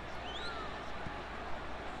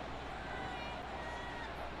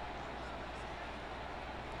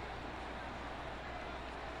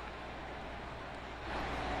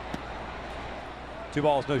 Two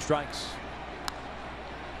balls, no strikes.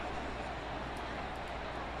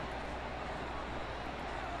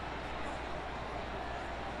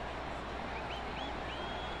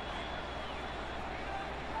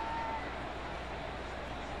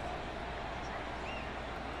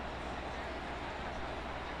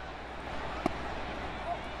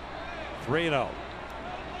 Three 3-0.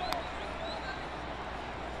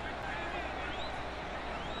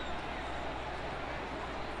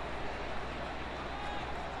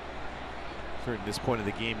 At this point of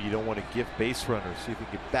the game, you don't want to give base runners. See if we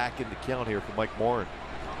can get back in the count here for Mike Moore.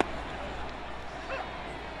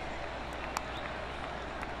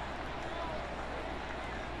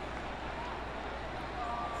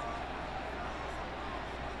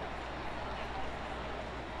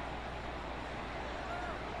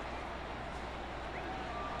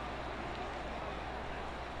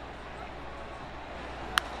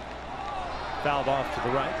 Fouled off to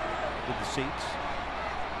the right with the seats.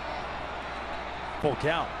 Full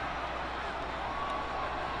count.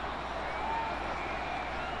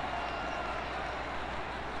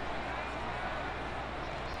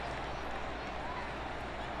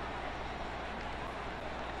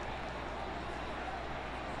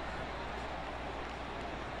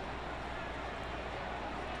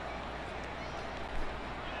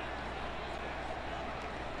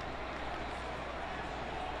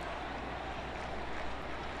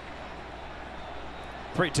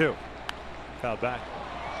 3-2. Fouled back.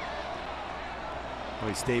 Well,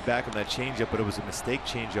 he stayed back on that changeup, but it was a mistake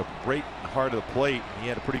changeup right in the heart of the plate, and he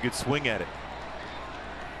had a pretty good swing at it.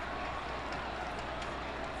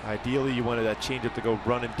 Ideally, you wanted that changeup to go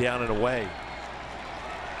running down and away.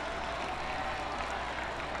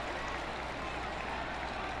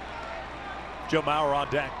 Joe Mauer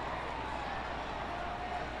on deck.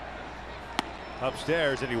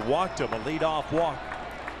 Upstairs, and he walked him, a leadoff walk.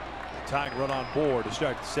 A tying run on board to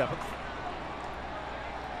start the 7th.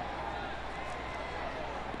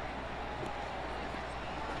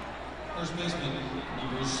 First baseman,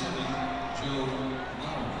 number 7, Joe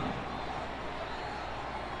Mauer.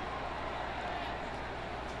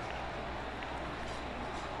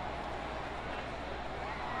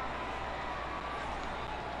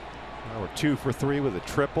 Now we're 2 for 3 with a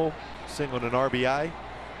triple, single and an RBI.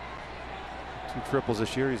 2 triples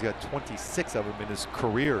this year. He's got 26 of them in his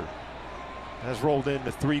career. Has rolled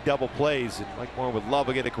into 3 double plays, and Mike Moore would love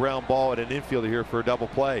to get a ground ball at an infielder here for a double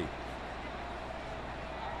play.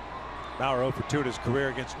 Mauer 0 for 2 in his career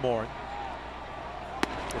against Moore.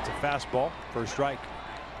 It's a fastball for a strike.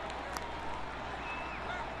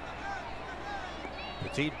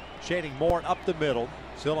 Petit shading Moore up the middle,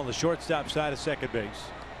 still on the shortstop side of second base.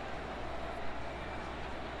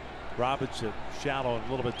 Robinson shallow and a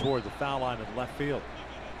little bit toward the foul line in left field.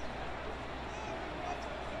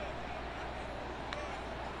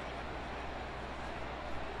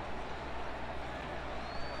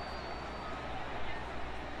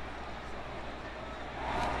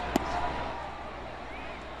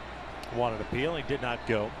 Wanted appeal, he did not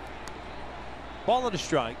go. Ball and a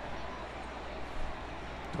strike.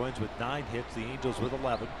 Twins with 9 hits, the Angels with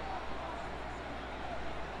 11.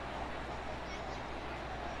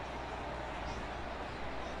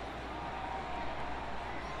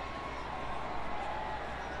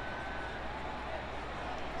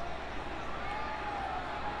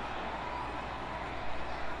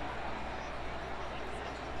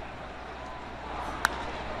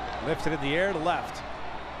 Lifted in the air to left.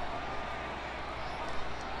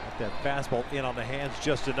 That fastball in on the hands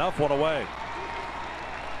just enough. One away.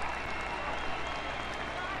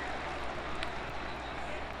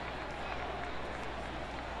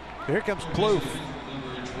 Here comes Plouffe.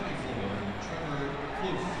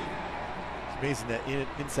 It's amazing that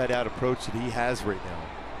inside-out approach that he has right now.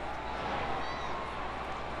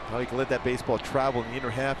 How he can let that baseball travel in the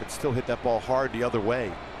inner half and still hit that ball hard the other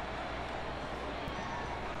way.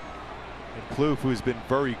 And Plouffe, who's been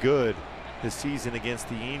very good this season against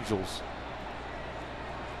the Angels.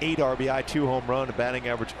 8 RBI, 2 home run, a batting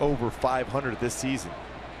average over 500 this season.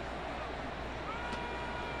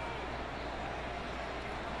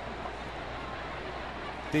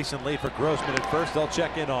 Decent lead for Grossman at first. They'll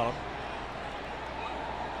check in on him.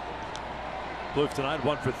 Plouffe tonight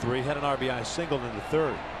 1 for 3. Had an RBI single in the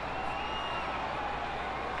 3rd.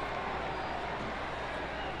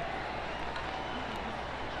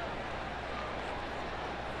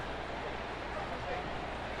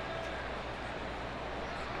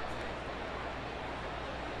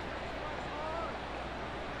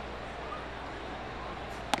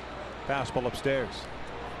 Fastball upstairs.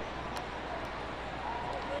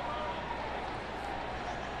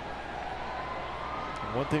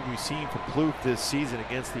 And one thing we've seen from Plouffe this season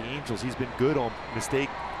against the Angels, he's been good on mistake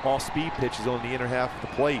off-speed pitches on the inner half of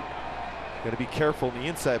the plate. Got to be careful in the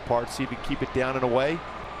inside part, see if he can keep it down and away.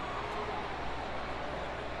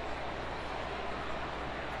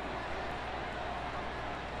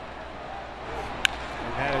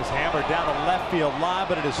 And that is hammered down the left field line,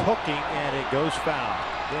 but it is hooking and it goes foul.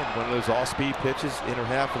 Again, one of those off-speed pitches, inner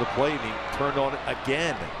half of the plate, and he turned on it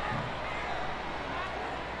again.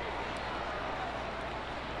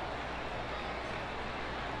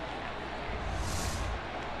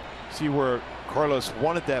 See where Carlos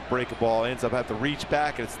wanted that breaking ball, ends up having to reach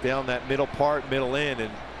back, and it's down that middle part, middle in,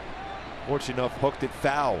 and fortunate enough hooked it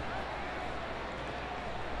foul.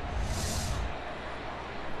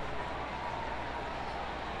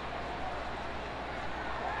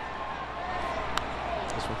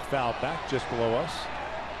 This one fouled back just below us.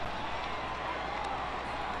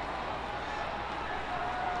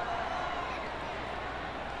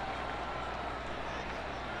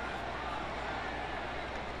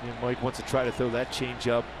 And Mike wants to try to throw that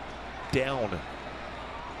changeup down. It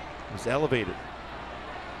was elevated.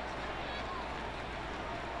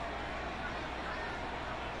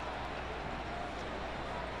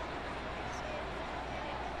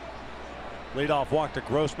 Leadoff walk to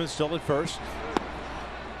Grossman, still at first.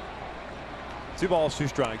 2 balls, 2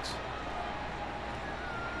 strikes.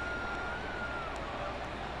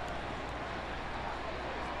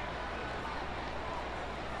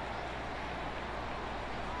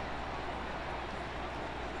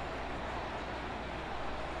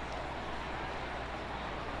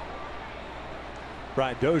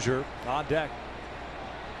 Brian Dozier on deck.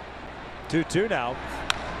 2-2 now.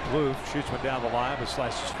 Blue shoots one down the line, but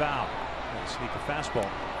slices foul. And sneak a fastball.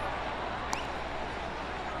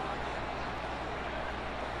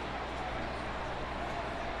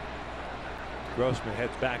 Grossman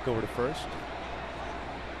heads back over to first.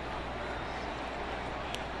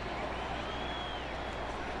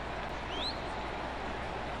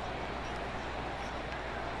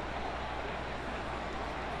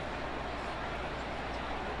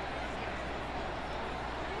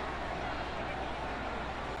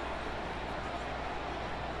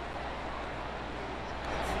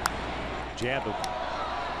 Jammed him.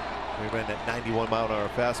 He ran that 91-mile-an-hour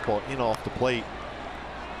fastball in off the plate.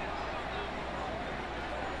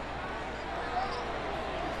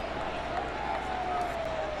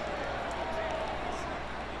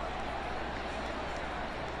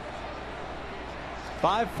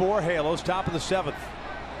 Five-4 Halos, top of the 7th.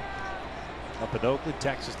 Up in Oakland,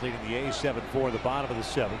 Texas leading the A's 7-4 in the bottom of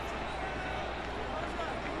the 7th.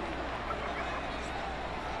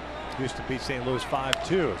 Houston beats St. Louis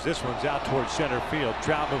 5-2 as this one's out towards center field.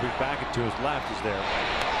 Trout moving back and to his left is there.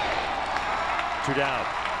 2 down.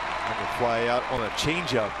 And they fly out on a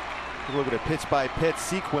changeup. Look at a pitch-by-pitch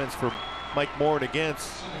sequence for Mike Morin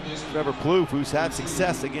against Trevor Plouffe, who's had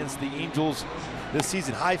success against the Angels this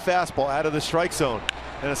season. High fastball out of the strike zone.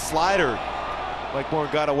 And a slider Mike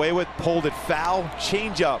Morin got away with, pulled it foul.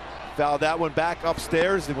 Changeup. Fouled that one back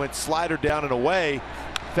upstairs and went slider down and away.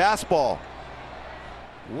 Fastball.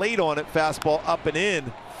 Late on it, fastball up and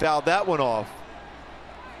in, fouled that one off.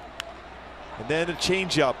 And then a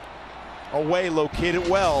changeup away, located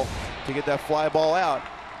well to get that fly ball out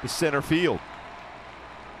to center field.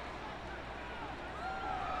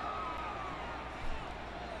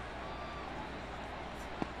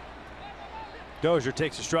 Dozier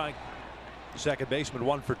takes a strike. Second baseman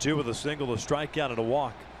 1 for 2 with a single, a strikeout, and a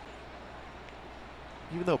walk.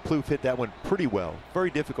 Even though Plouffe hit that one pretty well, very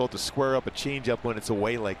difficult to square up a changeup when it's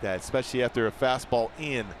away like that, especially after a fastball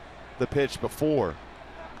in the pitch before.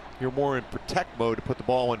 You're more in protect mode to put the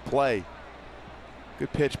ball in play.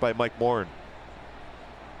 Good pitch by Mike Morin.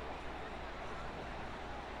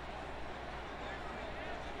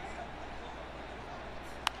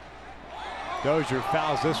 Dozier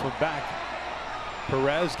fouls this one back.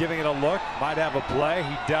 Perez giving it a look, might have a play.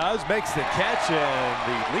 He does, makes the catch,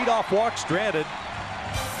 and the leadoff walk stranded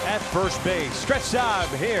at first base. Stretch time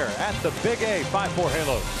here at the Big A. 5-4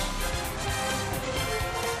 Halos.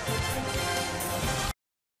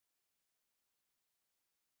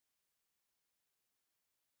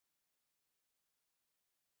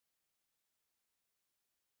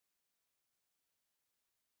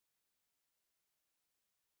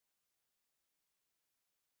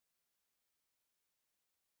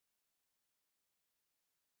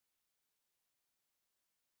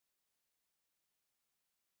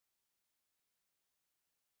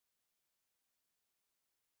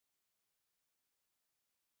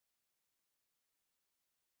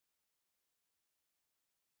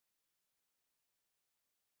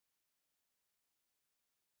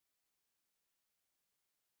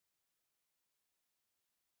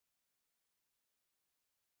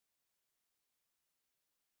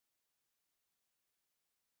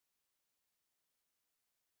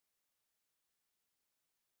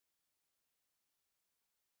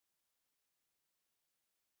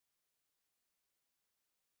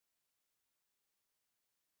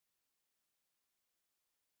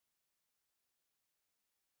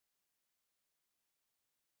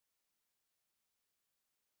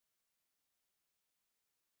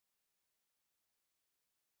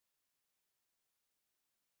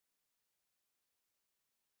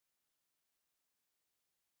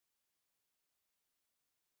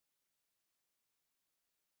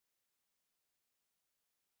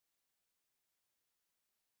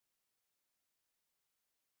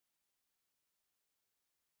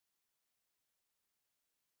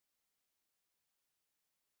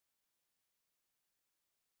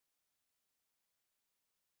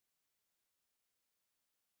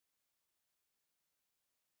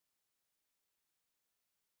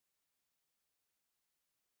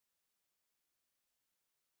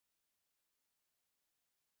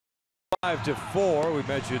 Five to 4. We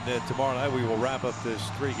mentioned that tomorrow night we will wrap up this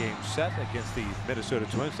 3-game set against the Minnesota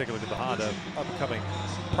Twins. Take a look at the Honda upcoming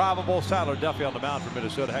probable. Tyler Duffy on the mound for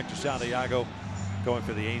Minnesota. Hector Santiago going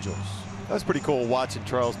for the Angels. That was pretty cool watching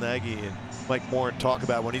Charles Nagy and Mike Morin talk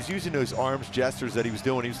about when he's using those arms gestures that he was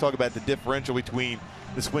doing. He was talking about the differential between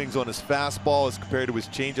the swings on his fastball as compared to his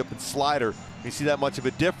changeup and slider. When you see that much of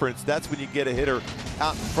a difference, that's when you get a hitter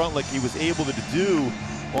out in front like he was able to do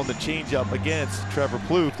on the changeup against Trevor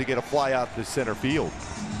Plouffe to get a fly out to center field.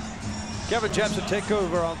 Kevin Jepsen takes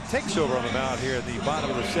over on the mound here at the bottom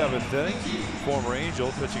of the 7th inning. Former Angel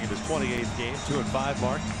pitching in his 28th game, 2-5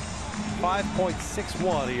 mark.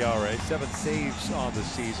 5.61 ERA, 7 saves on the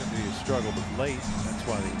season. He has struggled late. That's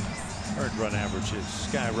why the earned run average has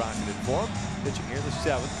skyrocketed for him. Pitching here the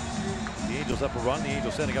 7th. The Angels up a run. The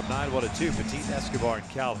Angels sending up 9-1-2. Petit, Escobar, and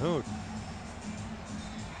Calhoun.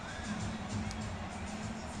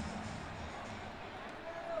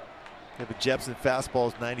 Kevin Jepsen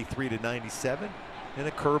fastball is 93 to 97, and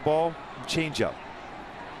a curveball and changeup.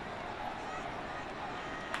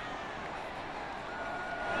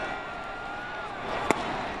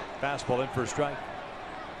 Fastball in for a strike.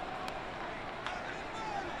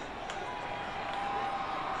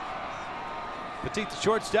 Petit, the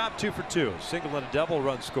shortstop, 2 for 2. Single and a double,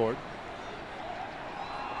 run scored.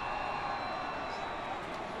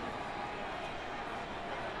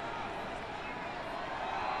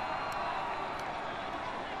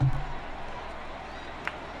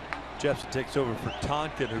 Jepsen takes over for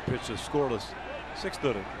Tonkin, who pitched a scoreless 6th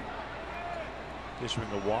inning. Issuing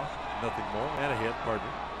a walk, nothing more, and a hit, pardon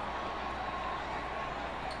me.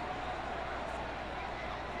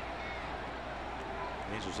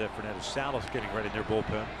 Angels have Fernando Salas getting ready in their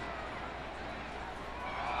bullpen.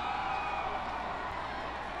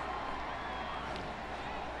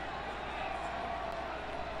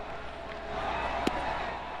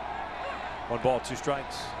 One ball, 2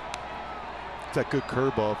 strikes. It's that good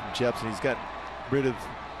curveball from Jepsen. He's got rid of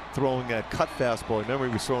throwing that cut fastball. Remember,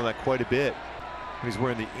 he was throwing that quite a bit when he's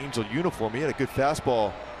wearing the Angel uniform. He had a good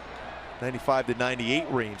fastball, 95 to 98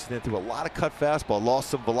 range, and then threw a lot of cut fastball.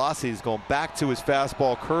 Lost some velocity. He's going back to his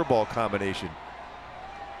fastball curveball combination.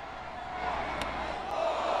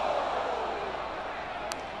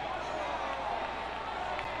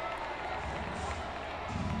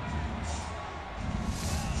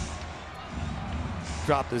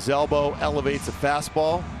 Dropped his elbow, elevates a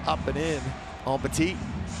fastball, up and in on Petit.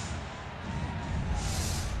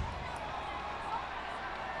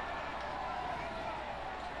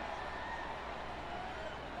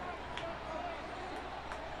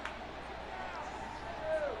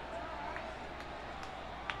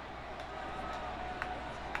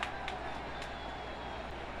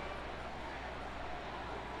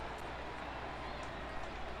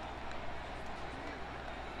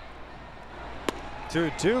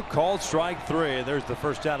 Two, called strike 3, and there's the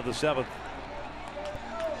first out of the 7th.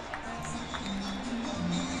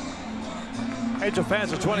 Angel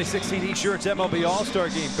fans, the 2016 Insurance MLB All-Star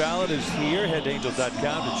Game ballot is here. Head to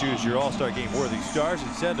Angels.com to choose your All-Star Game worthy stars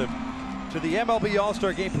and send them to the MLB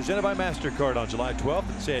All-Star Game presented by MasterCard on July 12th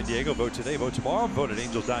in San Diego. Vote today, vote tomorrow. Vote at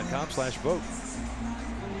Angels.com/vote.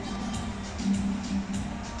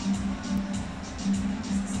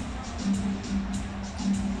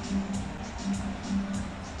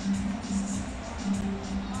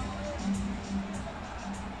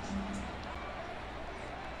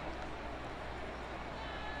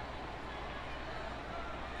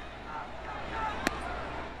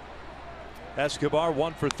 Escobar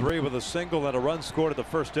 1 for 3 with a single and a run scored in the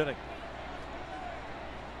 1st inning.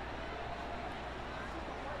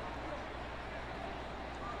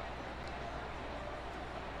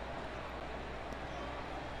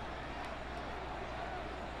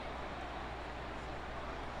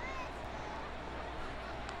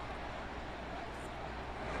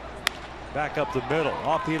 Back up the middle,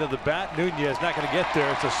 off the end of the bat. Nunez not going to get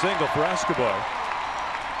there. It's a single for Escobar.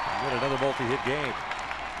 And another multi-hit game.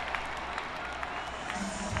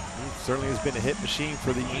 Certainly has been a hit machine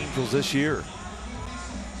for the Angels this year.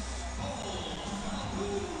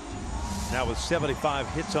 Now with 75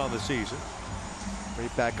 hits on the season.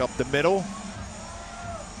 Right back up the middle.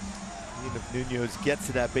 Even if Nunez gets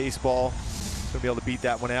to that baseball, he's going to be able to beat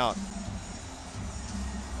that one out.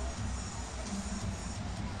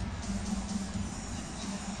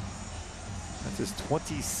 That's his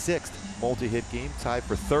 26th multi-hit game, tied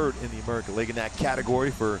for 3rd in the American League in that category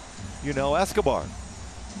for Escobar.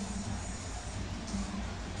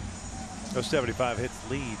 Those 75 hits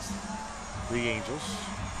leads the Angels.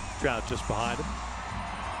 Trout just behind him.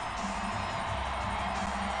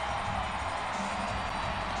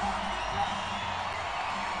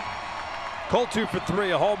 Cole 2 for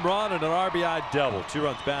 3, a home run and an RBI double. 2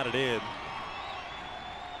 runs batted in.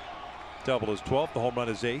 Double is 12th, the home run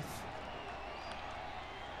is 8th.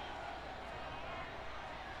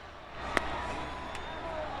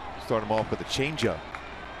 Start him off with a changeup.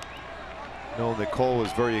 Knowing that Cole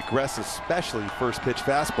was very aggressive, especially first pitch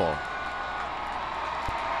fastball.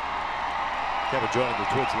 Kevin joining the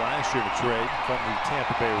Twins last year to trade from the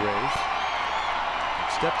Tampa Bay Rays.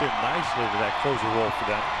 stepped in nicely to that closer role for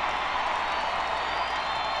them.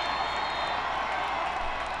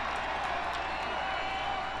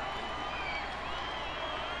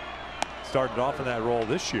 Started off in that role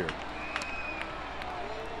this year. And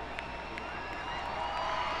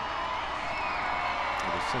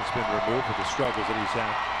has since been removed with the struggles that he's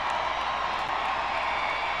had.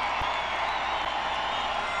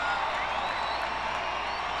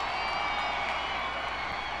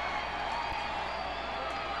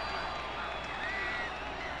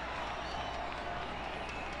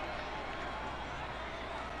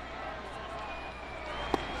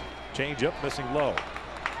 Change up, missing low.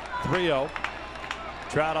 3-0.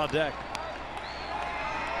 Trout on deck.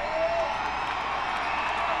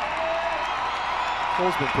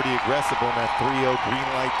 Cole's been pretty aggressive on that 3-0 green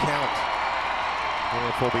light count. I don't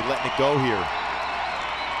know if he'll be letting it go here.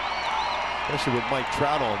 Especially with Mike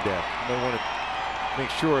Trout on deck. You might want to make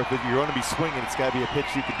sure if you're going to be swinging, it's got to be a pitch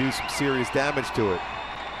you can do some serious damage to it.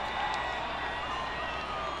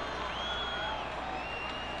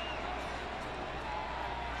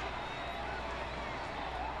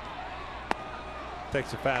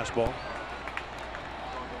 Takes a fastball.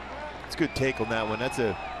 It's a good take on that one. That's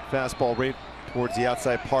a fastball right towards the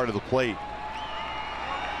outside part of the plate.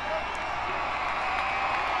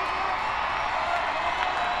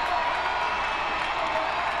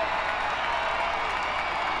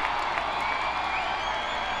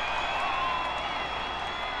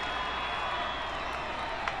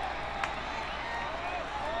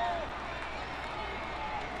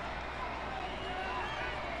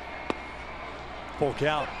 Full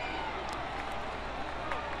count.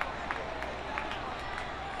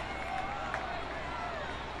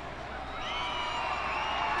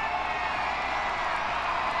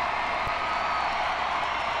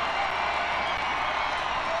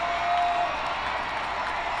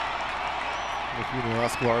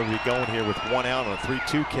 Escobar will be going here with 1 out on a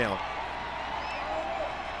 3-2 count.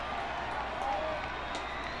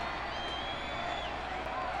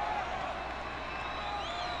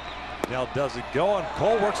 Now does it go, and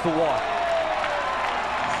Cole works the walk.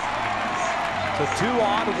 So 2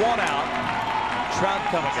 on, 1 out. Trout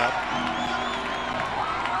coming up.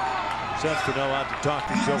 Centeno out to talk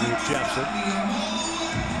things over with Jepson.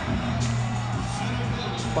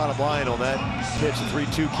 Bottom line on that pitch, a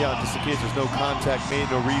 3-2 count, just in case there's no contact made,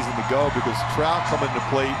 no reason to go, because Trout coming to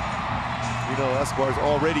plate. You know, Escobar's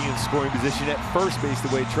already in scoring position at first base, the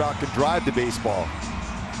way Trout can drive the baseball.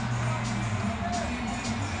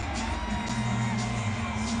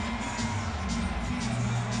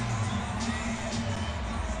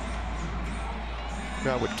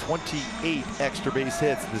 Trout with 28 extra base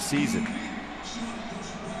hits this season.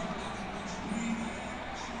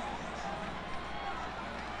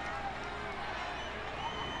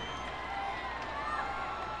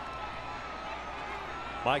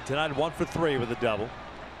 Mike tonight 1 for 3 with a double.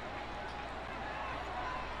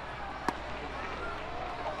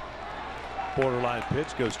 Borderline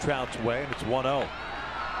pitch goes Trout's way, and it's 1-0.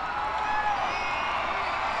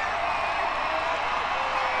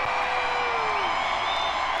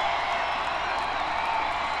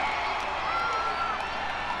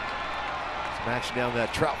 Matching down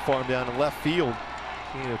that Trout farm down in left field.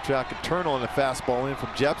 You know, Trout can turn on the fastball in from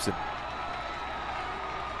Jepson.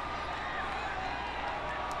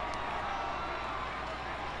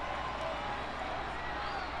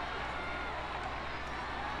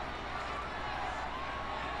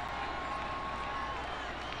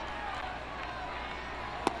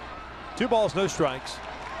 Two balls, no strikes.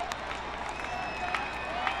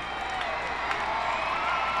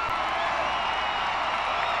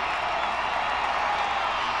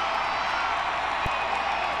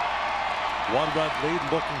 One-run lead,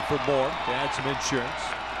 looking for more to add some insurance.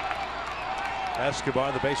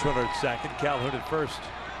 Escobar, the base runner at second. Calhoun at first.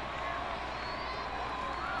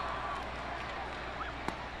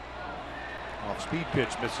 Off-speed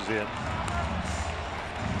pitch misses in.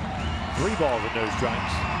 3 balls and no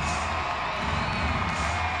strikes.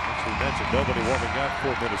 As we mentioned, nobody warming up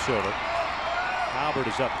for Minnesota. Albert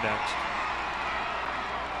is up next.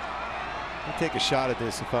 I'll take a shot at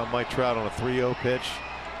this if I'm Mike Trout on a 3-0 pitch.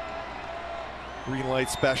 Green light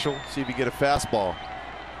special, see if you get a fastball.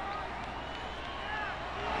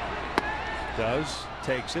 Does,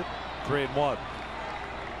 takes it, 3-1.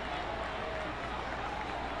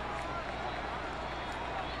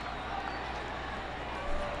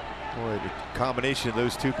 Boy, the combination of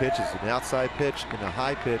those two pitches, an outside pitch and a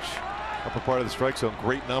high pitch, upper part of the strike zone,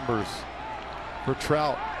 great numbers for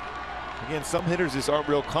Trout. Again, some hitters just aren't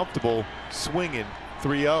real comfortable swinging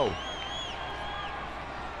 3-0.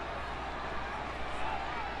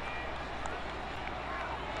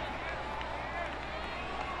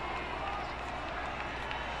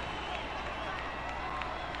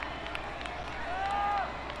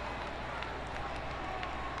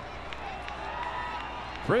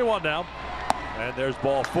 3-1 now. And there's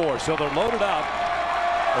ball 4. So they're loaded up.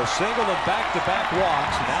 A single and back-to-back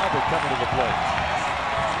walks. Now they're coming to the plate.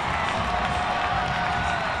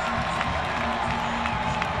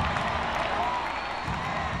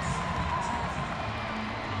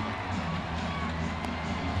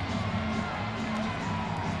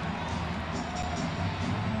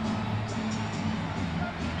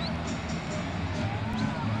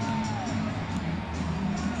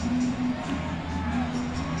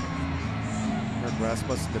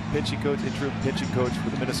 Rasmussen, the pitching coach, interim pitching coach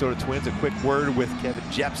for the Minnesota Twins. A quick word with Kevin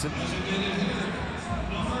Jepsen.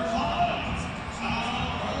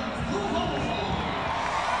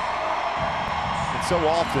 And so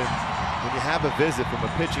often, when you have a visit from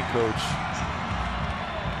a pitching coach,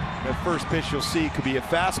 that first pitch you'll see could be a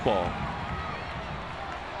fastball.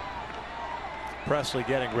 Presley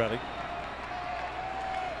getting ready.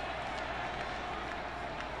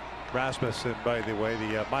 Rasmussen, by the way,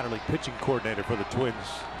 the minor league pitching coordinator for the Twins,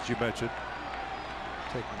 as you mentioned,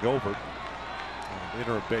 taking over on an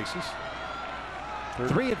interim basis.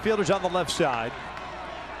 3 infielders on the left side.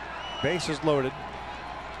 Bases loaded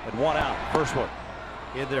and 1 out. First one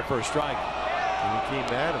in there for a strike. And he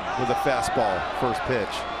came at him with a fastball first pitch.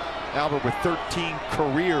 Albert with 13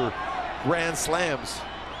 career grand slams.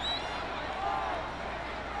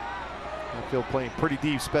 Outfield playing pretty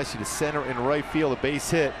deep, especially to center and right field. A base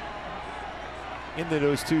hit into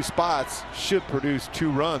those 2 spots should produce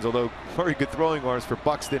 2 runs, although very good throwing arms for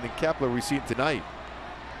Buxton and Kepler we've seen tonight.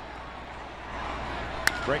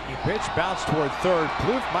 Breaking pitch, bounce toward third.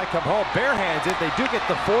 Plouffe might come home, barehands it. They do get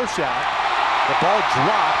the force out. The ball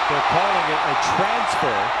dropped. They're calling it a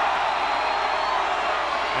transfer.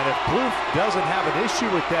 And if Plouffe doesn't have an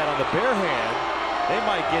issue with that on the barehand, they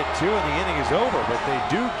might get 2 and the inning is over. But they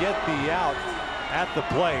do get the out at the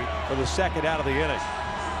plate for the second out of the inning.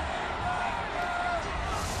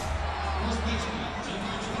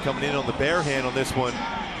 Coming in on the bare hand on this one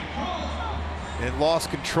and lost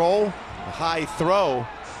control. A high throw.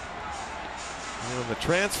 And on the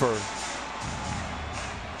transfer,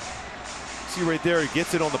 see right there, he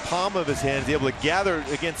gets it on the palm of his hand. He's able to gather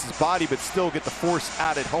it against his body, but still get the force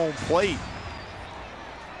out at home plate.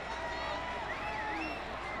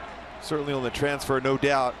 Certainly on the transfer, no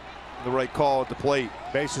doubt, the right call at the plate.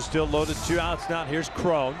 Base is still loaded, 2 outs now. Here's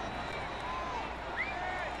Crone.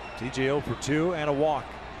 TJ 0 for 2 and a walk.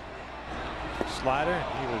 Slider,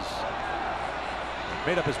 he was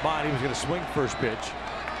made up his mind he was going to swing first pitch.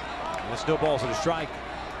 And it's no balls and a strike.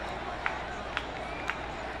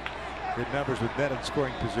 Good numbers with men in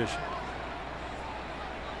scoring position.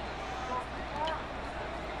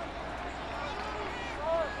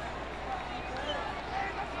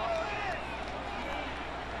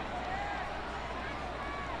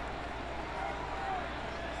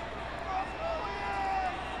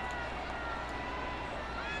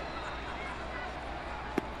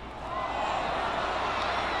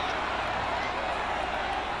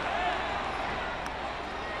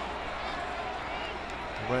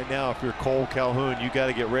 Right now, if you're Cole Calhoun, you got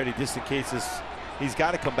to get ready just in case he's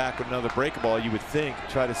got to come back with another breaking ball, you would think.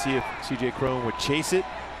 Try to see if CJ Cron would chase it.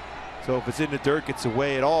 So if it's in the dirt, gets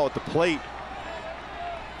away at all at the plate.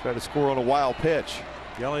 Try to score on a wild pitch.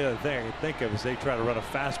 The only other thing I can think of is they try to run a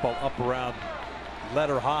fastball up around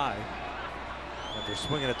letter high. And they're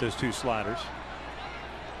swinging at those 2 sliders.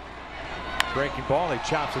 Breaking ball, he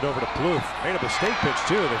chops it over to Plouffe. Made a mistake pitch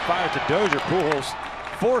too. They fire to Dozier. Pujols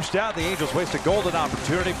forced out. The Angels waste a golden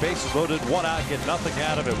opportunity. Bases loaded, 1 out, get nothing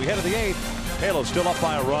out of it. We head to the 8th. Halo's still up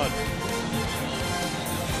by a run.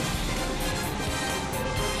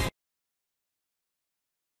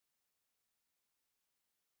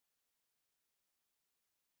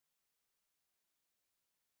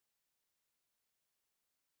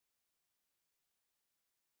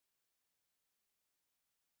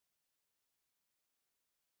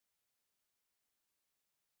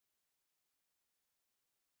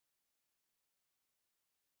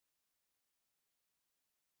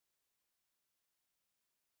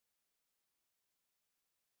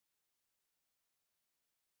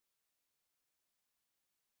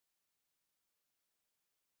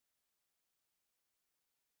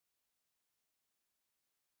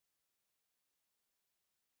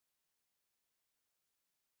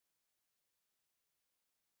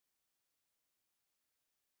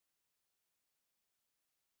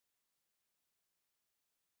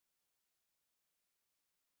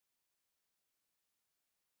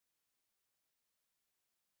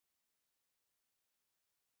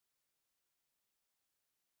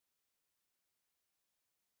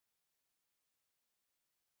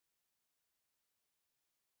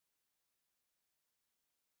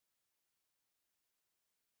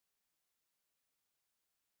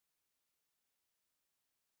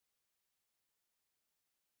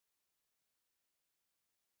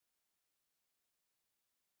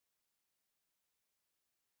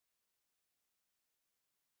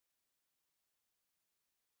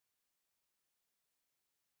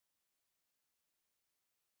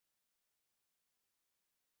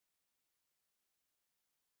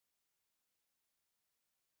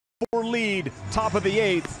 5-4 lead, top of the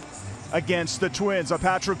 8th against the Twins. I'm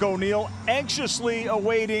Patrick O'Neill, anxiously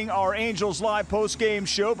awaiting our Angels Live post-game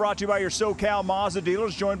show, brought to you by your SoCal Mazda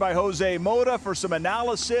dealers, joined by Jose Mota for some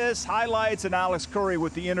analysis, highlights, and Alex Curry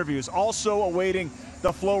with the interviews. Also awaiting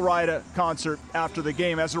the Flo Rida concert after the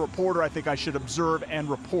game. As a reporter, I think I should observe and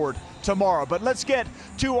report tomorrow. But let's get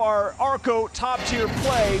to our Arco top-tier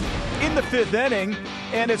play in the 5th inning,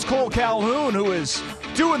 and it's Cole Calhoun who is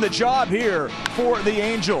doing the job here for the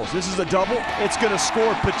Angels. This is a double. It's going to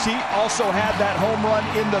score. Petit also had that home run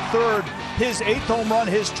in the 3rd. His 8th home run,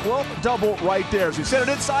 his 12th double right there. As we send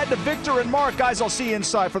it inside to Victor and Mark. Guys, I'll see you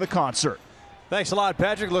inside for the concert. Thanks a lot,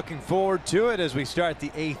 Patrick. Looking forward to it as we start the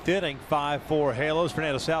 8th inning. 5-4 Halos.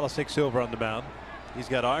 Fernando Salas takes over on the mound. He's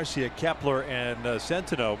got Arcia, Kepler, and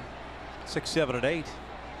Centeno. 6, 7, and 8.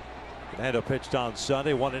 Fernando pitched on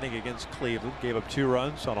Sunday, 1 inning against Cleveland. Gave up 2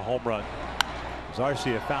 runs on a home run. As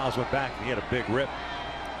Arcia fouls went back, and he had a big rip.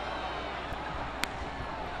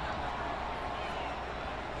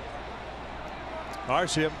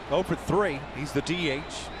 Arcia 0 for 3. He's the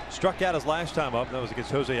DH. Struck out his last time up. That was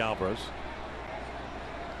against Jose Alvarez.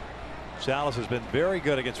 Salas has been very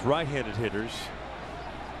good against right-handed hitters.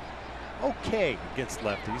 Okay against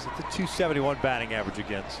lefties. It's a 271 batting average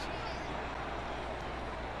against.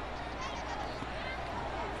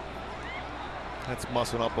 That's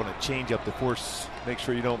muscling up on a changeup to force, make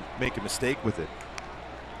sure you don't make a mistake with it.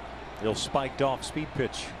 He'll spiked off speed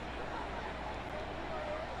pitch.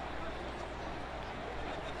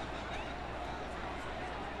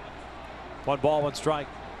 One ball, 1 strike.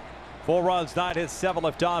 4 runs, 9 hits, 7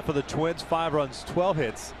 left on for the Twins. 5 runs, 12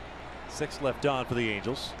 hits, 6 left on for the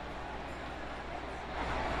Angels.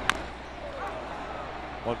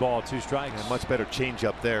 1 ball, 2 strikes. And a much better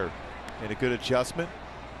changeup there, and a good adjustment.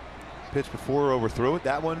 Pitch before, overthrew it.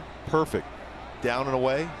 That one perfect, down and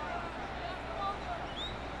away.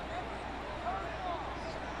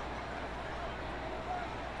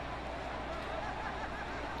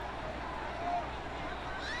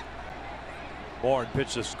 Warren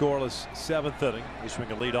pitched a scoreless 7th inning,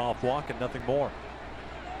 issuing a leadoff walk and nothing more.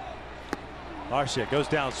 Arcia goes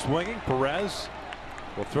down swinging. Perez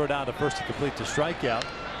will throw down to first to complete the strikeout.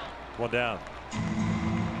 1 down.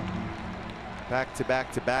 Back to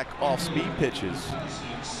back to back off speed pitches.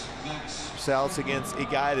 Salas against a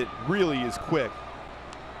guy that really is quick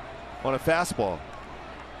on a fastball.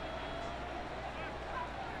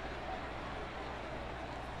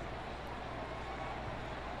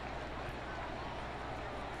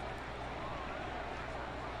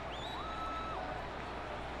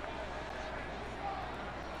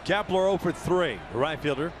 Kepler 0 for 3. The right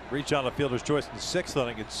fielder reached on a fielder's choice in the 6th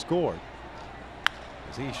inning and scored.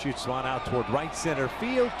 As he shoots one out toward right center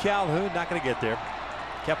field. Calhoun not going to get there.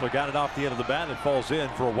 Kepler got it off the end of the bat and falls in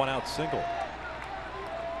for a 1-out single.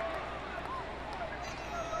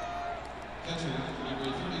 Catcher,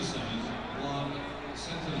 number 37, Juan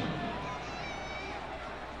Centeno.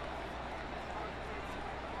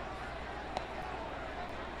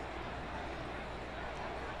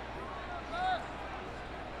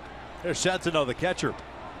 There's Centeno, the catcher.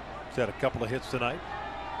 He's had a couple of hits tonight.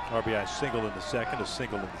 RBI single in the 2nd, a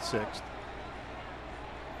single in the 6th.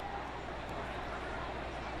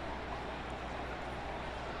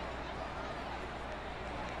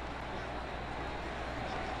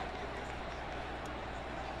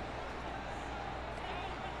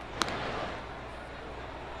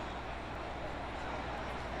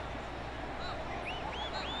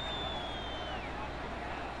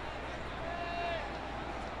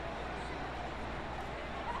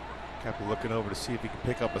 Kepler looking over to see if he can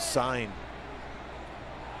pick up a sign.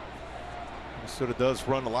 Minnesota does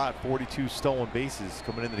run a lot. 42 stolen bases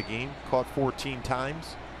coming into the game. Caught 14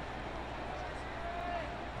 times.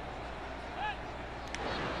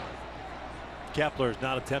 Kepler has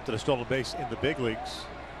not attempted a stolen base in the big leagues.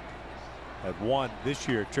 Had 1 this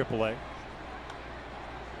year at AAA.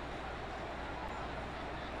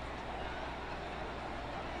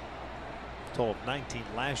 Total of 19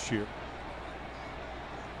 last year.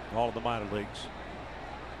 All of the minor leagues.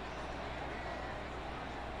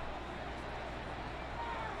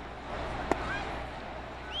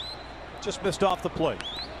 Just missed off the plate.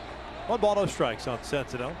 1 ball, no strikes on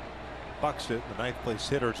Centeno. Bucks it. The 9th place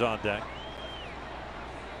hitter's on deck.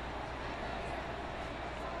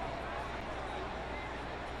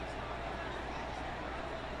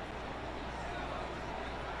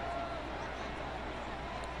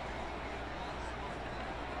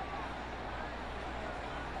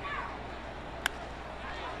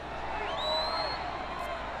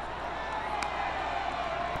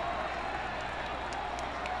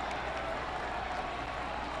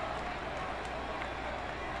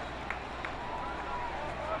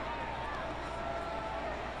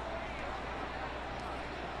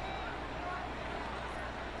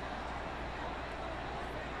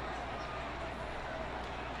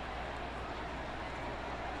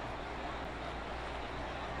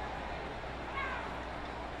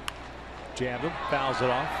 Jammed him, fouls it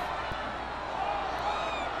off.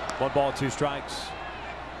 1 ball, 2 strikes.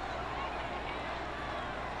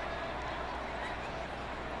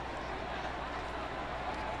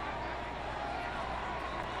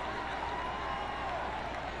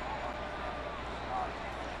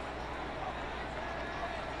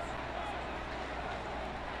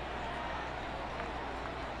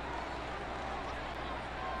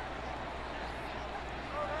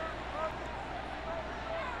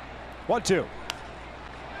 One, two.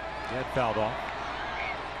 That fouled off.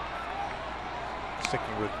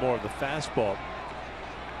 Sticking with more of the fastball.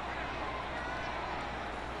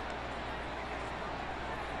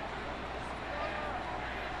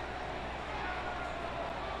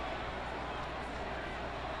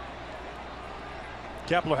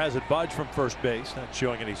 Kepler hasn't budged from first base, not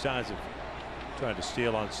showing any signs of trying to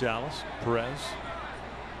steal on Salas. Perez.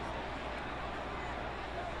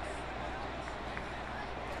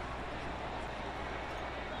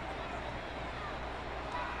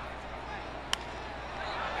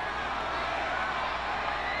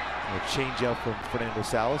 Change up from Fernando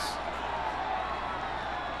Salas.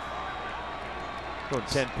 Going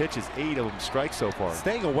 10 pitches, 8 of them strikes so far.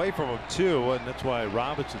 Staying away from him too, and that's why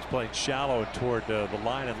Robinson's playing shallow and toward the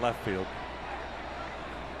line in left field.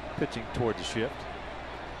 Pitching toward the shift.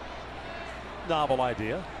 Novel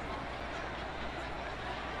idea.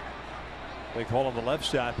 Big hole on the left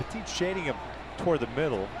side. Petit shading him toward the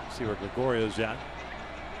middle. See where Gregorio's at.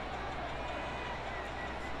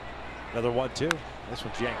 Another 1-2. This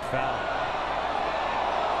one's yanked foul.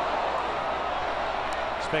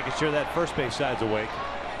 Just making sure that first base side's awake.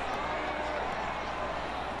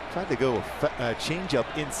 Tried to go a change up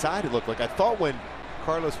inside, it looked like. I thought when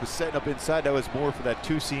Carlos was setting up inside, that was more for that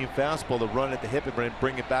 2-seam fastball to run at the hip and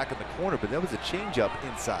bring it back in the corner, but that was a change up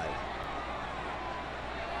inside.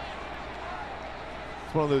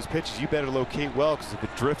 It's one of those pitches you better locate well, because if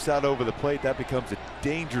it drifts out over the plate, that becomes a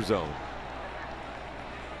danger zone.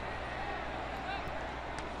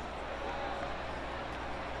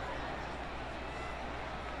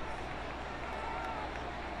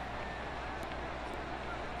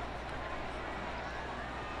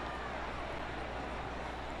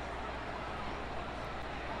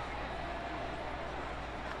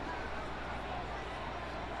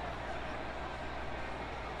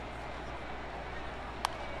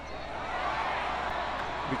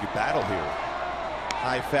 We could battle here.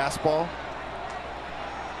 High fastball.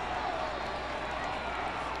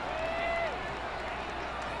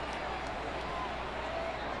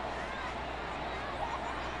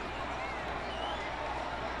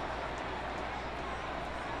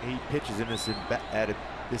 Eight pitches in this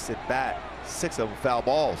at bat. 6 of them foul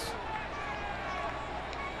balls.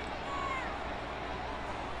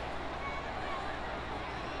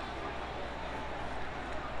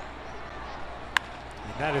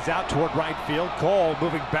 That is out toward right field. Cole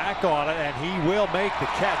moving back on it, and he will make the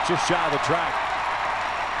catch just shy of the track.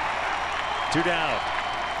 2 down.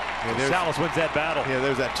 Yeah, Salas wins that battle. Yeah,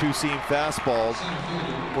 there's that 2-seam fastball.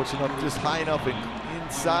 Fortunate enough, just high enough and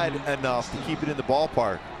inside enough to keep it in the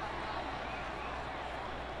ballpark.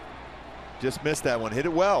 Just missed that one. Hit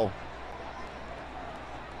it well.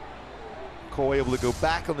 Cole able to go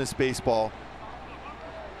back on this baseball.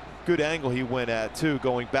 Good angle he went at, too,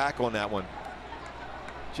 going back on that one.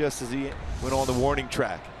 Just as he went on the warning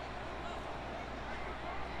track.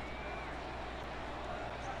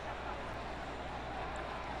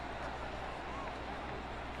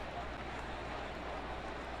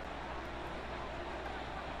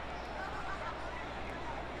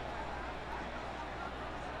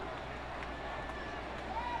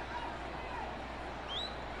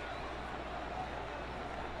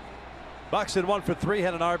 Buxton 1 for 3,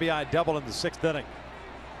 had an RBI double in the 6th inning.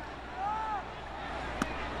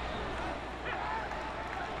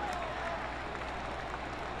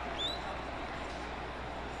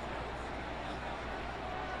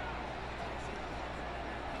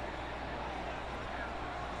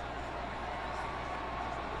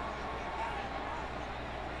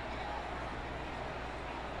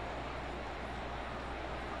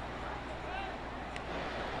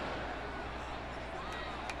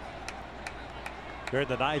 Here in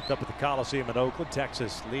the 9th up at the Coliseum in Oakland.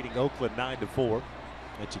 Texas leading Oakland 9-4.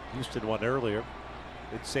 Mentioned Houston won earlier.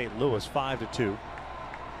 In St. Louis 5-2.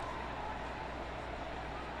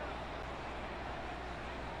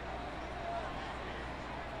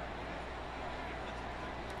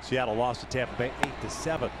 Seattle lost to Tampa Bay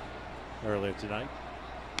 8-7 earlier tonight.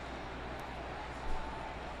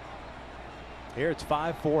 Here it's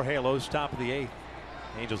 5-4 Halos, top of the 8th.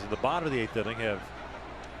 Angels in the bottom of the 8th inning have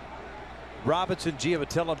Robinson,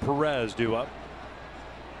 Giavatella, and Perez due up.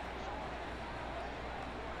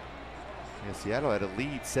 Yeah, Seattle had a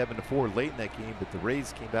lead 7-4 late in that game, but the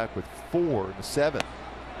Rays came back with 4 in the 7th.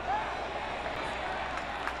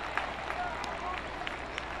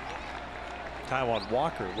 Taijuan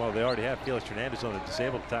Walker. Well, they already have Felix Hernandez on the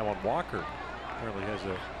disabled. Taijuan Walker apparently has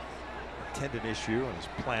a tendon issue on his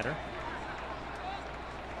plantar.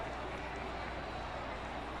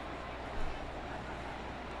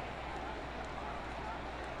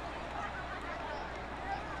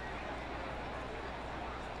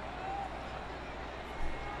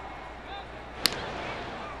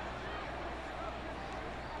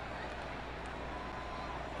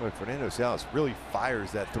 Boy, Fernando Salas really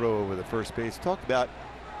fires that throw over the first base. Talked about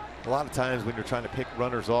a lot of times when you're trying to pick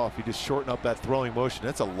runners off, you just shorten up that throwing motion.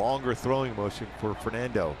 That's a longer throwing motion for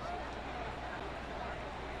Fernando.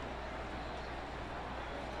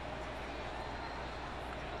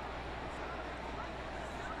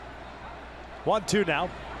 One-two now.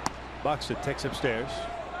 Buxton takes upstairs.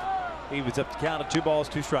 Evens up the count of 2 balls,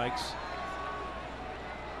 2 strikes.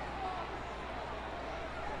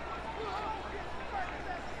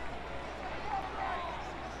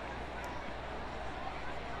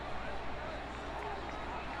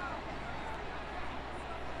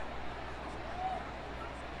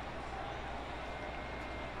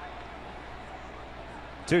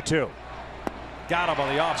 Two. Got him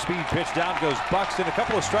on the off-speed pitch. Down goes Buxton. A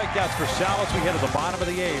couple of strikeouts for Salas. We head to the bottom of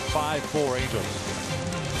the 8th. 5-4 Angels.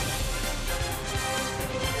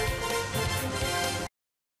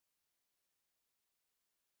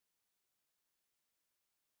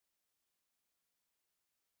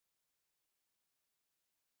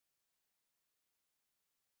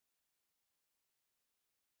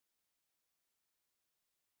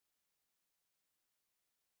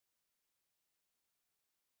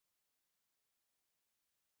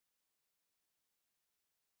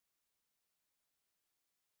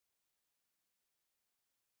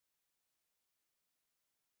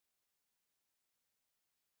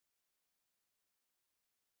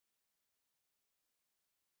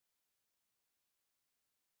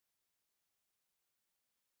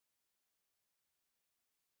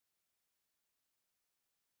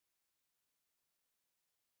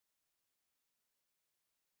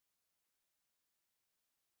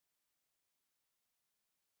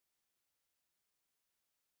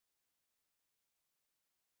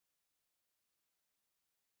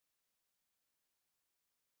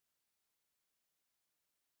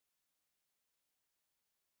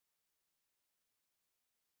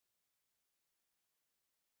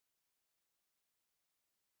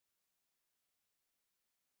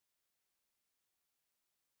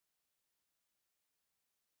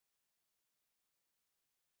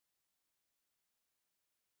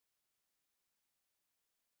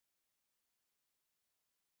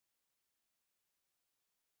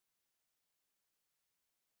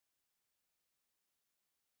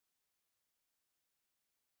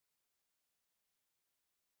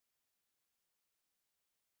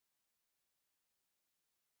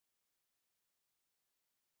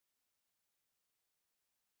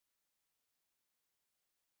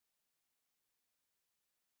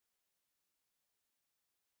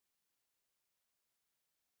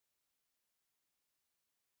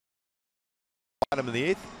 Bottom of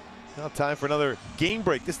the 8th. Now time for another game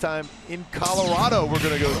break. This time in Colorado. We're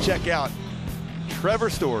going to go check out Trevor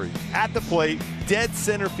Story at the plate, dead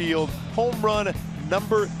center field, home run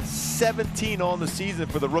number 17 on the season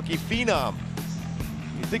for the rookie phenom.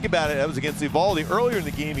 You think about it, that was against Eovaldi. Earlier in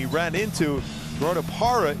the game, he ran into Rono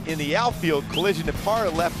Parra in the outfield collision, and Parra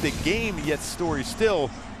left the game, yet Story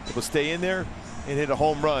still will stay in there and hit a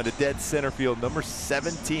home run to dead center field, number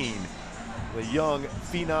 17. The young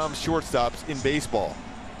phenom shortstops in baseball.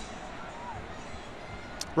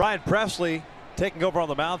 Ryan Presley taking over on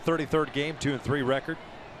the mound, 33rd game, 2-3 record,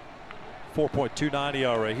 4.29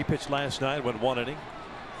 ERA. He pitched last night, went 1 inning,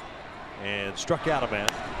 and struck out a man.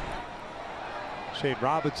 Shane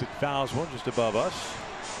Robinson fouls one just above us.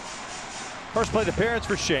 First plate appearance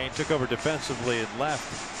for Shane, took over defensively and left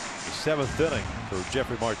the 7th inning for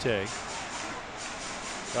Jeffrey Marte.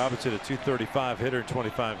 Robinson, a .235 hitter in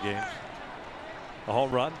 25 games. A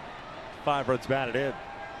home run, 5 runs batted in.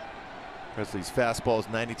 Presley's fastball is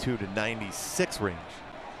 92 to 96 range.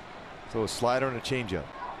 So a slider and a changeup.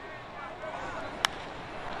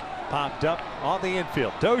 Popped up on the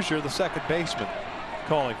infield. Dozier, the second baseman,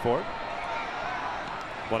 calling for it.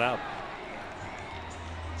 1 out.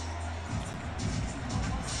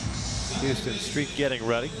 Houston Street getting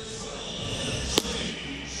ready.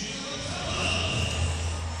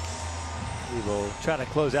 We will try to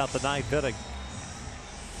close out the 9th inning.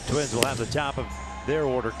 Twins will have the top of their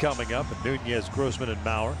order coming up, and Nunez, Grossman, and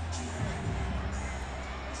Maurer.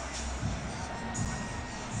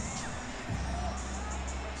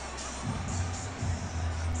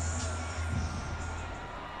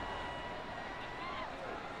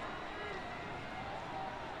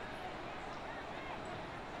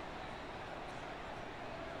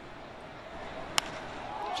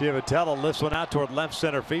 Giavotella lifts one out toward left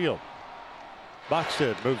center field.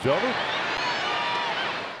 Buxton moves over.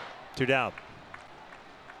 2 down.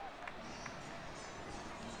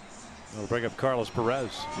 That'll bring up Carlos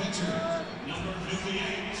Perez. Pitcher, number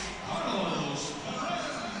 58, Carlos Perez.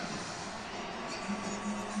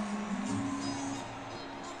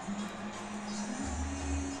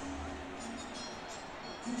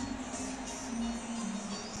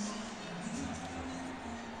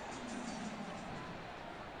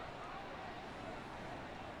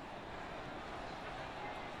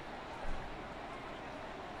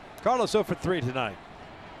 Carlos 0 for 3 tonight.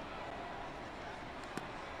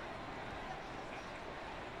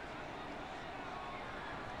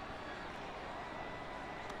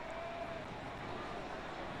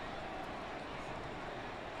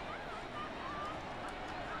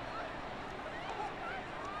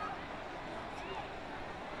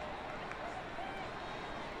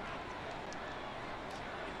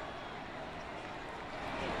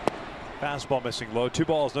 Fastball missing low. 2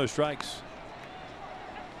 balls, no strikes.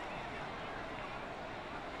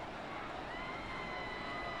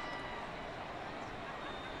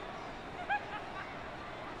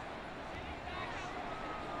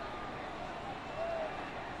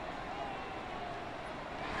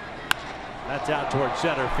 That's out toward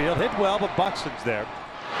center field. Hit well, but Buxton's there.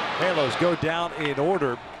 Halos go down in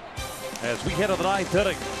order as we head to the 9th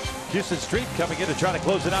inning. Houston Street coming in to try to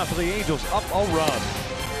close it out for the Angels. Up a run.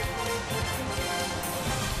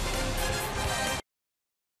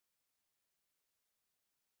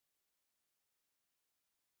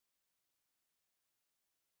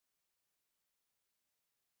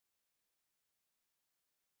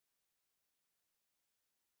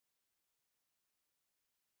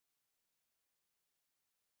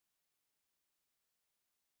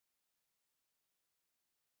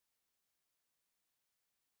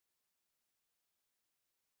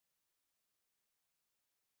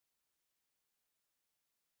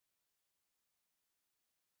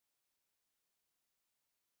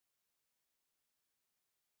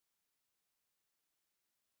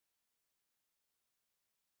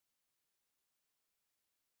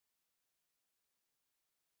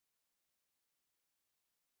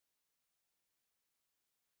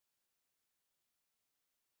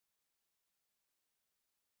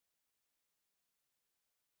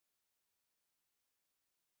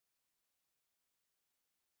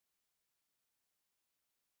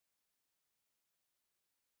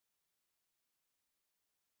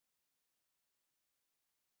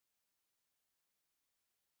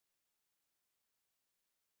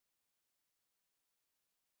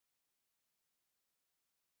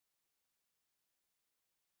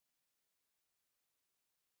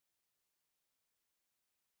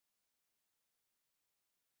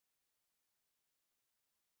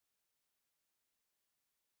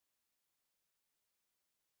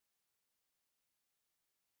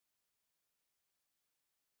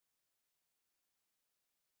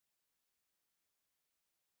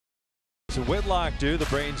 So Whitlock do, the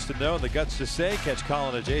brains to know and the guts to say. Catch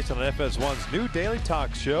Colin and Jason on FS1's new daily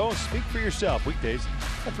talk show. Speak for yourself, weekdays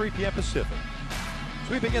at 3 p.m. Pacific.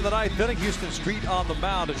 Sweeping in the 9th inning, Houston Street on the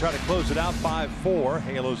mound to try to close it out 5-4.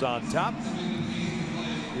 Halos on top.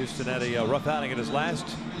 Houston had a rough outing in his last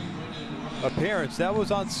appearance. That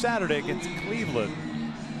was on Saturday against Cleveland,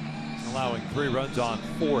 allowing 3 runs on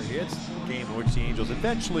 4 hits. A game in which the Angels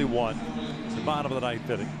eventually won the bottom of the 9th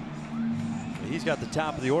inning. He's got the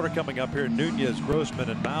top of the order coming up here. Nunez, Grossman,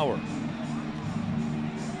 and Mauer.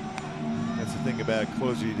 That's the thing about a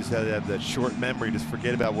closer. You just have to have that short memory. Just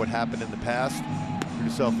forget about what happened in the past. Put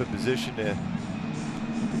yourself in position to let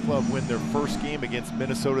the club win their first game against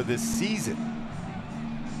Minnesota this season.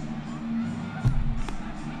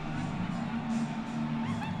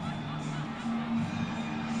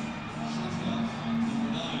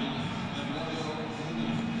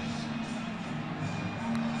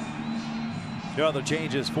 No other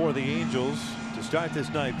changes for the Angels to start this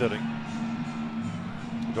 9th inning.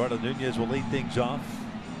 Eduardo Nunez will lead things off.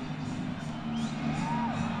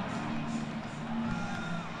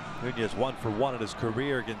 Nunez 1 for 1 in his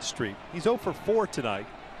career against Street. He's 0 for 4 tonight.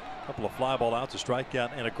 A couple of fly ball outs, a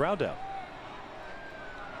strikeout, and a ground out.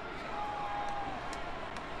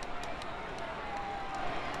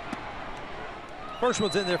 First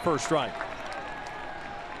one's in there for a strike.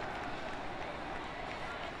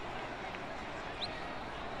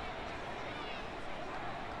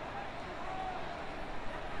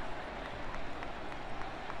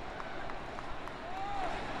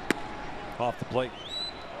 Off the plate.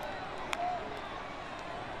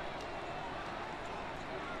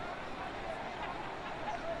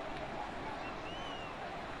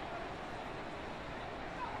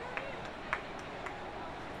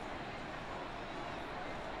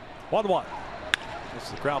 1-1. This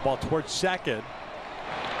is the ground ball towards second.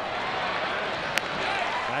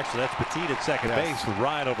 Actually, that's Petit at second base with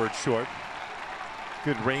Ryan over at short.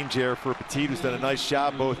 Good range there for Petit, who's done a nice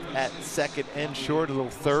job both at second and short, a little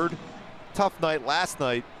third. Tough night last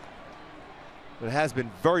night, but it has been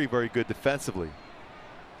very, very good defensively.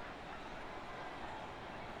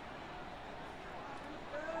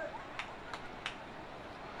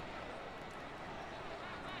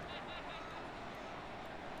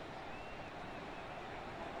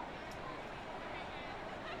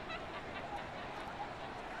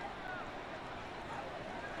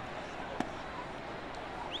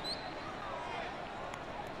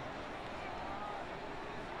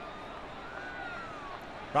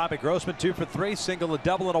 Robbie Grossman 2 for 3, single, a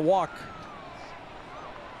double, and a walk.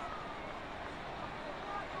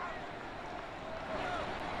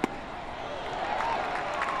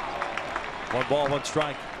 One ball, one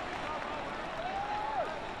strike.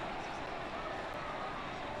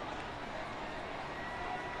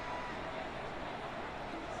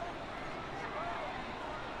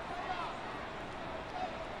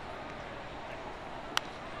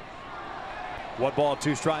 One ball,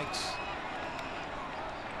 two strikes.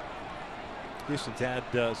 Houston's had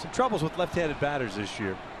some troubles with left-handed batters this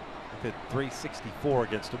year. They've hit .364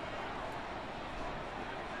 against them.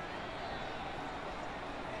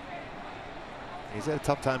 He's had a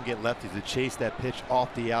tough time getting lefties to chase that pitch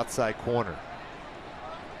off the outside corner.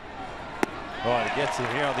 Oh, and he gets it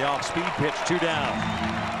here on the off-speed pitch, 2 down.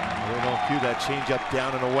 They don't cue that changeup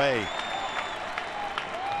down and away.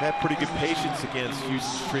 Had pretty good patience against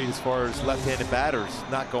Houston Street as far as left-handed batters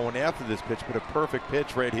not going after this pitch, but a perfect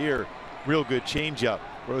pitch right here. Real good changeup.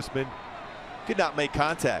 Grossman could not make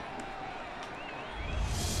contact.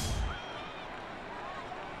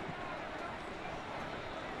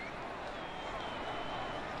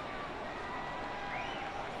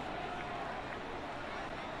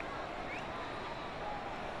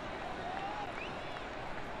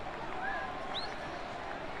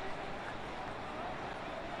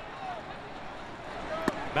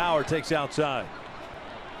 Bauer takes outside.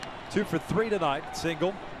 2 for 3 tonight,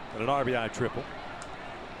 single and an RBI triple.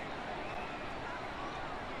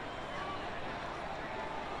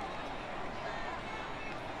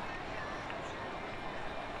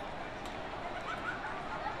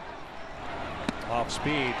 Off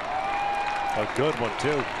speed, a good one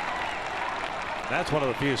too. That's one of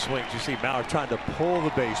the few swings you see Bauer trying to pull the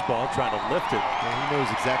baseball, trying to lift it. And he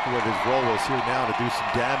knows exactly what his role is here now to do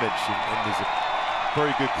some damage, and there's a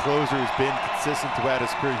very good closer who's been consistent throughout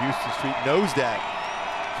his career. Houston Street knows that.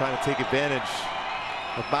 Trying to take advantage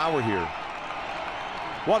of Bauer here.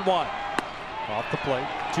 1-1 off the plate.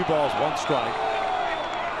 2 balls, 1 strike.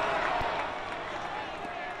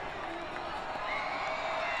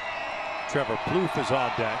 Trevor Plouffe is on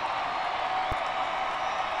deck.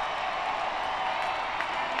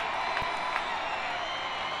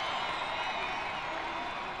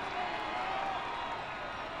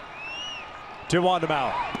 Two on to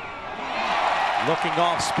Bauer. Looking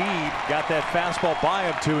off speed, got that fastball by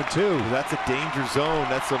him, 2-2. That's a danger zone.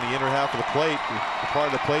 That's on the inner half of the plate, the part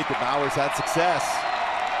of the plate that Bauer's had success.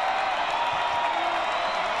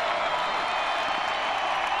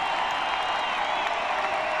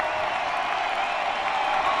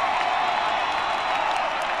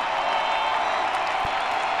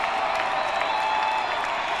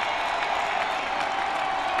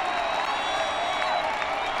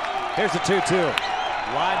 Here's the 2-2.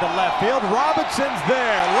 Line to left field. Robinson's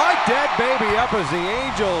there. Like that baby up as the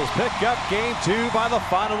Angels pick up game 2 by the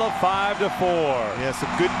final of 5-4. Yeah,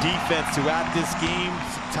 some good defense throughout this game.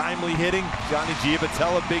 Some timely hitting. Johnny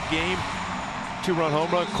Giavotella, big game. 2-run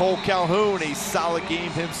home run. Cole Calhoun, a solid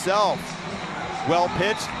game himself. Well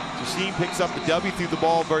pitched. Jacine picks up the W, threw the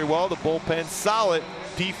ball very well. The bullpen solid.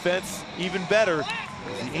 Defense even better.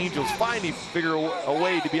 The Angels finally figure a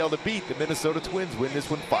way to be able to beat the Minnesota Twins, win this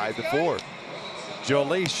one 5-4.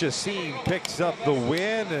 Jhoulys Chacin picks up the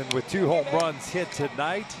win, and with 2 home runs hit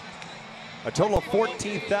tonight, a total of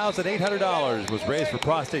 $14,800 was raised for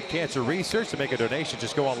prostate cancer research. To make a donation,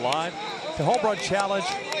 just go online to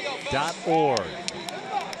homerunchallenege.org.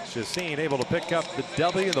 Chacin able to pick up the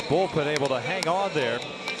W, the bullpen able to hang on there,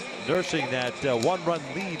 nursing that 1-run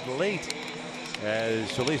lead late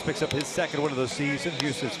as Jhoulys picks up his 2nd win of the season.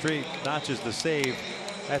 Houston Street notches the save.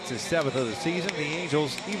 That's his 7th of the season. The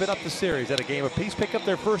Angels even up the series at a game apiece, pick up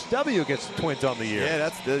their first W against the Twins on the year. Yeah,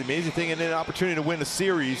 that's the amazing thing, and then an opportunity to win a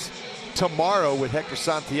series tomorrow with Hector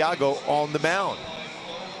Santiago on the mound.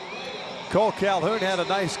 Cole Calhoun had a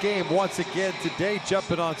nice game once again today,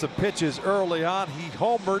 jumping on some pitches early on. He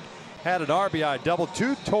homered, had an RBI double,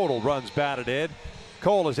 2 total runs batted in.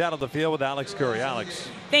 Cole is out on the field with Alex Curry. Alex.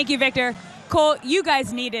 Thank you, Victor. Cole, you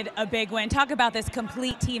guys needed a big win. Talk about this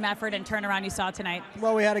complete team effort and turnaround you saw tonight.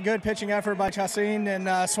 Well, we had a good pitching effort by Chassin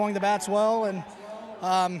and swung the bats well and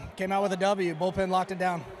came out with a W. Bullpen locked it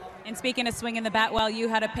down. And speaking of swinging the bat well, you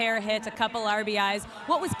had a pair of hits, a couple RBIs.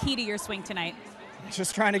 What was key to your swing tonight?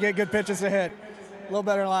 Just trying to get good pitches to hit. A little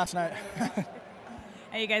better than last night.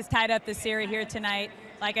 And you guys tied up the series here tonight.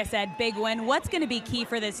 Like I said, big win. What's going to be key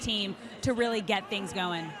for this team to really get things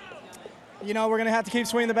going? You know, we're going to have to keep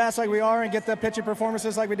swinging the bats like we are and get the pitching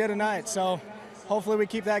performances like we did tonight. So hopefully we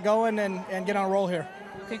keep that going and get on a roll here.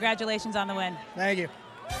 Congratulations on the win. Thank you.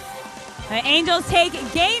 The Angels take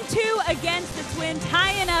Game 2 against the Twins,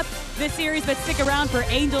 tying up the series, but stick around for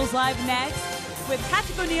Angels Live next with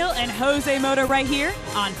Patrick O'Neill and Jose Mota right here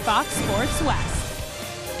on Fox Sports West.